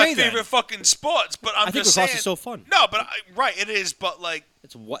 It's Oh, one of my okay, then. favorite fucking sports. But I'm I think just lacrosse saying, is so fun. No, but right, it is. But like,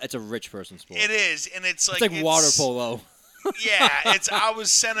 It's a rich person sport. it is, and it's It's like water polo. Yeah, I was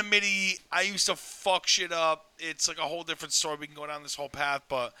Centimidi. I used to fuck shit up. It's like a whole different story. We can go down this whole path,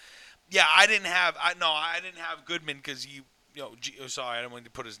 but yeah, I didn't have Goodman because sorry, I didn't want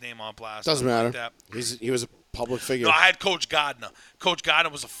to put his name on blast. Doesn't Like matter. that. He was a public figure. No, I had Coach Gardner. Coach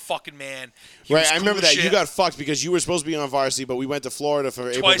Gardner was a fucking man. He Right, was I cool remember as that. You shit. got fucked because you were supposed to be on varsity, but we went to Florida for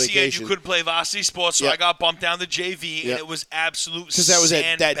April Twice a year, vacation. you couldn't play varsity sports, so Yeah. I got bumped down to JV, Yeah. and it was absolute Because that was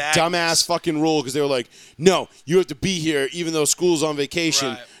that dumbass fucking rule. Because they were like, "No, you have to be here, even though school's on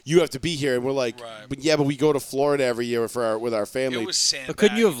vacation. Right. You have to be here." And we're like, Right. but we go to Florida every year with our family." It was sandbagging. But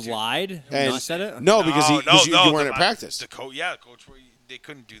couldn't you have lied and And- not said it? No, because you weren't the- at practice. The coach, they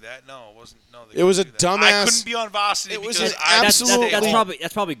couldn't do that. No, it wasn't. No, It was a couldn't do that. dumbass- I couldn't be on varsity It was because an I absolute-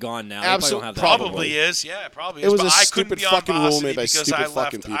 That's probably gone now. They probably don't have that Absolute- probably is. Yeah, it probably It is. was but a I stupid couldn't be on fucking rule varsity made by because stupid I left.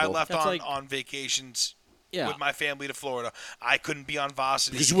 fucking I people. left That's on, like- on vacations Yeah. with my family to Florida. I couldn't be on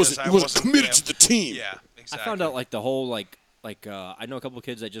varsity Because you I wasn't committed there. to the team. Yeah, I exactly. found out like the whole like I know a couple of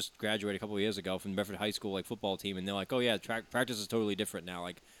kids that just graduated a couple of years ago from Bedford High School like football team, and they're like, oh yeah, practice is totally different now.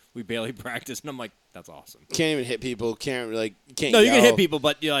 Like we barely practice, and I'm like, that's awesome. Can't even hit people. Can't No, you can yell. hit people,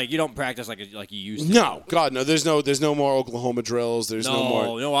 but you don't practice like you used to. No, God, no. There's no more Oklahoma drills. There's no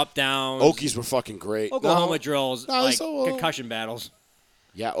more. no up downs. Okies were fucking great. Oklahoma No. drills, No, like so, concussion battles.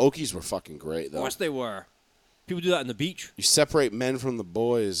 Yeah, Okies were fucking great Of though. course they were. People do that on the beach. You separate men from the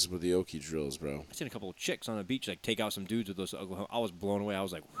boys with the Okie drills, bro. I seen a couple of chicks on the beach like take out some dudes with those Oklahoma. I was blown away. I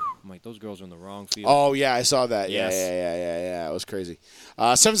was like, I'm like, those girls are in the wrong field. Oh yeah, I saw that. Yes. Yeah. It was crazy.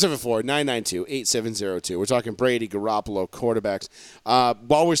 774-992-8702. We're talking Brady, Garoppolo, quarterbacks.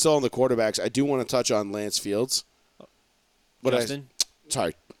 While we're still on the quarterbacks, I do want to touch on Lance Fields. Justin?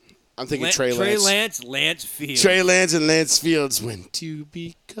 Sorry, I'm thinking Trey Lance. Lance Fields. Trey Lance and Lance Fields. When two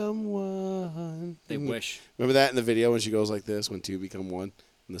become one. They wish. Remember that in the video when she goes like this? When two become one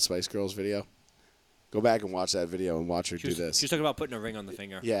in the Spice Girls video. Go back and watch that video and watch her do this. She was talking about putting a ring on the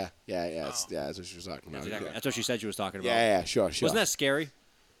finger. Yeah. That's what she was talking about. Exactly. That's what she said she was talking about. Yeah, sure. Wasn't that scary?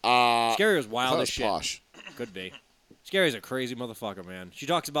 Scary was I wild thought it as was shit. posh. Could be. Scary's a crazy motherfucker, man. She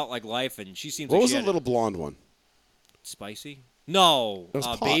talks about like life, and she seems What like was she the had little blonde one? spicy. No, It was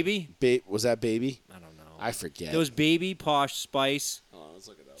Pot. baby. Was that Baby? I don't know. I forget. There was baby, posh, spice. Hold on, let's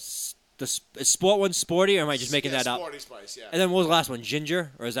look it up. The sport one sporty, or am I just making that up? Sporty Spice, yeah. And then what was the last one?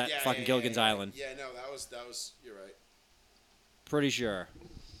 Ginger, or is that fucking Gilligan's Island? Yeah, no, that was. You're right. Pretty sure.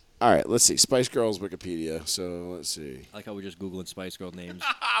 All right, let's see. Spice Girls Wikipedia. So let's see. I like how we're just googling Spice Girl names.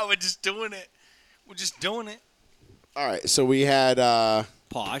 We're just doing it. We're just doing it. All right, so we had.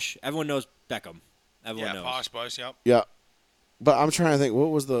 Posh. Everyone knows Beckham. Everyone Yeah, knows. Posh Spice, yep. Yeah, but I'm trying to think. What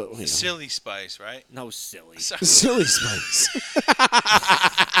was the wait, Silly Spice, right? No, silly. Silly Spice?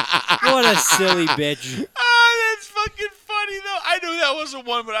 What a silly bitch. Oh, that's fucking funny, though. I knew that wasn't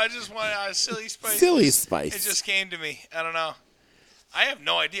one, but I just wanted Silly Spice. Silly It Spice. just came to me. I don't know. I have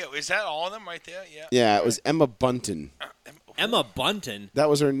no idea. Is that all of them right there? Yeah. Yeah, it was Emma Bunton. Emma Bunton. That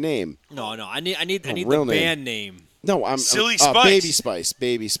was her name. No. I need the real name. band name. No, Silly Spice. Baby Spice.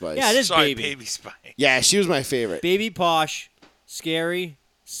 Baby Spice. Yeah, it is Sorry, baby. Baby Spice. Yeah, she was my favorite. Baby, posh, scary,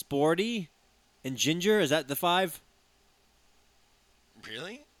 sporty, and ginger. Is that the 5?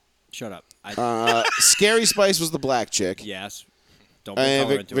 Really? Shut up. Scary Spice was the black chick. Yes. Don't bring And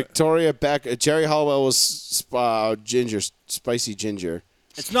color into Victoria Beck, Jerry Halliwell was ginger, spicy ginger. it.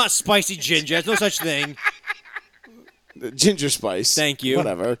 It's not spicy ginger. There's no such thing. Ginger Spice. Thank you.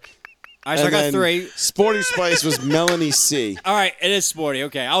 Whatever. All right, so I And got then 3. Sporty Spice was Melanie C. All right, it is sporty.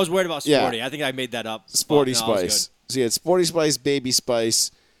 Okay, I was worried about Yeah. sporty. I think I made that up. Sporty But no, it was Spice. So you had Sporty Spice, Baby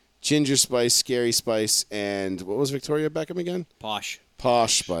Spice, Ginger Spice, Scary Spice, and what was Victoria Beckham again? good. Posh.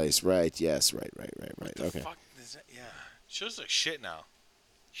 Posh Spice. Right. Yes. Right. Okay. Fuck is that? Yeah. She looks like shit now.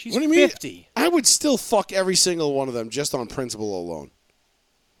 She's What do you mean? 50. I would still fuck every single one of them just on principle alone.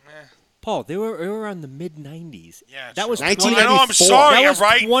 Paul, they were around the mid 90s. Yeah, that was sure. 1994. I know. I'm sorry. That I'm was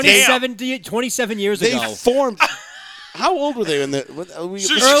right. 27 years They ago. formed. How old were they in the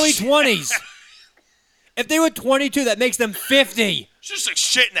Early 20s. If they were 22, that makes them 50. She's like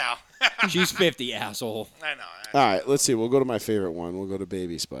shit now. She's 50, asshole. I know. All right, let's see. We'll go to my favorite one. We'll go to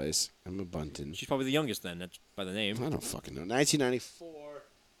Baby Spice. Emma Bunton. She's probably the youngest then. That's by the name. I don't fucking know. 1994.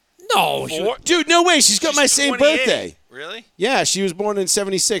 No, Dude, no way. She's got She's my same 28. birthday. Really? Yeah, she was born in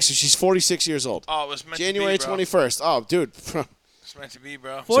 76, so she's 46 years old. Oh, it was meant January to be, 21st. Oh, dude. It's meant to be,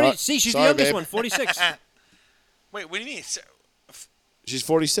 bro. 40. Sorry- See, she's sorry, the youngest babe. one. 46. Wait, what do you mean? She's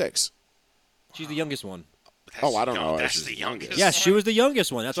 46. She's the youngest one. Oh, I don't know. That's She's the the youngest. Yes, she was the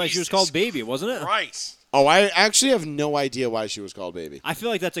youngest one. That's why she was Jesus called Baby, wasn't it? Christ. Oh, I actually have no idea why she was called Baby. I feel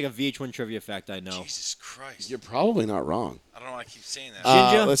like that's like a VH1 trivia fact I know. Jesus Christ. You're probably not wrong. I don't know why I keep saying that.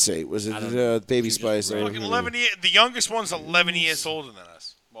 Ginger? Let's see. Was it I don't know. Baby She was Spice? just Fucking 11 years. The youngest one's 11 years older than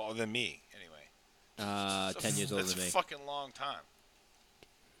us. Well, than me, anyway. 10 years older That's than a me. fucking long time.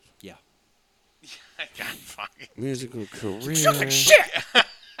 Yeah. I got fucking. Musical career. Shit!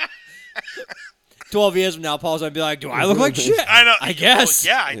 12 years from now, Paul's going to be like, do I look like shit? I know. I guess.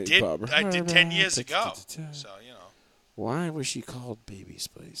 Well, yeah, I Hey, did. Barbara. I did 10 years ago. So, you know. Why was she called Baby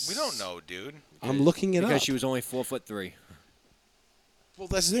Spice? We don't know, dude. I'm looking it Because up. she was only 4'3". Well,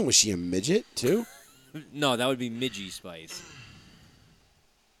 that's the thing. Was she a midget too? No, that would be Midgie Spice.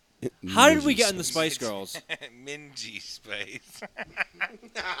 How did we get in the Spice Girls? Mingy space.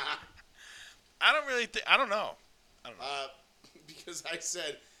 I don't really think. I don't know.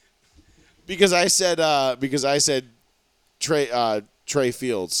 Because I said Trey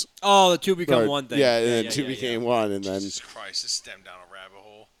Fields. Oh, the two become Or- one thing. Yeah, and then two became one, and then Jesus Christ, this stemmed down a rabbit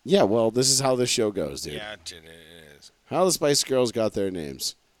hole. yeah. Well, this is how this show goes, dude. Yeah, it is. How the Spice Girls got their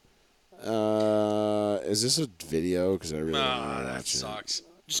names. Is this a video? Because I really don't want to that watch it. sucks.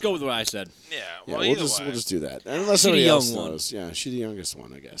 Just go with what I said. Yeah, Yeah, well, we'll either just way. we'll just do that. Unless She the somebody else young one. knows. Yeah, she's the youngest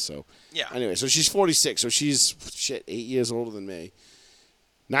one, I guess. So Yeah. anyway, so she's 46. So she's 8 years older than me.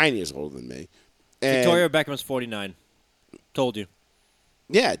 9 years older than me. And Victoria Beckham's 49. Told you.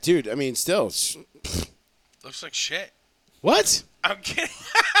 yeah, dude. I mean, still. Looks like shit. What? I'm kidding.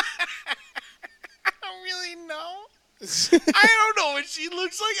 I don't really know. I don't know what she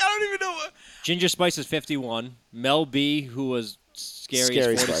looks like. I don't even know what. Ginger Spice is 51. Mel B, who was scary,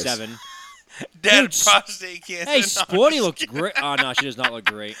 Scary is Spice. 47. Dead Dude, prostate cancer. Hey, No, Sporty I'm looks just great. Oh, no, she does not look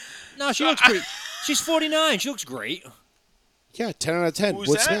great. No, she looks pretty. She's 49. She looks great. Yeah, 10 out of 10. Who's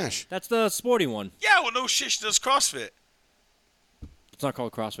Would that? smash. That's the sporty one. Yeah, well, no shit. She does CrossFit. It's not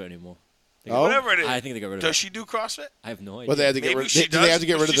called CrossFit anymore. Oh? Whatever it is. I think they got rid of Does it. she do CrossFit? I have no idea. Well, they had to get Maybe rid. she Do does. they have to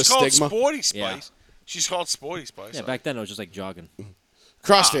get rid of the She's called stigma? Sporty Spice. Yeah. She's called Sporty Spice. Yeah, back then it was just like jogging.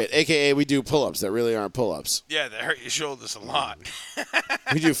 CrossFit, aka we do pull-ups that really aren't pull-ups. Yeah, they hurt your shoulders a lot.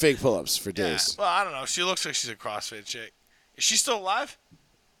 We do fake pull-ups for Yeah. days. Well, I don't know. She looks like she's a CrossFit chick. Is she still alive?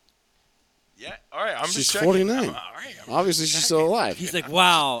 Yeah. All right. I'm She's just checking. 49. All right. Obviously, she's still alive. He's like,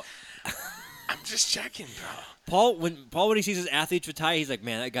 wow. I'm just checking, bro. Paul, when he sees his athletes retire, he's like,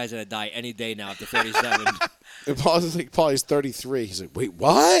 man, that guy's gonna die any day now after 37. And Paul's like, he's 33. He's like, wait,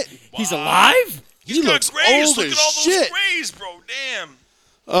 what? He's alive? He got looks grays. old Look as at all shit. those grays, bro. Damn.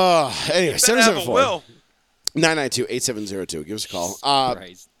 Anyway, Better have a 774 will. 992-8702. Give us a call.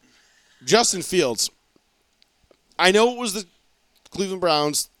 Christ. Justin Fields. I know it was the Cleveland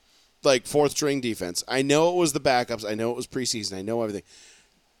Browns, like, fourth string defense. I know it was the backups. I know it was preseason. I know everything.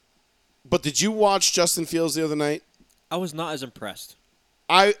 But did you watch Justin Fields the other night? I was not as impressed.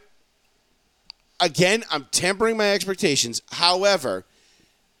 I'm tempering my expectations. However,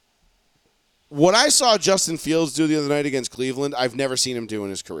 what I saw Justin Fields do the other night against Cleveland, I've never seen him do in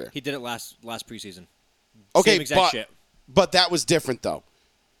his career. He did it last preseason. Okay, Same exact shit. but that was different though,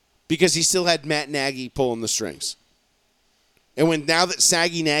 because he still had Matt Nagy pulling the strings. And now that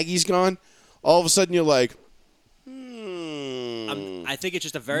Saggy Nagy's gone, all of a sudden you're like, I think it's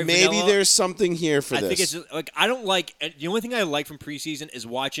just a very maybe vanilla- there's something here for I this. think it's just, like I don't like the only thing I like from preseason is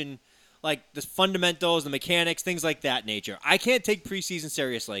watching like the fundamentals, the mechanics, things like that nature. I can't take preseason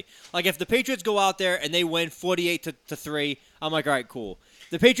seriously. Like if the Patriots go out there and they win 48-3, I'm like, all right, cool.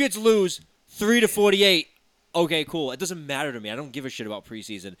 The Patriots lose 3-48. Okay, cool. It doesn't matter to me. I don't give a shit about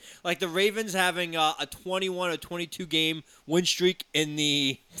preseason. Like the Ravens having a 21 or 22 game win streak in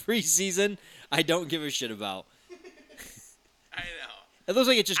the preseason, I don't give a shit about. I know. It looks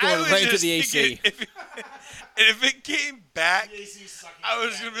like it's just I going was right into just the AC. thinking, if it came back, I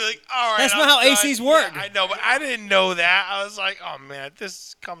was going to be like, all right. That's not I'm how done. ACs work. Yeah, I know, but I didn't know that. I was like, oh, man, if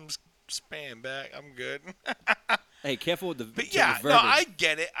this comes spam back, I'm good. Hey, careful with the. But yeah, the no, verbiage.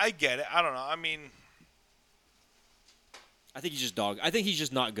 I get it. I don't know. I mean, I think he's just dog. I think he's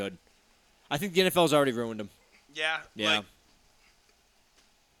just not good. I think the NFL's already ruined him. yeah. Yeah. Like,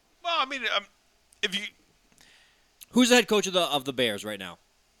 well, I mean, if you Who's the head coach of the Bears right now?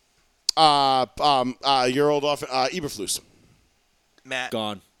 Your old Eberflus. Matt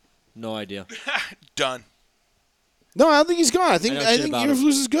Gone. No idea. done. No, I don't think he's gone. I think I know shit about him. Eberflus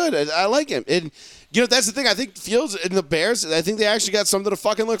is good. I like him. And that's the thing. I think Fields and the Bears. I think they actually got something to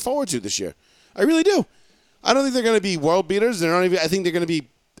fucking look forward to this year. I really do. I don't think they're going to be world beaters. They're not even. I think they're going to be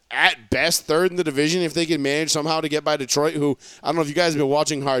at best third in the division if they can manage somehow to get by Detroit. Who I don't know if you guys have been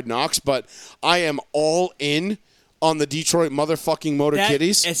watching Hard Knocks, but I am all in on the Detroit motherfucking Motor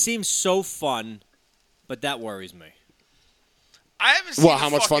Kitties. It seems so fun, but that worries me. I haven't seen Well, the how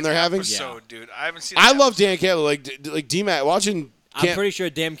much fun fucking they're having? episode, dude. I haven't seen. I the love episode. Dan Campbell. Like D-Mac watching. I'm pretty sure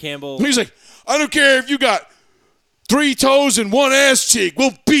Dan Campbell. He's like, I don't care if you got 3 toes and 1 ass cheek.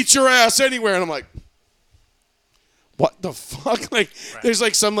 We'll beat your ass anywhere. And I'm like, what the fuck? Like, there's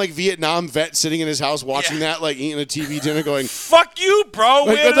like some like Vietnam vet sitting in his house watching Yeah. that, like eating a TV dinner, going, Fuck you, bro. like,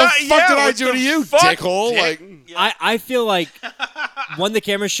 Where what the did fuck did I what do the to you, fuck, dickhole? dick? Like, I feel like when the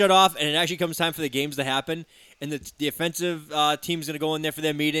cameras shut off and it actually comes time for the games to happen, and the offensive team's going to go in there for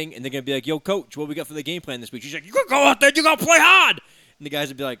their meeting, and they're going to be like, yo, coach, what we got for the game plan this week? She's like, you got to go out there, you got to play hard. And the guys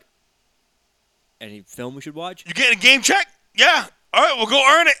would be like, any film we should watch? You getting a game check? Yeah. All right, we'll go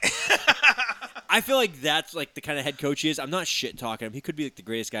earn it. I feel like that's like the kind of head coach he is. I'm not shit talking him. He could be like the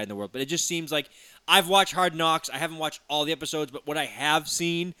greatest guy in the world, but it just seems like I've watched Hard Knocks. I haven't watched all the episodes, but what I have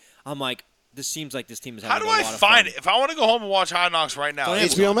seen, I'm like, this seems like this team is How having do a I lot of find fun. it? If I want to go home and watch Hard Knocks right now, Don't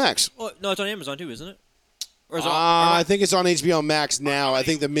it's HBO Max. Oh, no, it's on Amazon too, isn't it? Or is it I think it's on HBO Max now. I'm I gonna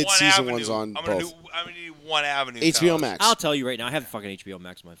think the need one mid-season avenue. one's on I'm gonna both. I'm gonna need one avenue. HBO fellas. Max. I'll tell you right now, I have fucking HBO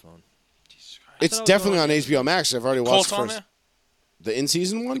Max on my phone. It's thought it was definitely on on HBO Max. I've already watched Colts the on first. there. The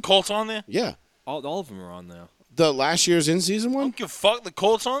in-season one? Colts on there. Yeah. All of them are on there. The last year's in-season I one? don't give a fuck. The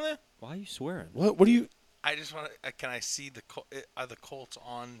Colts on there. Why are you swearing? What do you... I just want to. Can I see the are the Colts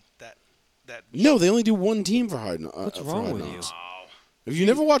on that? No, they only do one team for Hard Knocks. What's wrong with you? Have you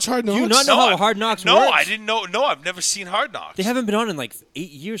never watched Hard Knocks? you not know how Hard Knocks No, works? I didn't know. No, I've never seen Hard Knocks. They haven't been on in like 8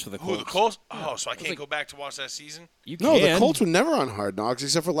 years for the Colts. Who, the Colts? Oh, so I can't like- go back to watch that season. You No, can. the Colts were never on Hard Knocks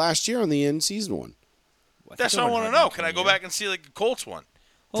except for last year on the in-season one. I think That's they're what I on want to Hard know. Knocks Can I one go year. back and see like the Colts one?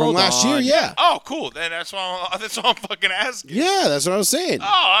 From Hold last year, on. yeah. Oh, cool. Then that's all I'm fucking asking. Yeah, that's what I was saying. Oh,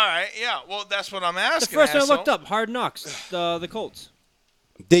 all right. Yeah. Well, that's what I'm The asking. first time I asshole. looked up, Hard Knocks, the Colts.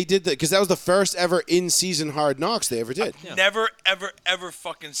 They did that because that was the first ever in-season Hard Knocks they ever did. Yeah. Never, ever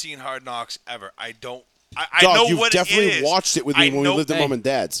fucking seen Hard Knocks ever. I don't. I Dog, know you've what definitely it is. watched it with me I when know- we lived at Hey, Mom and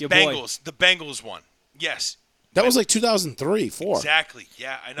Dad's. your boy. Bengals. The Bengals one. Yes. That was like 2003, 4. Exactly.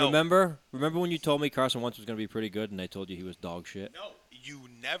 Yeah, I know. Remember when you told me Carson Wentz was going to be pretty good, and I told you he was dog shit? No, you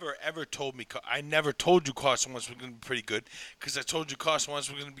never ever told me. I never told you Carson Wentz was going to be pretty good because I told you Carson Wentz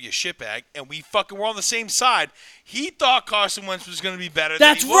was going to be a shitbag, and we fucking were on the same side. He thought Carson Wentz was going to be better.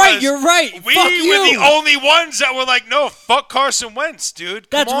 That's than he right. was. You're right. We Fuck were you. the only ones that were like, no, fuck Carson Wentz, dude.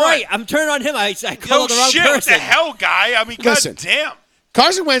 Come That's on. right. I'm turning on him. I No called the wrong shit. person. What the hell, guy? I mean, Listen. goddamn.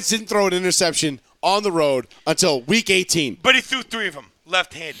 Carson Wentz didn't throw an interception on the road until week 18. But he threw 3 of them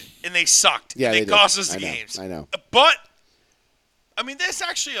left-handed, and they sucked. Yeah, and they they did. cost us the I know, games. I know. But I mean, there's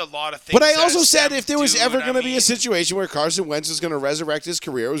actually a lot of things. But I that also said Sam if there was do, ever and I going to be mean- a situation where Carson Wentz is going to resurrect his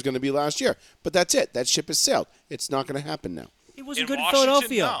career, it was going to be last year. But that's it. That ship has sailed. It's not going to happen now. He wasn't in good in Washington,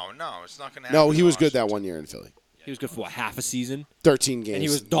 Philadelphia. No, it's not going to happen. No, he in was good that Washington. 1 year in Philly. He was good for what, half a season? 13 games. And he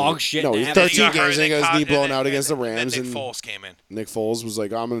was dog shit No, in he half was a 13 He got hurt, games and he got his and knee then- blown out against the and Rams. Then And Nick Foles came in, Nick Foles was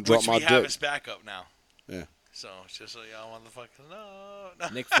like, I'm going to drop which my we have dick. as backup now. Yeah. So it's just like, y'all motherfuckers, no.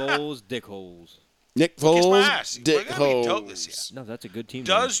 Nick Foles, Dick Holes. Nick Kiss my Foles, ass. Dick We're gonna be dope this Holes. No, that's a good team.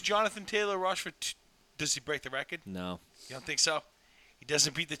 Does Jonathan Taylor rush for? Does he break the record? man. No. You don't think so? He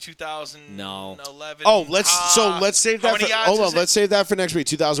doesn't beat the 2011. No. Oh, let's save how that. many For, yards hold is on, it? let's save that for next week.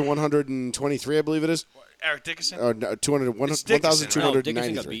 2,123, I believe it is. Eric Dickerson. Or no, 200, It's Dickerson, right? No,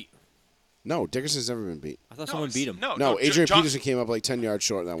 Dickerson got 1,293. beat. No, Dickerson's never been beat. I thought No, someone it's- beat him. No, Adrian John- Peterson came up like 10 yards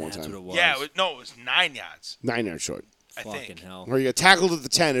short that one That's what it time. was. Yeah, it was 9 yards. 9 yards short. I Fucking think. hell. Or he got tackled at the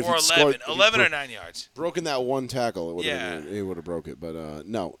 10. If Or he'd 11. scored, if he'd 11 or bro- 9 yards. broken that one tackle, it would have Yeah. he would have broke it. But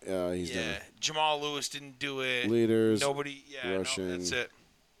no, he's Yeah. never. Jamal Lewis didn't do it. Leaders, Nobody. Yeah, rushing. no, that's it.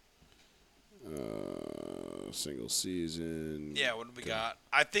 Single season. Yeah, what do we got?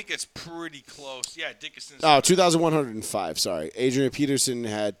 I think it's pretty close. Yeah, Dickerson's. Oh, 2,105. Sorry. Adrian Peterson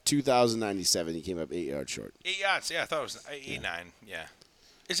had 2,097. He came up 8 yards short. 8 yards. Yeah, I thought it was 8, 9. Yeah.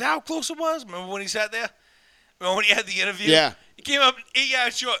 Is that how close it was? Remember when he sat there? Remember when he had the interview? Yeah. He came up 8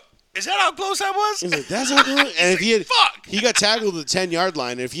 yards short. Is that how close I was? He's like, that's how close. And if Fuck. he got tackled at the 10-yard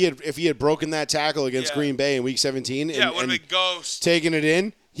line. If he had broken that tackle against Yeah. Green Bay in Week 17 Yeah, it would have and been ghost. taken it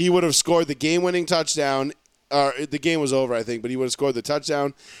in, he would have scored the game-winning touchdown. The game was over, I think, but he would have scored the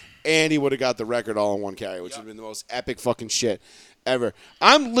touchdown, and he would have got the record all in one carry, which would have been the most epic fucking shit ever.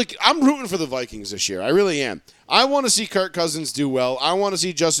 I'm rooting for the Vikings this year. I really am. I want to see Kirk Cousins do well. I want to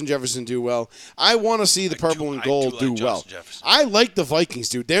see Justin Jefferson do well. I want to see the purple and gold do like well. Justin Jefferson. I like the Vikings,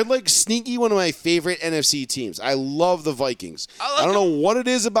 dude. They're like sneaky one of my favorite NFC teams. I love the Vikings. I don't know what it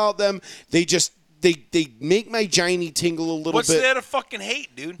is about them. They just they make my Giny tingle a little What's bit. there to fucking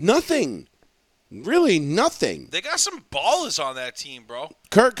hate, dude? Nothing. Really nothing. They got some ballers on that team, bro.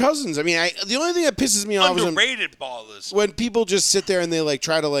 Kirk Cousins. I mean, the only thing that pisses me off is Underrated ballers. when people just sit there and they like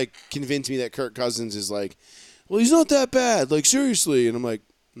try to like convince me that Kirk Cousins is like, well, he's not that bad. Like seriously, and I'm like,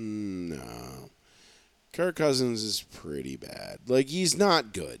 no. Kirk Cousins is pretty bad. Like he's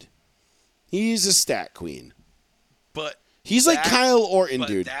not good. He's a stat queen. But He's like Kyle Orton, but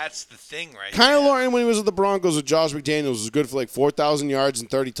dude. that's the thing, right? Kyle there. Orton, when he was with the Broncos with Josh McDaniels, was good for like 4,000 yards and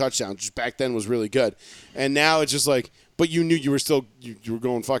 30 touchdowns, which back then was really good. And now it's just like, but you knew you were still, you were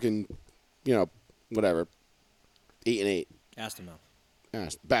going fucking, whatever, 8-8. Asked him out. Yeah,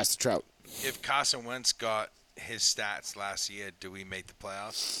 Basta Trout. If Carson Wentz got his stats last year, do we make the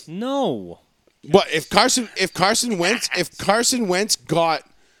playoffs? No. But if Carson Wentz got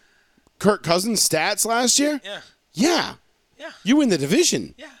Kirk Cousins' stats last year, Yeah. yeah, Yeah. you win the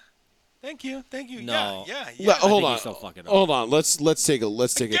division. Yeah. Thank you. No. Yeah. Well, hold think on. he's still fucking up. Hold on. Let's take a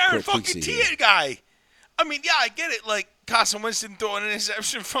Garrett quick fucking peek. T guy. I mean, yeah, I get it. Like Carson Wentz didn't throw an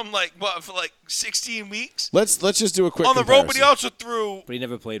interception from for 16 weeks. Let's just do a quick On the road, but comparison. he also threw But he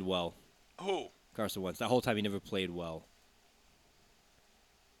never played well. who? Carson Wentz. That whole time he never played well.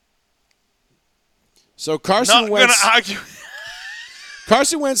 So Carson Not Wentz. gonna argue.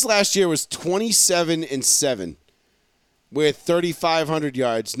 Carson Wentz last year was 27-7 with 3,500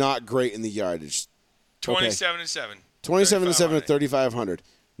 yards. Not great in the yardage. 27-7. 27-7 with 3,500.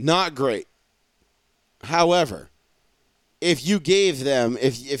 Not great. However, if you gave them,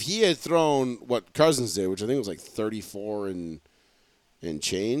 if he had thrown what Cousins did, which I think was like 34 and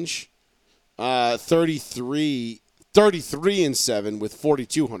change, 33-7 with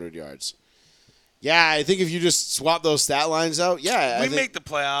 4,200 yards. Yeah, I think if you just swap those stat lines out, I We think make the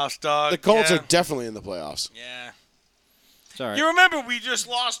playoffs, dog. the Colts yeah. are definitely in the playoffs. Yeah. Sorry. You remember we just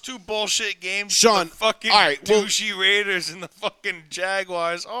lost 2 bullshit games? Sean, to the fucking all right, well- douchey Raiders and the fucking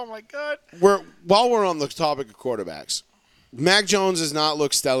Jaguars. Oh my god. While we're on the topic of quarterbacks, Mac Jones has not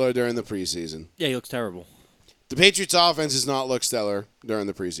looked stellar during the preseason. Yeah, he looks terrible. The Patriots' offense has not looked stellar during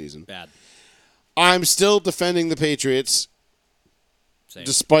the preseason. Bad. I'm still defending the Patriots Same.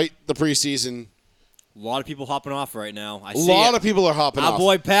 despite the preseason. A lot of people hopping off right now. I A see lot it. of people are hopping Our off.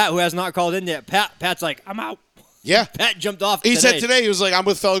 boy Pat, who has not called in yet. Pat's like, I'm out. Yeah. Pat jumped off. He said today, he was like, I'm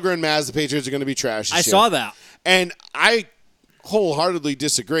with Felger and Maz. The Patriots are going to be trash this I year. saw that. And I wholeheartedly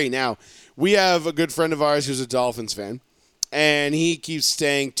disagree. Now, we have a good friend of ours who's a Dolphins fan, and he keeps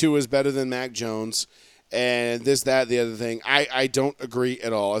saying Tua's better than Mac Jones, and this, that, the other thing. I don't agree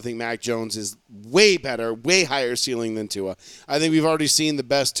at all. I think Mac Jones is way better, way higher ceiling than Tua. I think we've already seen the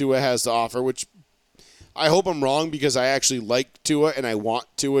best Tua has to offer, which I hope I'm wrong because I actually like Tua and I want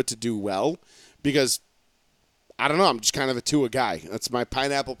Tua to do well because, I don't know, I'm just kind of a Tua guy. That's my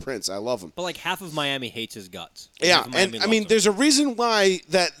pineapple prince. I love him. But like half of Miami hates his guts. Yeah, Half of Miami and I loves mean, him. there's a reason why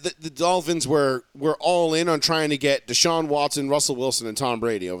that the Dolphins were all in on trying to get Deshaun Watson, Russell Wilson, and Tom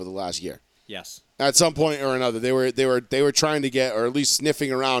Brady over the last year. Yes. At some point or another, they were trying to get, or at least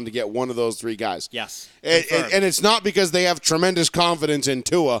sniffing around to get one of those 3 guys. Yes. And it's not because they have tremendous confidence in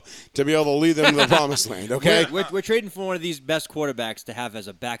Tua to be able to lead them to the promised land. Okay. We're trading for one of these best quarterbacks to have as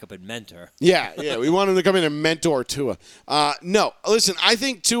a backup and mentor. Yeah. We want him to come in and mentor Tua. No, listen, I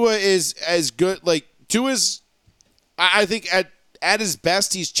think Tua is as good. Like Tua's, I think at his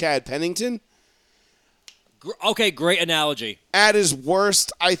best, he's Chad Pennington. Okay, great analogy. At his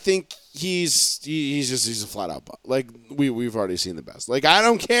worst, I think he's a flat out butt. Like we've already seen the best. Like I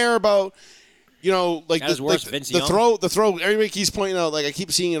don't care about like At his worst, Vince the Young. throw. Everybody keeps pointing out. Like I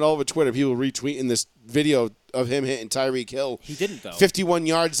keep seeing it all over Twitter. People retweeting this video of him hitting Tyreek Hill. He didn't though. 51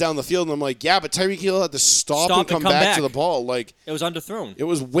 yards down the field, and I'm like, yeah, but Tyreek Hill had to stop and come back to the ball. Like It was underthrown. it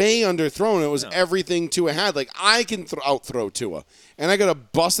was way underthrown. It was everything Tua had. Like I can out-throw Tua, and I got a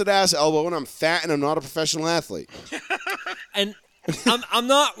busted ass elbow, and I'm fat, and I'm not a professional athlete. And I'm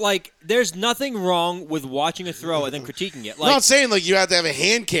not like. There's nothing wrong with watching a throw and then critiquing it. I'm Like not saying like you have to have a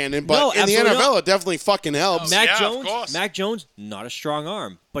hand cannon, but No, in the absolutely NFL not. it definitely fucking helps. Mac Yeah, of Jones. course. Mac Jones, not a strong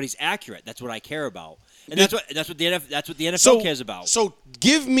arm, but he's accurate. That's what I care about, and that's what the NFL cares about. So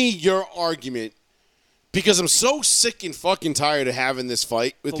give me your argument, because I'm so sick and fucking tired of having this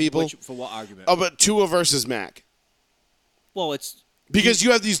fight with people For what argument? about Tua versus Mac. Well, it's Because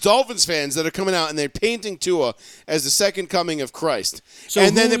you have these Dolphins fans that are coming out and they're painting Tua as the second coming of Christ. So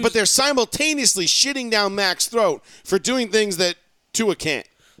But they're simultaneously shitting down Mac's throat for doing things that Tua can't.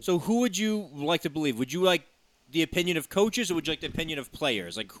 So who would you like to believe? Would you like the opinion of coaches or would you like the opinion of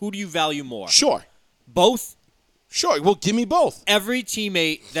players? Like, who do you value more? Sure. Both? Sure. Well, give me both. Every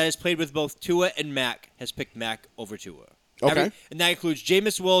teammate that has played with both Tua and Mac has picked Mac over Tua. Okay. And that includes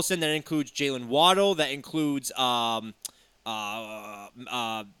Jameis Wilson. That includes Jalen Waddle. That includes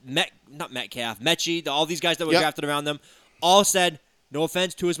not Metcalf, Mechie. All these guys that were Yep. drafted around them all said, no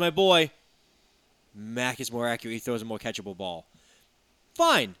offense, Tua's my boy. Mac is more accurate. He throws a more catchable ball.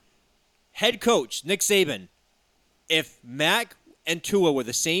 Fine. Head coach, Nick Saban. If Mac and Tua were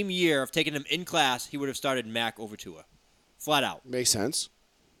the same year of taking him in class, he would have started Mac over Tua. Flat out. Makes sense.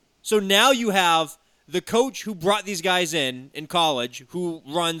 So now you have the coach who brought these guys in college, who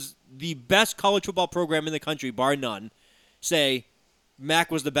runs the best college football program in the country, bar none, say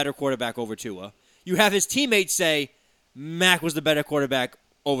Mac was the better quarterback over Tua. You have his teammates say Mac was the better quarterback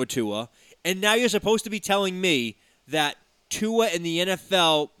over Tua. And now you're supposed to be telling me that Tua in the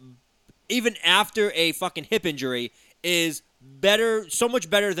NFL, even after a fucking hip injury, is better, so much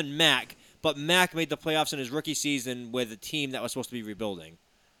better than Mac, but Mac made the playoffs in his rookie season with a team that was supposed to be rebuilding.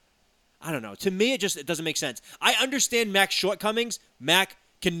 I don't know. To me, it doesn't make sense. I understand Mac's shortcomings. Mac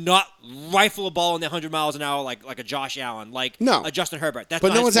cannot rifle a ball in the 100 miles an hour like a Josh Allen, like No. a Justin Herbert. That's But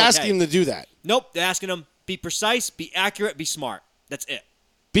not no his one's forte. asking him to do that. Nope, they're asking him be precise, be accurate, be smart. That's it.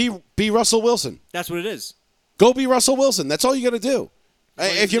 Be Russell Wilson. That's what it is. Go be Russell Wilson. That's all you got to do. all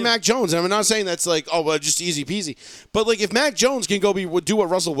you If you're do. Mac Jones, and I'm not saying that's like, oh, well, just easy peasy. But like, if Mac Jones can do what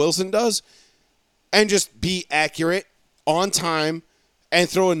Russell Wilson does, and just be accurate, on time, and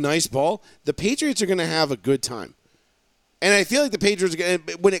throw a nice ball, the Patriots are going to have a good time. And I feel like the Patriots,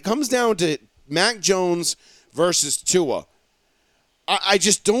 when it comes down to Mac Jones versus Tua, I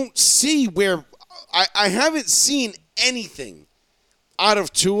just don't see where I haven't seen anything out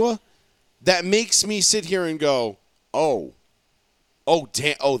of Tua that makes me sit here and go, oh,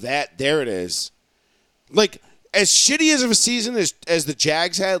 damn, there it is. Like, as shitty as of a season as the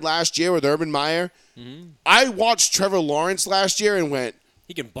Jags had last year with Urban Meyer, I watched Trevor Lawrence last year and went,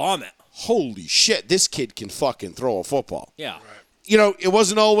 He can bomb it. holy shit, this kid can fucking throw a football. Yeah. You know, it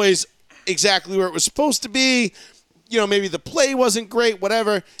wasn't always exactly where it was supposed to be. You know, maybe the play wasn't great,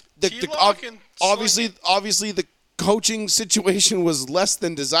 whatever. T-Lock and Obviously, the coaching situation was less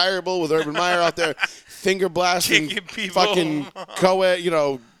than desirable with Urban Meyer out there finger blasting Kicking people. fucking co-ed,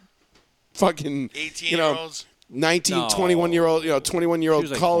 fucking 18-year-olds. 19, No. 21-year-old, 21-year-old She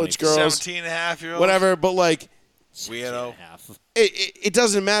was like college 20. girls, 17-and-a-half-year-olds. whatever. But like, Weirdo. it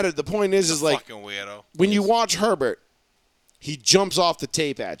doesn't matter. The point is like, Fucking weirdo. when you watch Herbert, he jumps off the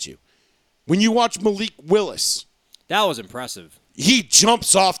tape at you. When you watch Malik Willis, That was impressive. he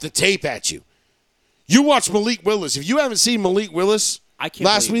jumps off the tape at you. You watch Malik Willis. If you haven't seen Malik Willis I can't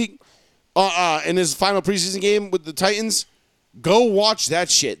last believe- week in his final preseason game with the Titans, go watch that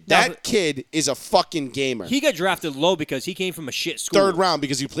shit. No, That but- kid is a fucking gamer. He got drafted low because he came from a shit school. Third round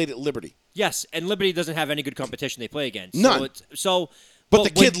because he played at Liberty. Yes, and Liberty doesn't have any good competition they play against. None. But the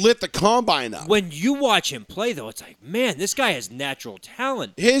when- kid lit the combine up. When you watch him play, though, it's like, man, this guy has natural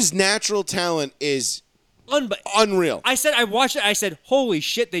talent. His natural talent is unreal. I watched it. I said, holy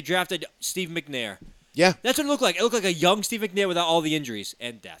shit, they drafted Steve McNair. Yeah. That's what it looked like. It looked like a young Steve McNair without all the injuries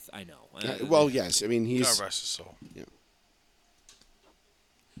and death. I know. Well, yes. I mean, God he's. rest his soul.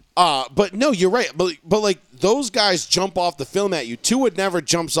 But no, you're right. But like those guys jump off the film at you. Tua never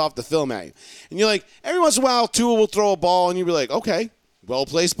jumps off the film at you. And you're like, every once in a while, Tua will throw a ball, and you'll be like, okay, well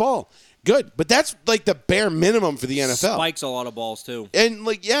placed ball, good. But that's like the bare minimum for the NFL. Spikes a lot of balls too. And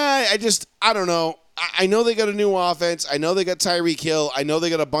like, yeah, I don't know. I know they got a new offense. I know they got Tyreek Hill. I know they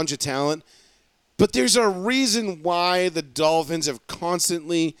got a bunch of talent. But there's a reason why the Dolphins have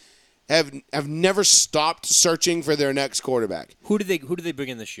constantly have never stopped searching for their next quarterback. Who did they bring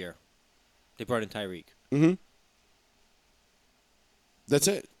in this year? They brought in Tyreek. That's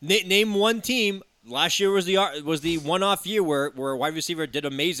it. Name one team. Last year was the one-off year where a wide receiver did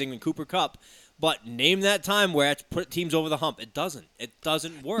amazing in Cooper Kupp, But name that time where it's put teams over the hump. It doesn't. It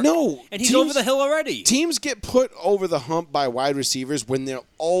doesn't work. No, and he's teams- over the hill already. Teams get put over the hump by wide receivers when they're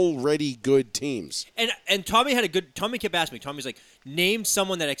already good teams. And Tommy kept asking me. Tommy's like, name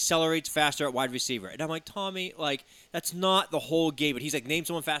someone that accelerates faster at wide receiver. And I'm like, Tommy, like, that's not the whole game. But he's like, name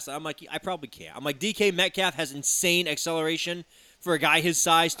someone faster. I'm like, I probably can't. I'm like, DK Metcalf has insane acceleration for a guy his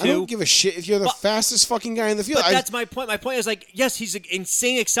size, too. I don't give a shit if you're the fastest fucking guy in the field. But that's my point. My point is, like, yes, he's an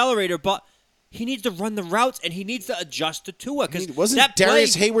insane accelerator, but he needs to run the routes and he needs to adjust to Tua. Wasn't that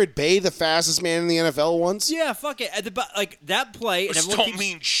Darius play, Hayward Bay the fastest man in the NFL once? Yeah, fuck it. Like, that play, and Which everyone don't keeps,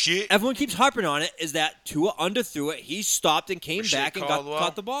 mean shit. everyone keeps harping on it, is that Tua underthrew it. He stopped and came Rashae back and Caldwell?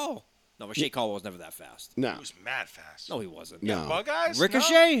 caught the ball. No, Rashae Caldwell was never that fast. No. He was mad fast. No, he wasn't. No. Bug eyes?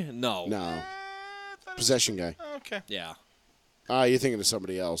 Ricochet? No. No. Possession guy. No? Okay. Yeah. You're thinking of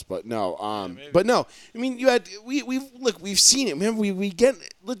somebody else, but no. maybe. But no. I mean, we've seen it. Remember,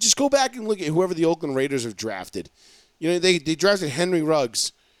 let's just go back and look at whoever the Oakland Raiders have drafted. You know, they drafted Henry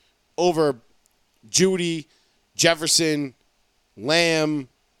Ruggs over Judy, Jefferson, Lamb,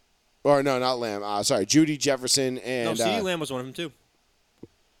 or no, not Lamb. Sorry, Judy, Jefferson, and No, CeeDee Lamb was one of them, too.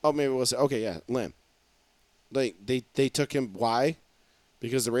 oh, maybe it was okay. Yeah, Lamb. Like they took him. Why?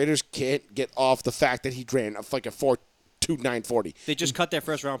 Because the Raiders can't get off the fact that he ran like a 4.2940. They just cut their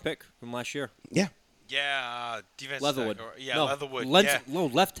first-round pick from last year. Yeah. Yeah, defensive Leatherwood. tackle. Yeah, no, Leatherwood.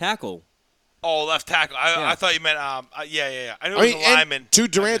 left tackle. Oh, left tackle. I thought you meant yeah. I knew it was a and lineman. to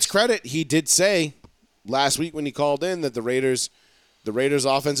Durant's credit, he did say last week when he called in that the Raiders'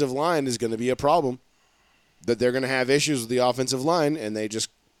 offensive line is going to be a problem. That they're going to have issues with the offensive line, and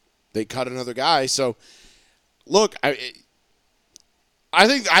they cut another guy. So, look, I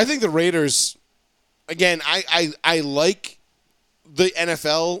think the Raiders. Again, I like the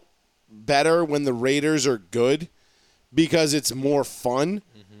NFL better when the Raiders are good because it's more fun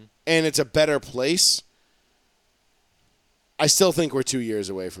and it's a better place. I still think we're 2 years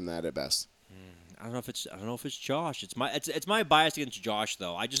away from that at best. I don't know if it's Josh. It's my bias against Josh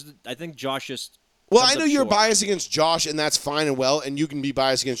though. I think Josh just. Well, comes I know up you're short. biased against Josh, and that's fine and well, and you can be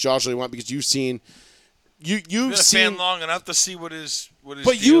biased against Josh all you want because you've seen you've Been a seen fan long enough to see what his but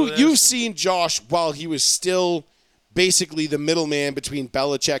deal is. you've seen Josh while he was still basically the middleman between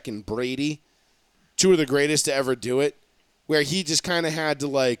Belichick and Brady, two of the greatest to ever do it, where he just kind of had to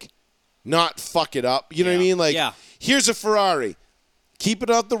like not fuck it up. You know what I mean? Like, here's a Ferrari, keep it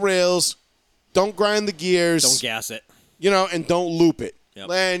off the rails, don't grind the gears, Don't gas it. you know, and don't loop it, Yep.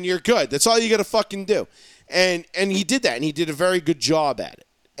 and you're good. That's all you got to fucking do. And he did that, and he did a very good job at it.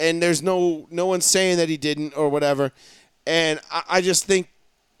 And there's no one saying that he didn't or whatever. And I just think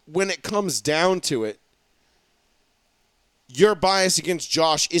when it comes down to it, your bias against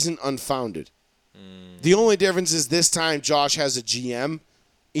Josh isn't unfounded. The only difference is this time Josh has a GM.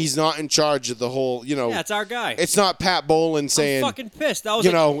 He's not in charge of the whole, you know. Yeah, it's our guy. It's not Pat Bowlen saying, I'm fucking pissed. That was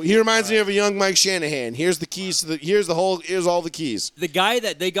you know, he reminds me of a young Mike Shanahan. Here's the keys to here's all the keys. the guy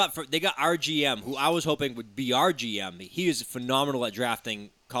that they got our GM, who I was hoping would be our GM. He is phenomenal at drafting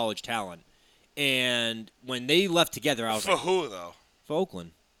college talent. And when they left together, I was For like, who though? for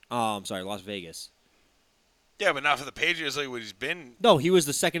Oakland. I'm sorry, Las Vegas. Yeah, but not for the Patriots like what he's been. No, he was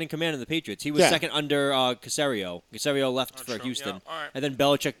the second in command of the Patriots. He was Yeah. second under Caserio. Caserio left for true. Houston, Yeah, all right. and then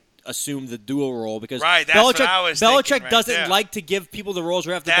Belichick assumed the dual role because Right, that's Belichick, what I was Belichick thinking right doesn't there. like to give people the roles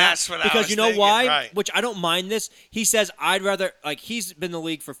right off the That's bat what I because was you know thinking, why? right. Which I don't mind this. He says I'd rather he's been in the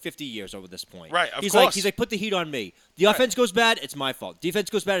league for 50 years over this point. Right, of he's course. like put the heat on me. The offense goes bad, it's my fault. Defense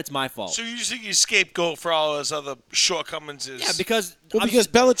goes bad, it's my fault. So you just think he's scapegoat for all his other shortcomings is yeah, because Well, because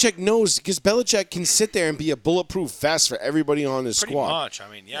Belichick knows, because Belichick can sit there and be a bulletproof vest for everybody on his pretty squad. much. I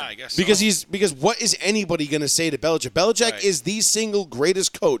mean, yeah, I guess Because so. because what is anybody going to say to Belichick? Belichick Right. is the single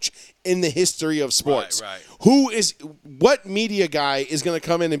greatest coach in the history of sports. Right. What media guy is going to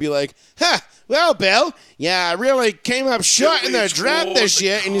come in and be like, well, Bill, yeah, I really came up short in the draft this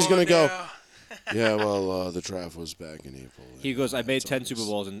year, and he's going to go, yeah, well, the draft was back in April. he goes, I made 10 Super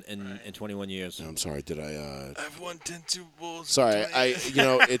Bowls in 21 years. I'm sorry, did I? I've won 10 Super Bowls. Sorry,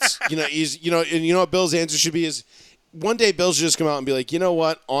 it's he's and what Bill's answer should be is one day Bill should just come out and be like, you know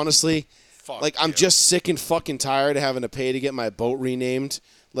what, honestly, Fuck like I'm you. just sick and fucking tired of having to pay to get my boat renamed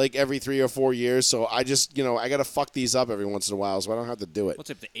like every 3 or 4 years, so I just I gotta fuck these up every once in a while so I don't have to do it. What's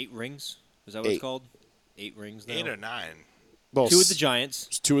it, the 8 rings? Is that what 8. it's called? 8 rings now? 8 or 9. Well, 2 with the Giants,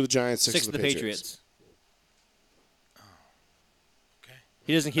 2 with the Giants, 6 6 with with the Patriots.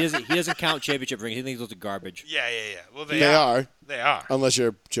 He doesn't count championship rings. He thinks those are garbage. Yeah. Well, They are. They are. Unless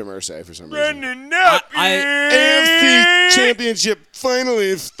you're Jim Irsay for some reason. Brendan up, AFC Championship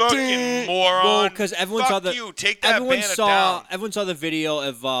finalist. fucking moron. Well, because everyone saw the you. Take that everyone banner saw down. everyone saw the video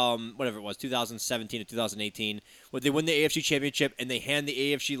of whatever it was 2017 or 2018 where they win the AFC Championship and they hand the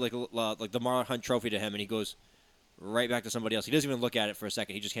AFC like the Marlon Hunt Trophy to him and he goes right back to somebody else. He doesn't even look at it for a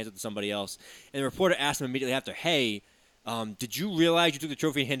second. He just hands it to somebody else. And the reporter asked him immediately after, "Hey, did you realize you took the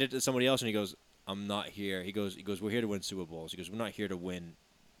trophy and handed it to somebody else?" And he goes, "I'm not here." He goes, "We're here to win Super Bowls." He goes, "We're not here to win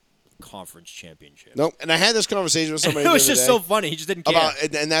conference championships." Nope. And I had this conversation with somebody. It was the other just day so funny. He just didn't care.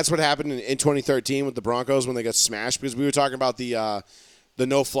 and that's what happened in 2013 with the Broncos when they got smashed because we were talking about the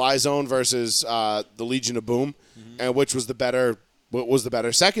no-fly zone versus the Legion of Boom, and what was the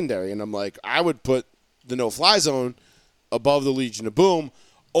better secondary. And I'm like, I would put the no-fly zone above the Legion of Boom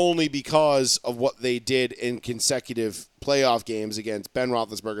only because of what they did in consecutive playoff games against Ben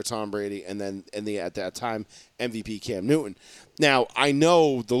Roethlisberger, Tom Brady, and then at that time MVP Cam Newton. Now, I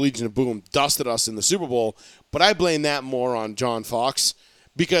know the Legion of Boom dusted us in the Super Bowl, but I blame that more on John Fox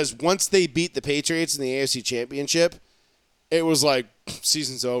because once they beat the Patriots in the AFC Championship, it was like,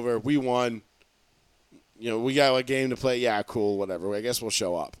 season's over, we won, we got a game to play, yeah, cool, whatever, I guess we'll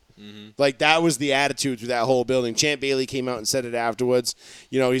show up. Like, that was the attitude through that whole building. Champ Bailey came out and said it afterwards.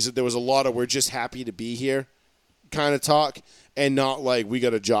 He said there was a lot of we're just happy to be here kind of talk and not like we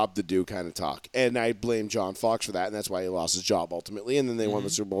got a job to do kind of talk. And I blame John Fox for that, and that's why he lost his job ultimately. And then they won the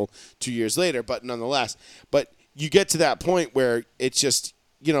Super Bowl 2 years later, but nonetheless. But you get to that point where it's just,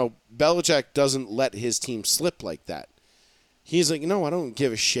 Belichick doesn't let his team slip like that. He's like, I don't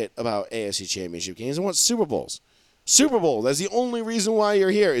give a shit about AFC Championship games. I want Super Bowls. Super Bowl. That's the only reason why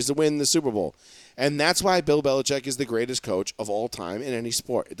you're here is to win the Super Bowl. And that's why Bill Belichick is the greatest coach of all time in any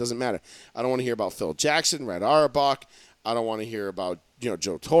sport. It doesn't matter. I don't want to hear about Phil Jackson, Red Auerbach. I don't want to hear about,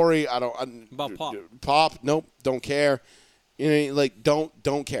 Joe Torre. About Pop. Pop. Nope. Don't care.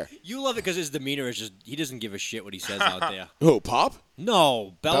 Don't care. You love it because his demeanor is just, he doesn't give a shit what he says out there. Who, Pop?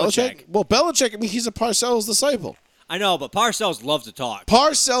 No, Belichick. Well, Belichick, he's a Parcells disciple. I know, but Parcells loves to talk.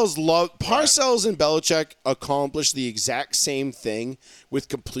 Parcells and Belichick accomplish the exact same thing with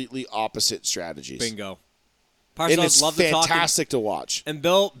completely opposite strategies. Bingo. And it's Parcells loves to talk. fantastic to watch. And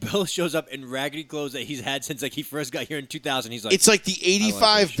Bill shows up in raggedy clothes that he's had since he first got here in 2000. He's like, It's like the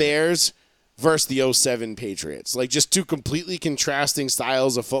 85 Bears versus the 07 Patriots. Like, just two completely contrasting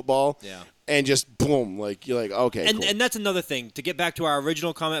styles of football. Yeah. And just boom, you're like, okay, cool. And that's another thing. To get back to our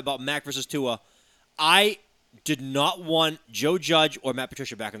original comment about Mac versus Tua, I did not want Joe Judge or Matt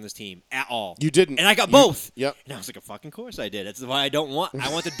Patricia back on this team at all. You didn't. And I got both. Yep. And I was like, of fucking course I did. That's why I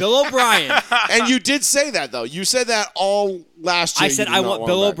wanted Bill O'Brien. And you did say that, though. You said that all last year. I said you did I not want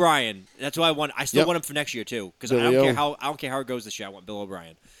Bill him back. O'Brien. That's what I want. I still Yep. want him for next year too, because Billy I don't O. care how it goes this year. I want Bill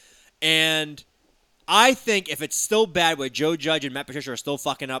O'Brien. And I think if it's still bad where Joe Judge and Matt Patricia are still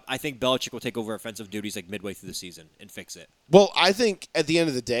fucking up, I think Belichick will take over offensive duties like midway through the season and fix it. Well, I think at the end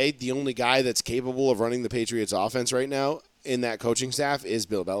of the day, the only guy that's capable of running the Patriots offense right now in that coaching staff is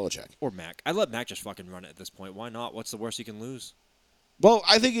Bill Belichick. Or Mac. I'd let Mac just fucking run it at this point. Why not? What's the worst he can lose? Well,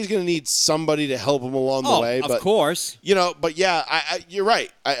 I think he's going to need somebody to help him along the way. Of course. But yeah, you're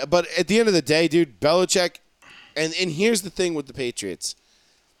right. But at the end of the day, dude, Belichick, and here's the thing with the Patriots.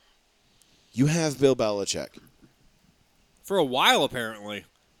 You have Bill Belichick. For a while, apparently.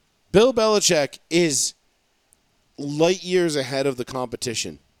 Bill Belichick is light years ahead of the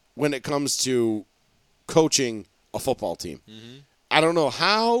competition when it comes to coaching a football team. Mm-hmm. I don't know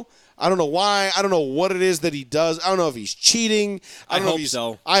how. I don't know why. I don't know what it is that he does. I don't know if he's cheating. I don't know if he's.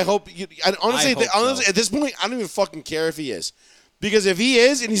 So. I hope. Honestly, so. At this point, I don't even fucking care if he is, because if he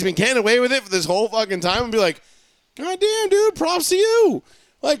is and he's been getting away with it for this whole fucking time, I'd be like, God damn, dude, props to you.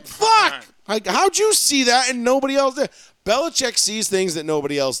 Like, fuck. Like, how'd you see that and nobody else did? Belichick sees things that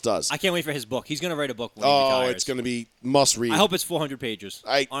nobody else does. I can't wait for his book. He's going to write a book when he retires. It's going to be must read. I hope it's 400 pages.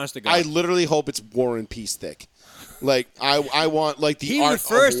 Honest to God. I literally hope it's War and Peace thick. Like, I want, like, the art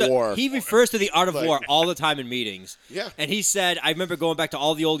of war. He refers to the art of war all the time in meetings. Yeah. And he said, I remember going back to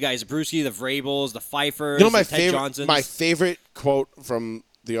all the old guys, the Brewski, the Vrabels, the Pfeiffers, You know the Ted Johnsons. my favorite quote from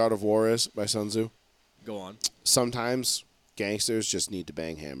The Art of War is by Sun Tzu? Go on. Sometimes gangsters just need to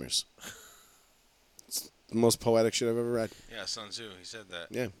bang hammers. It's the most poetic shit I've ever read. Yeah, Sun Tzu, he said that.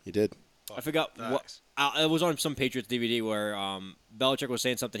 Yeah, he did. I forgot what. It was on some Patriots DVD where Belichick was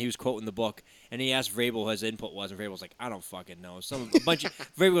saying something. He was quoting the book, and he asked Vrabel what his input was, and Vrabel was like, "I don't fucking know."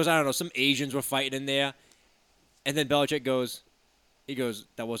 Vrabel goes, "I don't know." Some Asians were fighting in there, and then Belichick goes,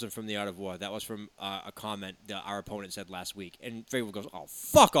 "That wasn't from The Art of War. That was from a comment that our opponent said last week." And Vrabel goes, "Oh,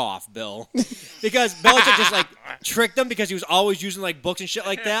 fuck off, Bill," because Belichick just like tricked him because he was always using like books and shit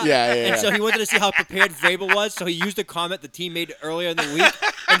like that. Yeah. And so he wanted to see how prepared Vrabel was, so he used a comment the team made earlier in the week,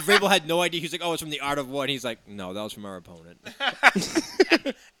 and Vrabel had no idea. He's like, "Oh, it's from The Art of War." And he's like, "No, that was from our opponent."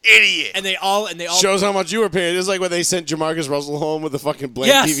 Idiot. And they all Shows how much you were paying. It's like when they sent Jamarcus Russell home with the fucking blank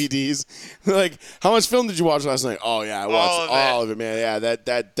Yes. DVDs. Like, how much film did you watch last night? Oh yeah, I watched All all of of it, man. Yeah,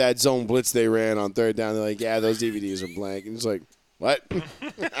 that zone blitz they ran on third down. They're like, yeah, those DVDs are blank. And it's like, what?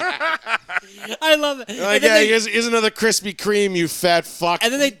 I love it. Like, And then yeah, they- here's another Krispy Kreme, you fat fuck.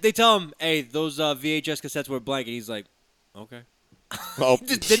 And then they tell him, "Hey, those VHS cassettes were blank," and he's like, "Okay." Oh,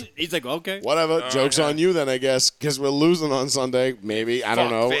 He's like, "Okay." whatever. Joke's on you then, I guess, because we're losing on Sunday. Maybe. I don't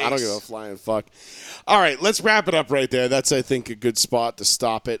Fuck know. face. I don't give a flying fuck. All right, let's wrap it up right there. That's, I think, a good spot to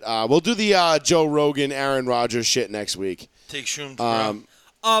stop it. We'll do the Joe Rogan, Aaron Rodgers shit next week. Take shrooms,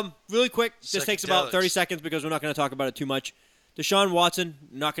 bro. Really quick. This takes about Psychedelics. 30 seconds because we're not going to talk about it too much. Deshaun Watson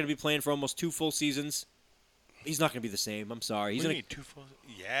not going to be playing for almost 2 full seasons. He's not going to be the same. I'm sorry. He's We gonna, need 2 full.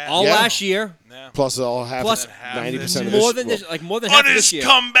 Yeah. all Yeah. last year. Yeah. Plus, all half, Plus 90% of more this. than this, like more than On half of his this year.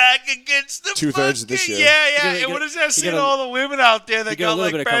 comeback against the 2/3 of this fucking- year. Yeah, You yeah. get- And what does that you say get to a- all the women out there you that get a got little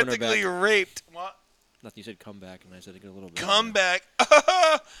like bit of coming practically back. raped? What? Nothing. You said come back, and I said get a little bit. Comeback.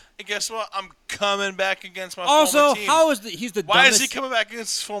 And guess what? I'm coming back against my Also, former team. how is he's the Why dumbest? is he coming back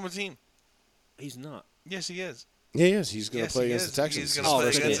against his former team? He's not. Yes, he is. Yeah, yes, he's going to Yes, play he against is. the Texans. He's going Oh,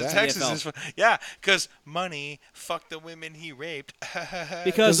 to play because against of the the Texans. NFL. Yeah, because money, fuck the women he raped.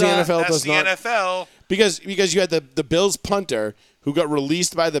 Because the NFL That's does the not. NFL. Because you had the Bills punter who got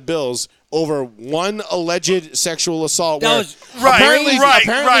released by the Bills over one alleged sexual assault. That where was- apparently, right,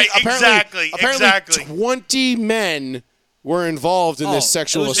 apparently, exactly. 20 men were involved in Oh, this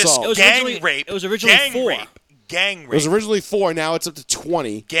sexual it was- assault. it was Gang originally- rape. it was originally Gang 4. Rape. Gang It rape. was originally 4. Now it's up to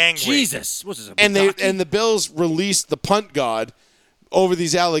 20. Gang rape. Jesus. What's this? a And bukkake? the Bills released the punt god over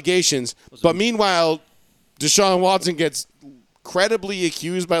these allegations. But meanwhile, Deshaun Watson gets credibly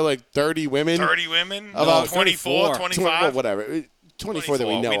accused by like 30 women. 30 women? About 24, 25? Well, whatever. 24 that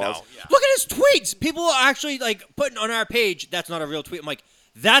we know of. Yeah. Look at his tweets. People are actually like putting on our page. That's not a real tweet. I'm like,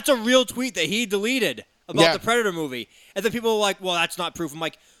 that's a real tweet that he deleted about Yeah. the Predator movie. And then people are like, well, that's not proof. I'm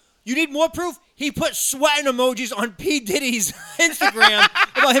like, you need more proof? He put sweating emojis on P. Diddy's Instagram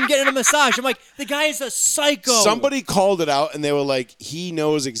about him getting a massage. I'm like, the guy is a psycho. Somebody called it out, and they were like, he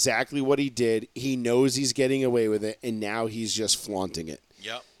knows exactly what he did. He knows he's getting away with it, and now he's just flaunting it.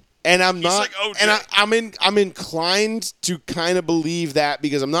 Yep. And I'm He's not, like OJ. and I'm inclined to kind of believe that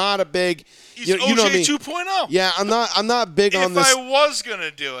because I'm not a big, He's you know what I mean? OJ 2.0. Yeah, I'm not big on If this. I was going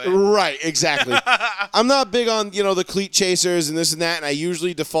to do it. Right, exactly. I'm not big on, the cleat chasers and this and that, and I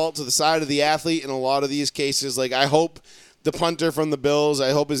usually default to the side of the athlete in a lot of these cases. Like, I hope the punter from the Bills,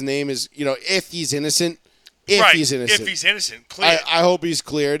 I hope his name is, if he's innocent. right. He's innocent. If he's innocent. Clear. I hope he's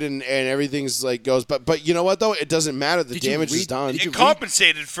cleared and everything's like goes. But you know what, though? It doesn't matter. The Did you damage is read- done. did you It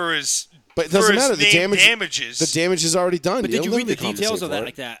compensated for his But it doesn't for his matter. The named damage, damages. the damage is already done. But did you They'll read the never details compensate of that? for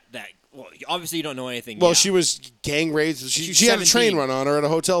Like it. that. Well, obviously you don't know anything. Well, yet. she was gang raped. She's She had a train 17. run on her at a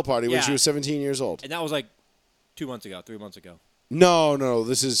hotel party when Yeah. she was 17 years old. And that was like 2 months ago, 3 months ago. No.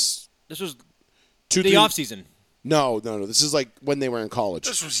 This is This was two, the three- off season. No. This is like when they were in college.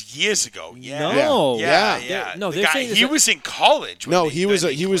 This was years ago. Yeah. No. Yeah. Yeah. Yeah. No, The they're guy, saying this he is- was in college. when No, they- he was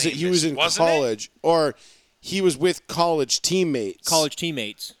when they he was claimed he was this, in wasn't it? college, or he was with college teammates. College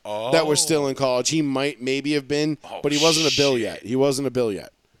teammates. Oh. that were still in college. He maybe have been, but he wasn't a Bill shit. yet. He wasn't a Bill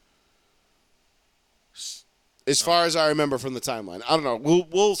yet. As far as I remember from the timeline, I don't know.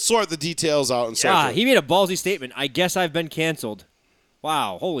 We'll sort the details out and sort. Yeah, through. he made a ballsy statement. I guess I've been canceled.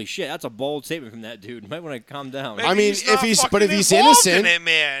 Wow, holy shit, that's a bold statement from that dude. Might want to calm down. Maybe I mean, he's if not he's- but fucking if he's involved innocent- in it,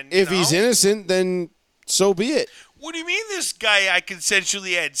 man, if you he's know? innocent, then so be it. What do you mean this guy I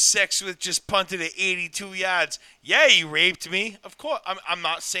consensually had sex with just punted at 82 yards? Yeah, he raped me. Of course. I'm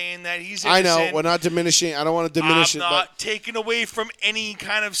not saying that he's I innocent. know we're not diminishing. I don't want to diminish I'm it, not but taking away from any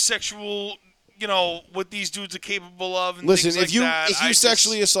kind of sexual, what these dudes are capable of and listen, things like if you that. if you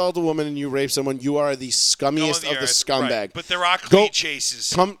sexually assault a woman and you rape someone, you are the scummiest of the scumbag. Right. But there are Go- cleat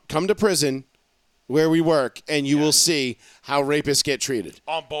chases Come to prison where we work, and you will see how rapists get treated.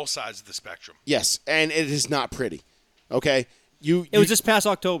 on both sides of the spectrum. Yes, and it is not pretty. Okay, It was this past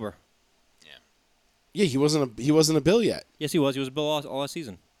October. yeah. He wasn't a Bill yet. Yes, he was. He was a Bill all last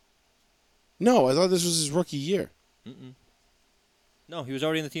season. No, I thought this was his rookie year. No, he was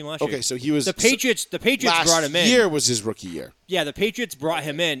already in the team last year. Okay, so he was The Patriots last brought him in. year was his rookie year. Yeah, the Patriots brought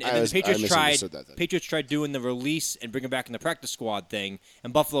him in, and I then was- the I Patriots tried. misunderstood that then. Patriots tried doing the release and bring him back in the practice squad thing,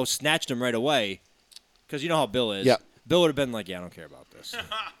 and Buffalo snatched him right away. Because you know how Bill is. Yeah. Bill would have been like, "Yeah, I don't care about this."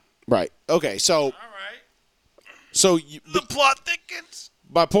 Right. Okay. So All right. so The plot thickens.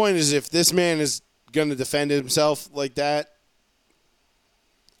 my point is, if this man is gonna defend himself like that,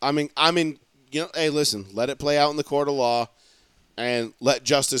 I mean, hey, listen, let it play out in the court of law, and let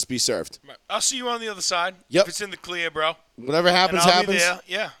justice be served. I'll see you on the other side. Yep. If it's in the clear, bro. Whatever happens, And I'll be happens.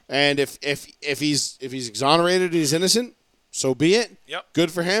 there. Yeah. And if he's exonerated and he's innocent, so be it. Yep.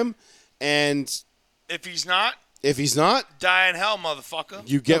 Good for him. And If he's not, die in hell, motherfucker.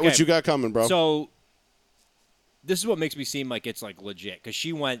 you get what Okay. you got coming, bro. So this is what makes me seem like it's like legit because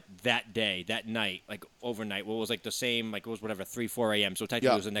she went that day, that night, like overnight. What was like the same, like it was whatever 3, 4 a.m. So technically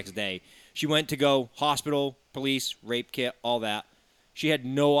Yeah. it was the next day. She went to go hospital, police, rape kit, all that. She had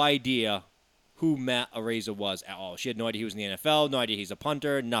no idea who Matt Araiza was at all. She had no idea he was in the NFL, no idea he's a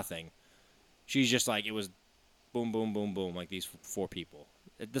punter, nothing. She's just like it was, boom, boom, boom, boom, like these 4 people.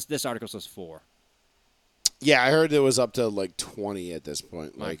 This article says 4. Yeah, I heard it was up to like 20 at this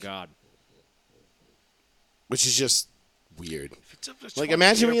point. My Like, God. which is just weird. If it's up to Like 20,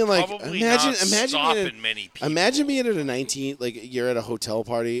 imagine you're being like probably imagine not being stopping many people. imagine being at a 19 like you're at a hotel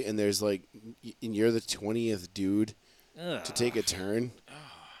party and there's like and you're the 20th dude to take a turn.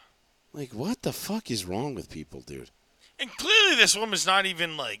 Like what the fuck is wrong with people, dude? And clearly, this woman's not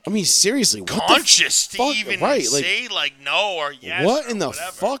even like I mean seriously, what conscious the to fuck? even right, say like no or yes. what or in the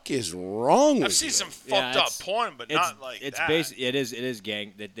whatever. fuck is wrong with I've seen you? some Yeah, fucked up it's- porn, but not like it's that. it is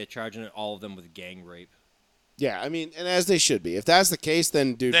gang. They're charging all of them with gang rape. Yeah, I mean, and as they should be. If that's the case,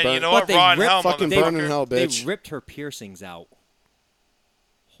 then dude, Then burn, you know But what? they Raw in ripped hell, fucking motherfucker. burn in hell, They bitch. ripped her piercings out.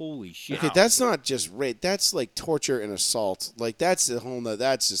 Holy shit! Okay, that's not just rape. That's like torture and assault. Like that's a whole.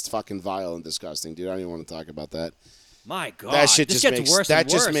 That's just fucking vile and disgusting, dude. I don't even want to talk about that. My God, That shit this just gets makes worse that and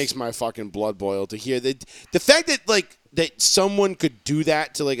just worse. makes my fucking blood boil to hear that. The fact that like that someone could do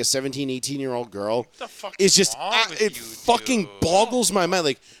that to like a 17, 18-year-old girl the fuck is is just wrong with it you, fucking dude? boggles my mind.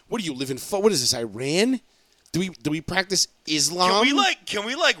 Like, what do you live in? What is this? Iran? Do we practice Islam? Can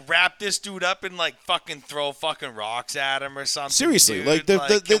we wrap this dude up and like fucking throw fucking rocks at him or something? Seriously, dude?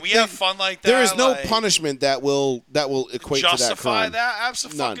 like can we have fun like that? There is no Like, punishment that will equate to that justify crime. that?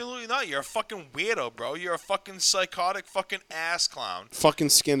 Absolutely not. You're a fucking weirdo, bro. You're a fucking psychotic fucking ass clown Fucking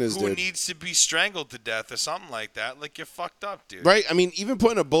Skinners, who dude. needs to be strangled to death or something like that. Like you're fucked up, dude. Right? I mean, even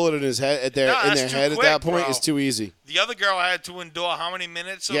putting a bullet in his head in their that's too head quick, at that point bro. is too easy. The other girl had to endure how many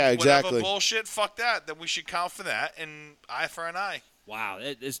minutes of Yeah, whatever exactly. bullshit? Fuck that. Then we should count for that and eye for an eye. Wow,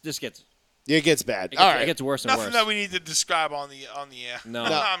 this gets It gets bad. it gets, All right. it gets worse and Nothing worse. that we need to describe on the air. No.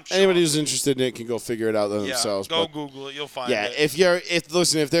 No, I'm sure. anybody who's interested in it can go figure it out themselves. Go but Google it. You'll find yeah, it.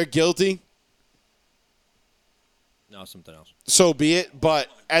 if they're guilty, No, something else. so be it. But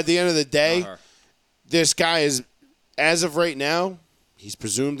at the end of the day, Not her. this guy is, as of right now, he's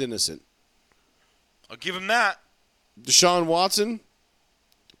presumed innocent. I'll give him that. Deshaun Watson,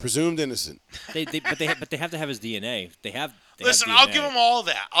 presumed innocent. But they have to have his DNA. They have. Listen, have I'll DNA. give him all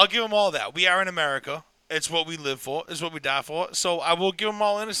that. I'll give him all that. We are in America. It's what we live for. It's what we die for. So I will give them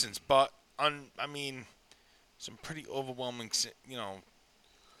all innocence. But I mean, some pretty overwhelming,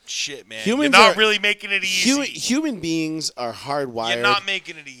 shit, man. Humans You're not are- really making it easy. Human beings are hardwired You're not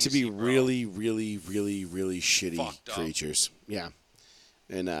making it easy to be bro. really, really, really, really shitty Fucked up. creatures. Yeah,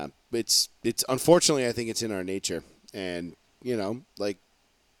 and it's unfortunately I think it's in our nature, and like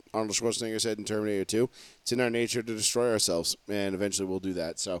Arnold Schwarzenegger said in Terminator 2, it's in our nature to destroy ourselves, and eventually we'll do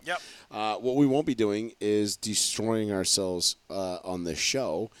that. So, Yep. what we won't be doing is destroying ourselves on this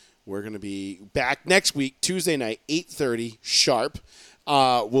show. We're going to be back next week, Tuesday night, 8:30 sharp.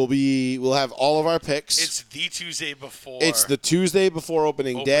 We'll have all of our picks. It's the Tuesday before. It's the Tuesday before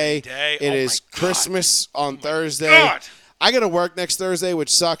opening day. day. It Oh is my God. Christmas on Thursday. God. I got to work next Thursday, which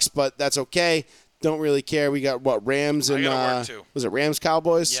sucks, but that's okay. Don't really care. We got Rams and I gotta work, too. Was it Rams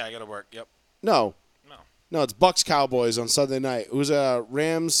Cowboys? Yeah, I got to work. Yep. No, No. it's Bucks Cowboys on Sunday night. Who's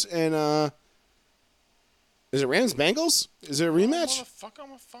Rams and is it Rams Bengals? Is it a rematch? Motherfucker, I'm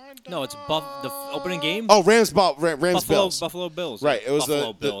gonna find No, it's the opening game. Oh, Rams Bills. Buffalo Bills. Right, it was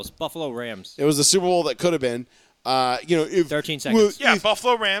Buffalo the- Bills. Buffalo Rams. It was the Super Bowl that could have been. If 13 seconds. Yeah, if-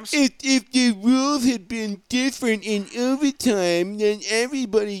 Buffalo Rams. If the rules had been different in overtime, then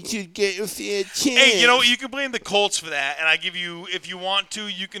everybody should get a fair chance. Hey, you know what? You can blame the Colts for that, and I give you, if you want to,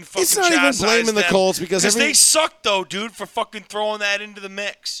 you can fucking It's not even chastise blaming the them, Colts because they suck though, dude, for fucking throwing that into the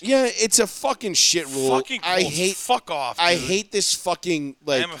mix. Yeah, it's a fucking shit rule. Fucking Colts, fuck off. I dude. hate this fucking I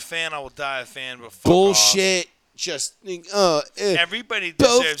like am a fan. I will die a fan. But fuck bullshit. Just Everybody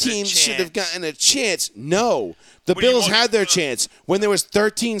both deserves a teams should have chance. gotten a chance. No, the What do you Bills want- had their chance when there was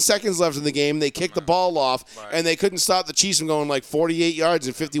 13 seconds left in the game. They kicked the ball off, Right. and they couldn't stop the Chiefs from going like 48 yards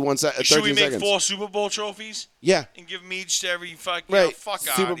in 13 Should we make seconds. 4 Super Bowl trophies Yeah, and give them each to every fuck? right. Fuck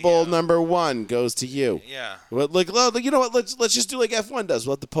Super outta Bowl here. number 1 goes to you. Yeah. Well, like you know what? Let's just do like F1 does.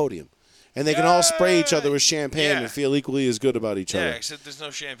 We'll have the podium. and they can all spray each other with champagne Yeah. and feel equally as good about each Yeah, other. except there's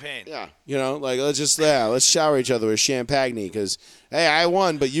no champagne. Yeah, like let's shower each other with champagne because hey, I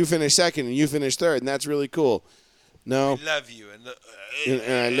won, but you finished second and you finished third, and that's really cool. No, I love you. And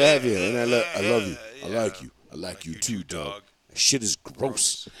and I love you, and I love you. I Yeah. like you. I like you too, dog. dog. Shit is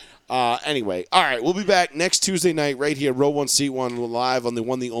gross. Anyway, all right, we'll be back next Tuesday night right here, Row 1, Seat 1, live on the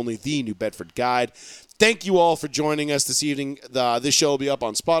one, the only, the New Bedford Guide. Thank you all for joining us this evening. This show will be up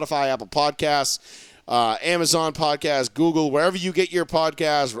on Spotify, Apple Podcasts, Amazon Podcasts, Google, wherever you get your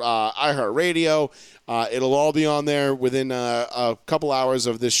podcasts, iHeartRadio. It'll all be on there within a couple hours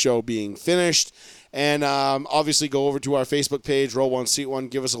of this show being finished. And obviously go over to our Facebook page, Row 1, Seat 1.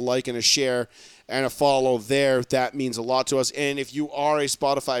 Give us a like and a share and a follow there. That means a lot to us. And if you are a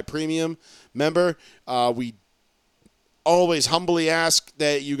Spotify Premium member, we always humbly ask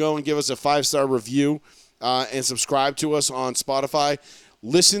that you go and give us a 5-star review and subscribe to us on Spotify.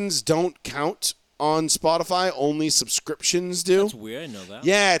 Listens don't count on Spotify. Only subscriptions do. That's weird. I know that.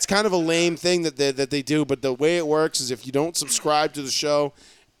 Yeah, it's kind of a lame thing that they do. But the way it works is if you don't subscribe to the show,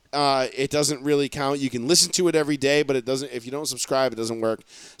 it doesn't really count. You can listen to it every day, but it doesn't. If you don't subscribe, it doesn't work.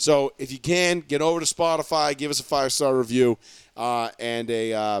 So if you can, get over to Spotify, give us a 5-star review and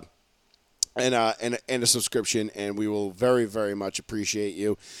a subscription, and we will very, very much appreciate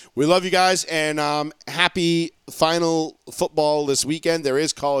you. We love you guys, and happy final football this weekend. There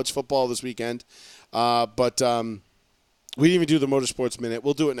is college football this weekend, but we didn't even do the Motorsports Minute.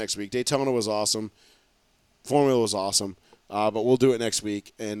 We'll do it next week. Daytona was awesome. Formula was awesome. But we'll do it next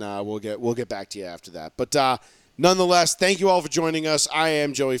week, and we'll get back to you after that. But nonetheless, thank you all for joining us. I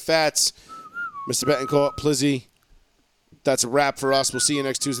am Joey Fats, Mr. Betancourt, Plizzy. That's a wrap for us. We'll see you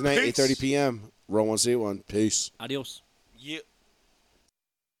next Tuesday night, Peace. 8:30 p.m. Row 1, Seat 1. Peace. Adios. Yeah.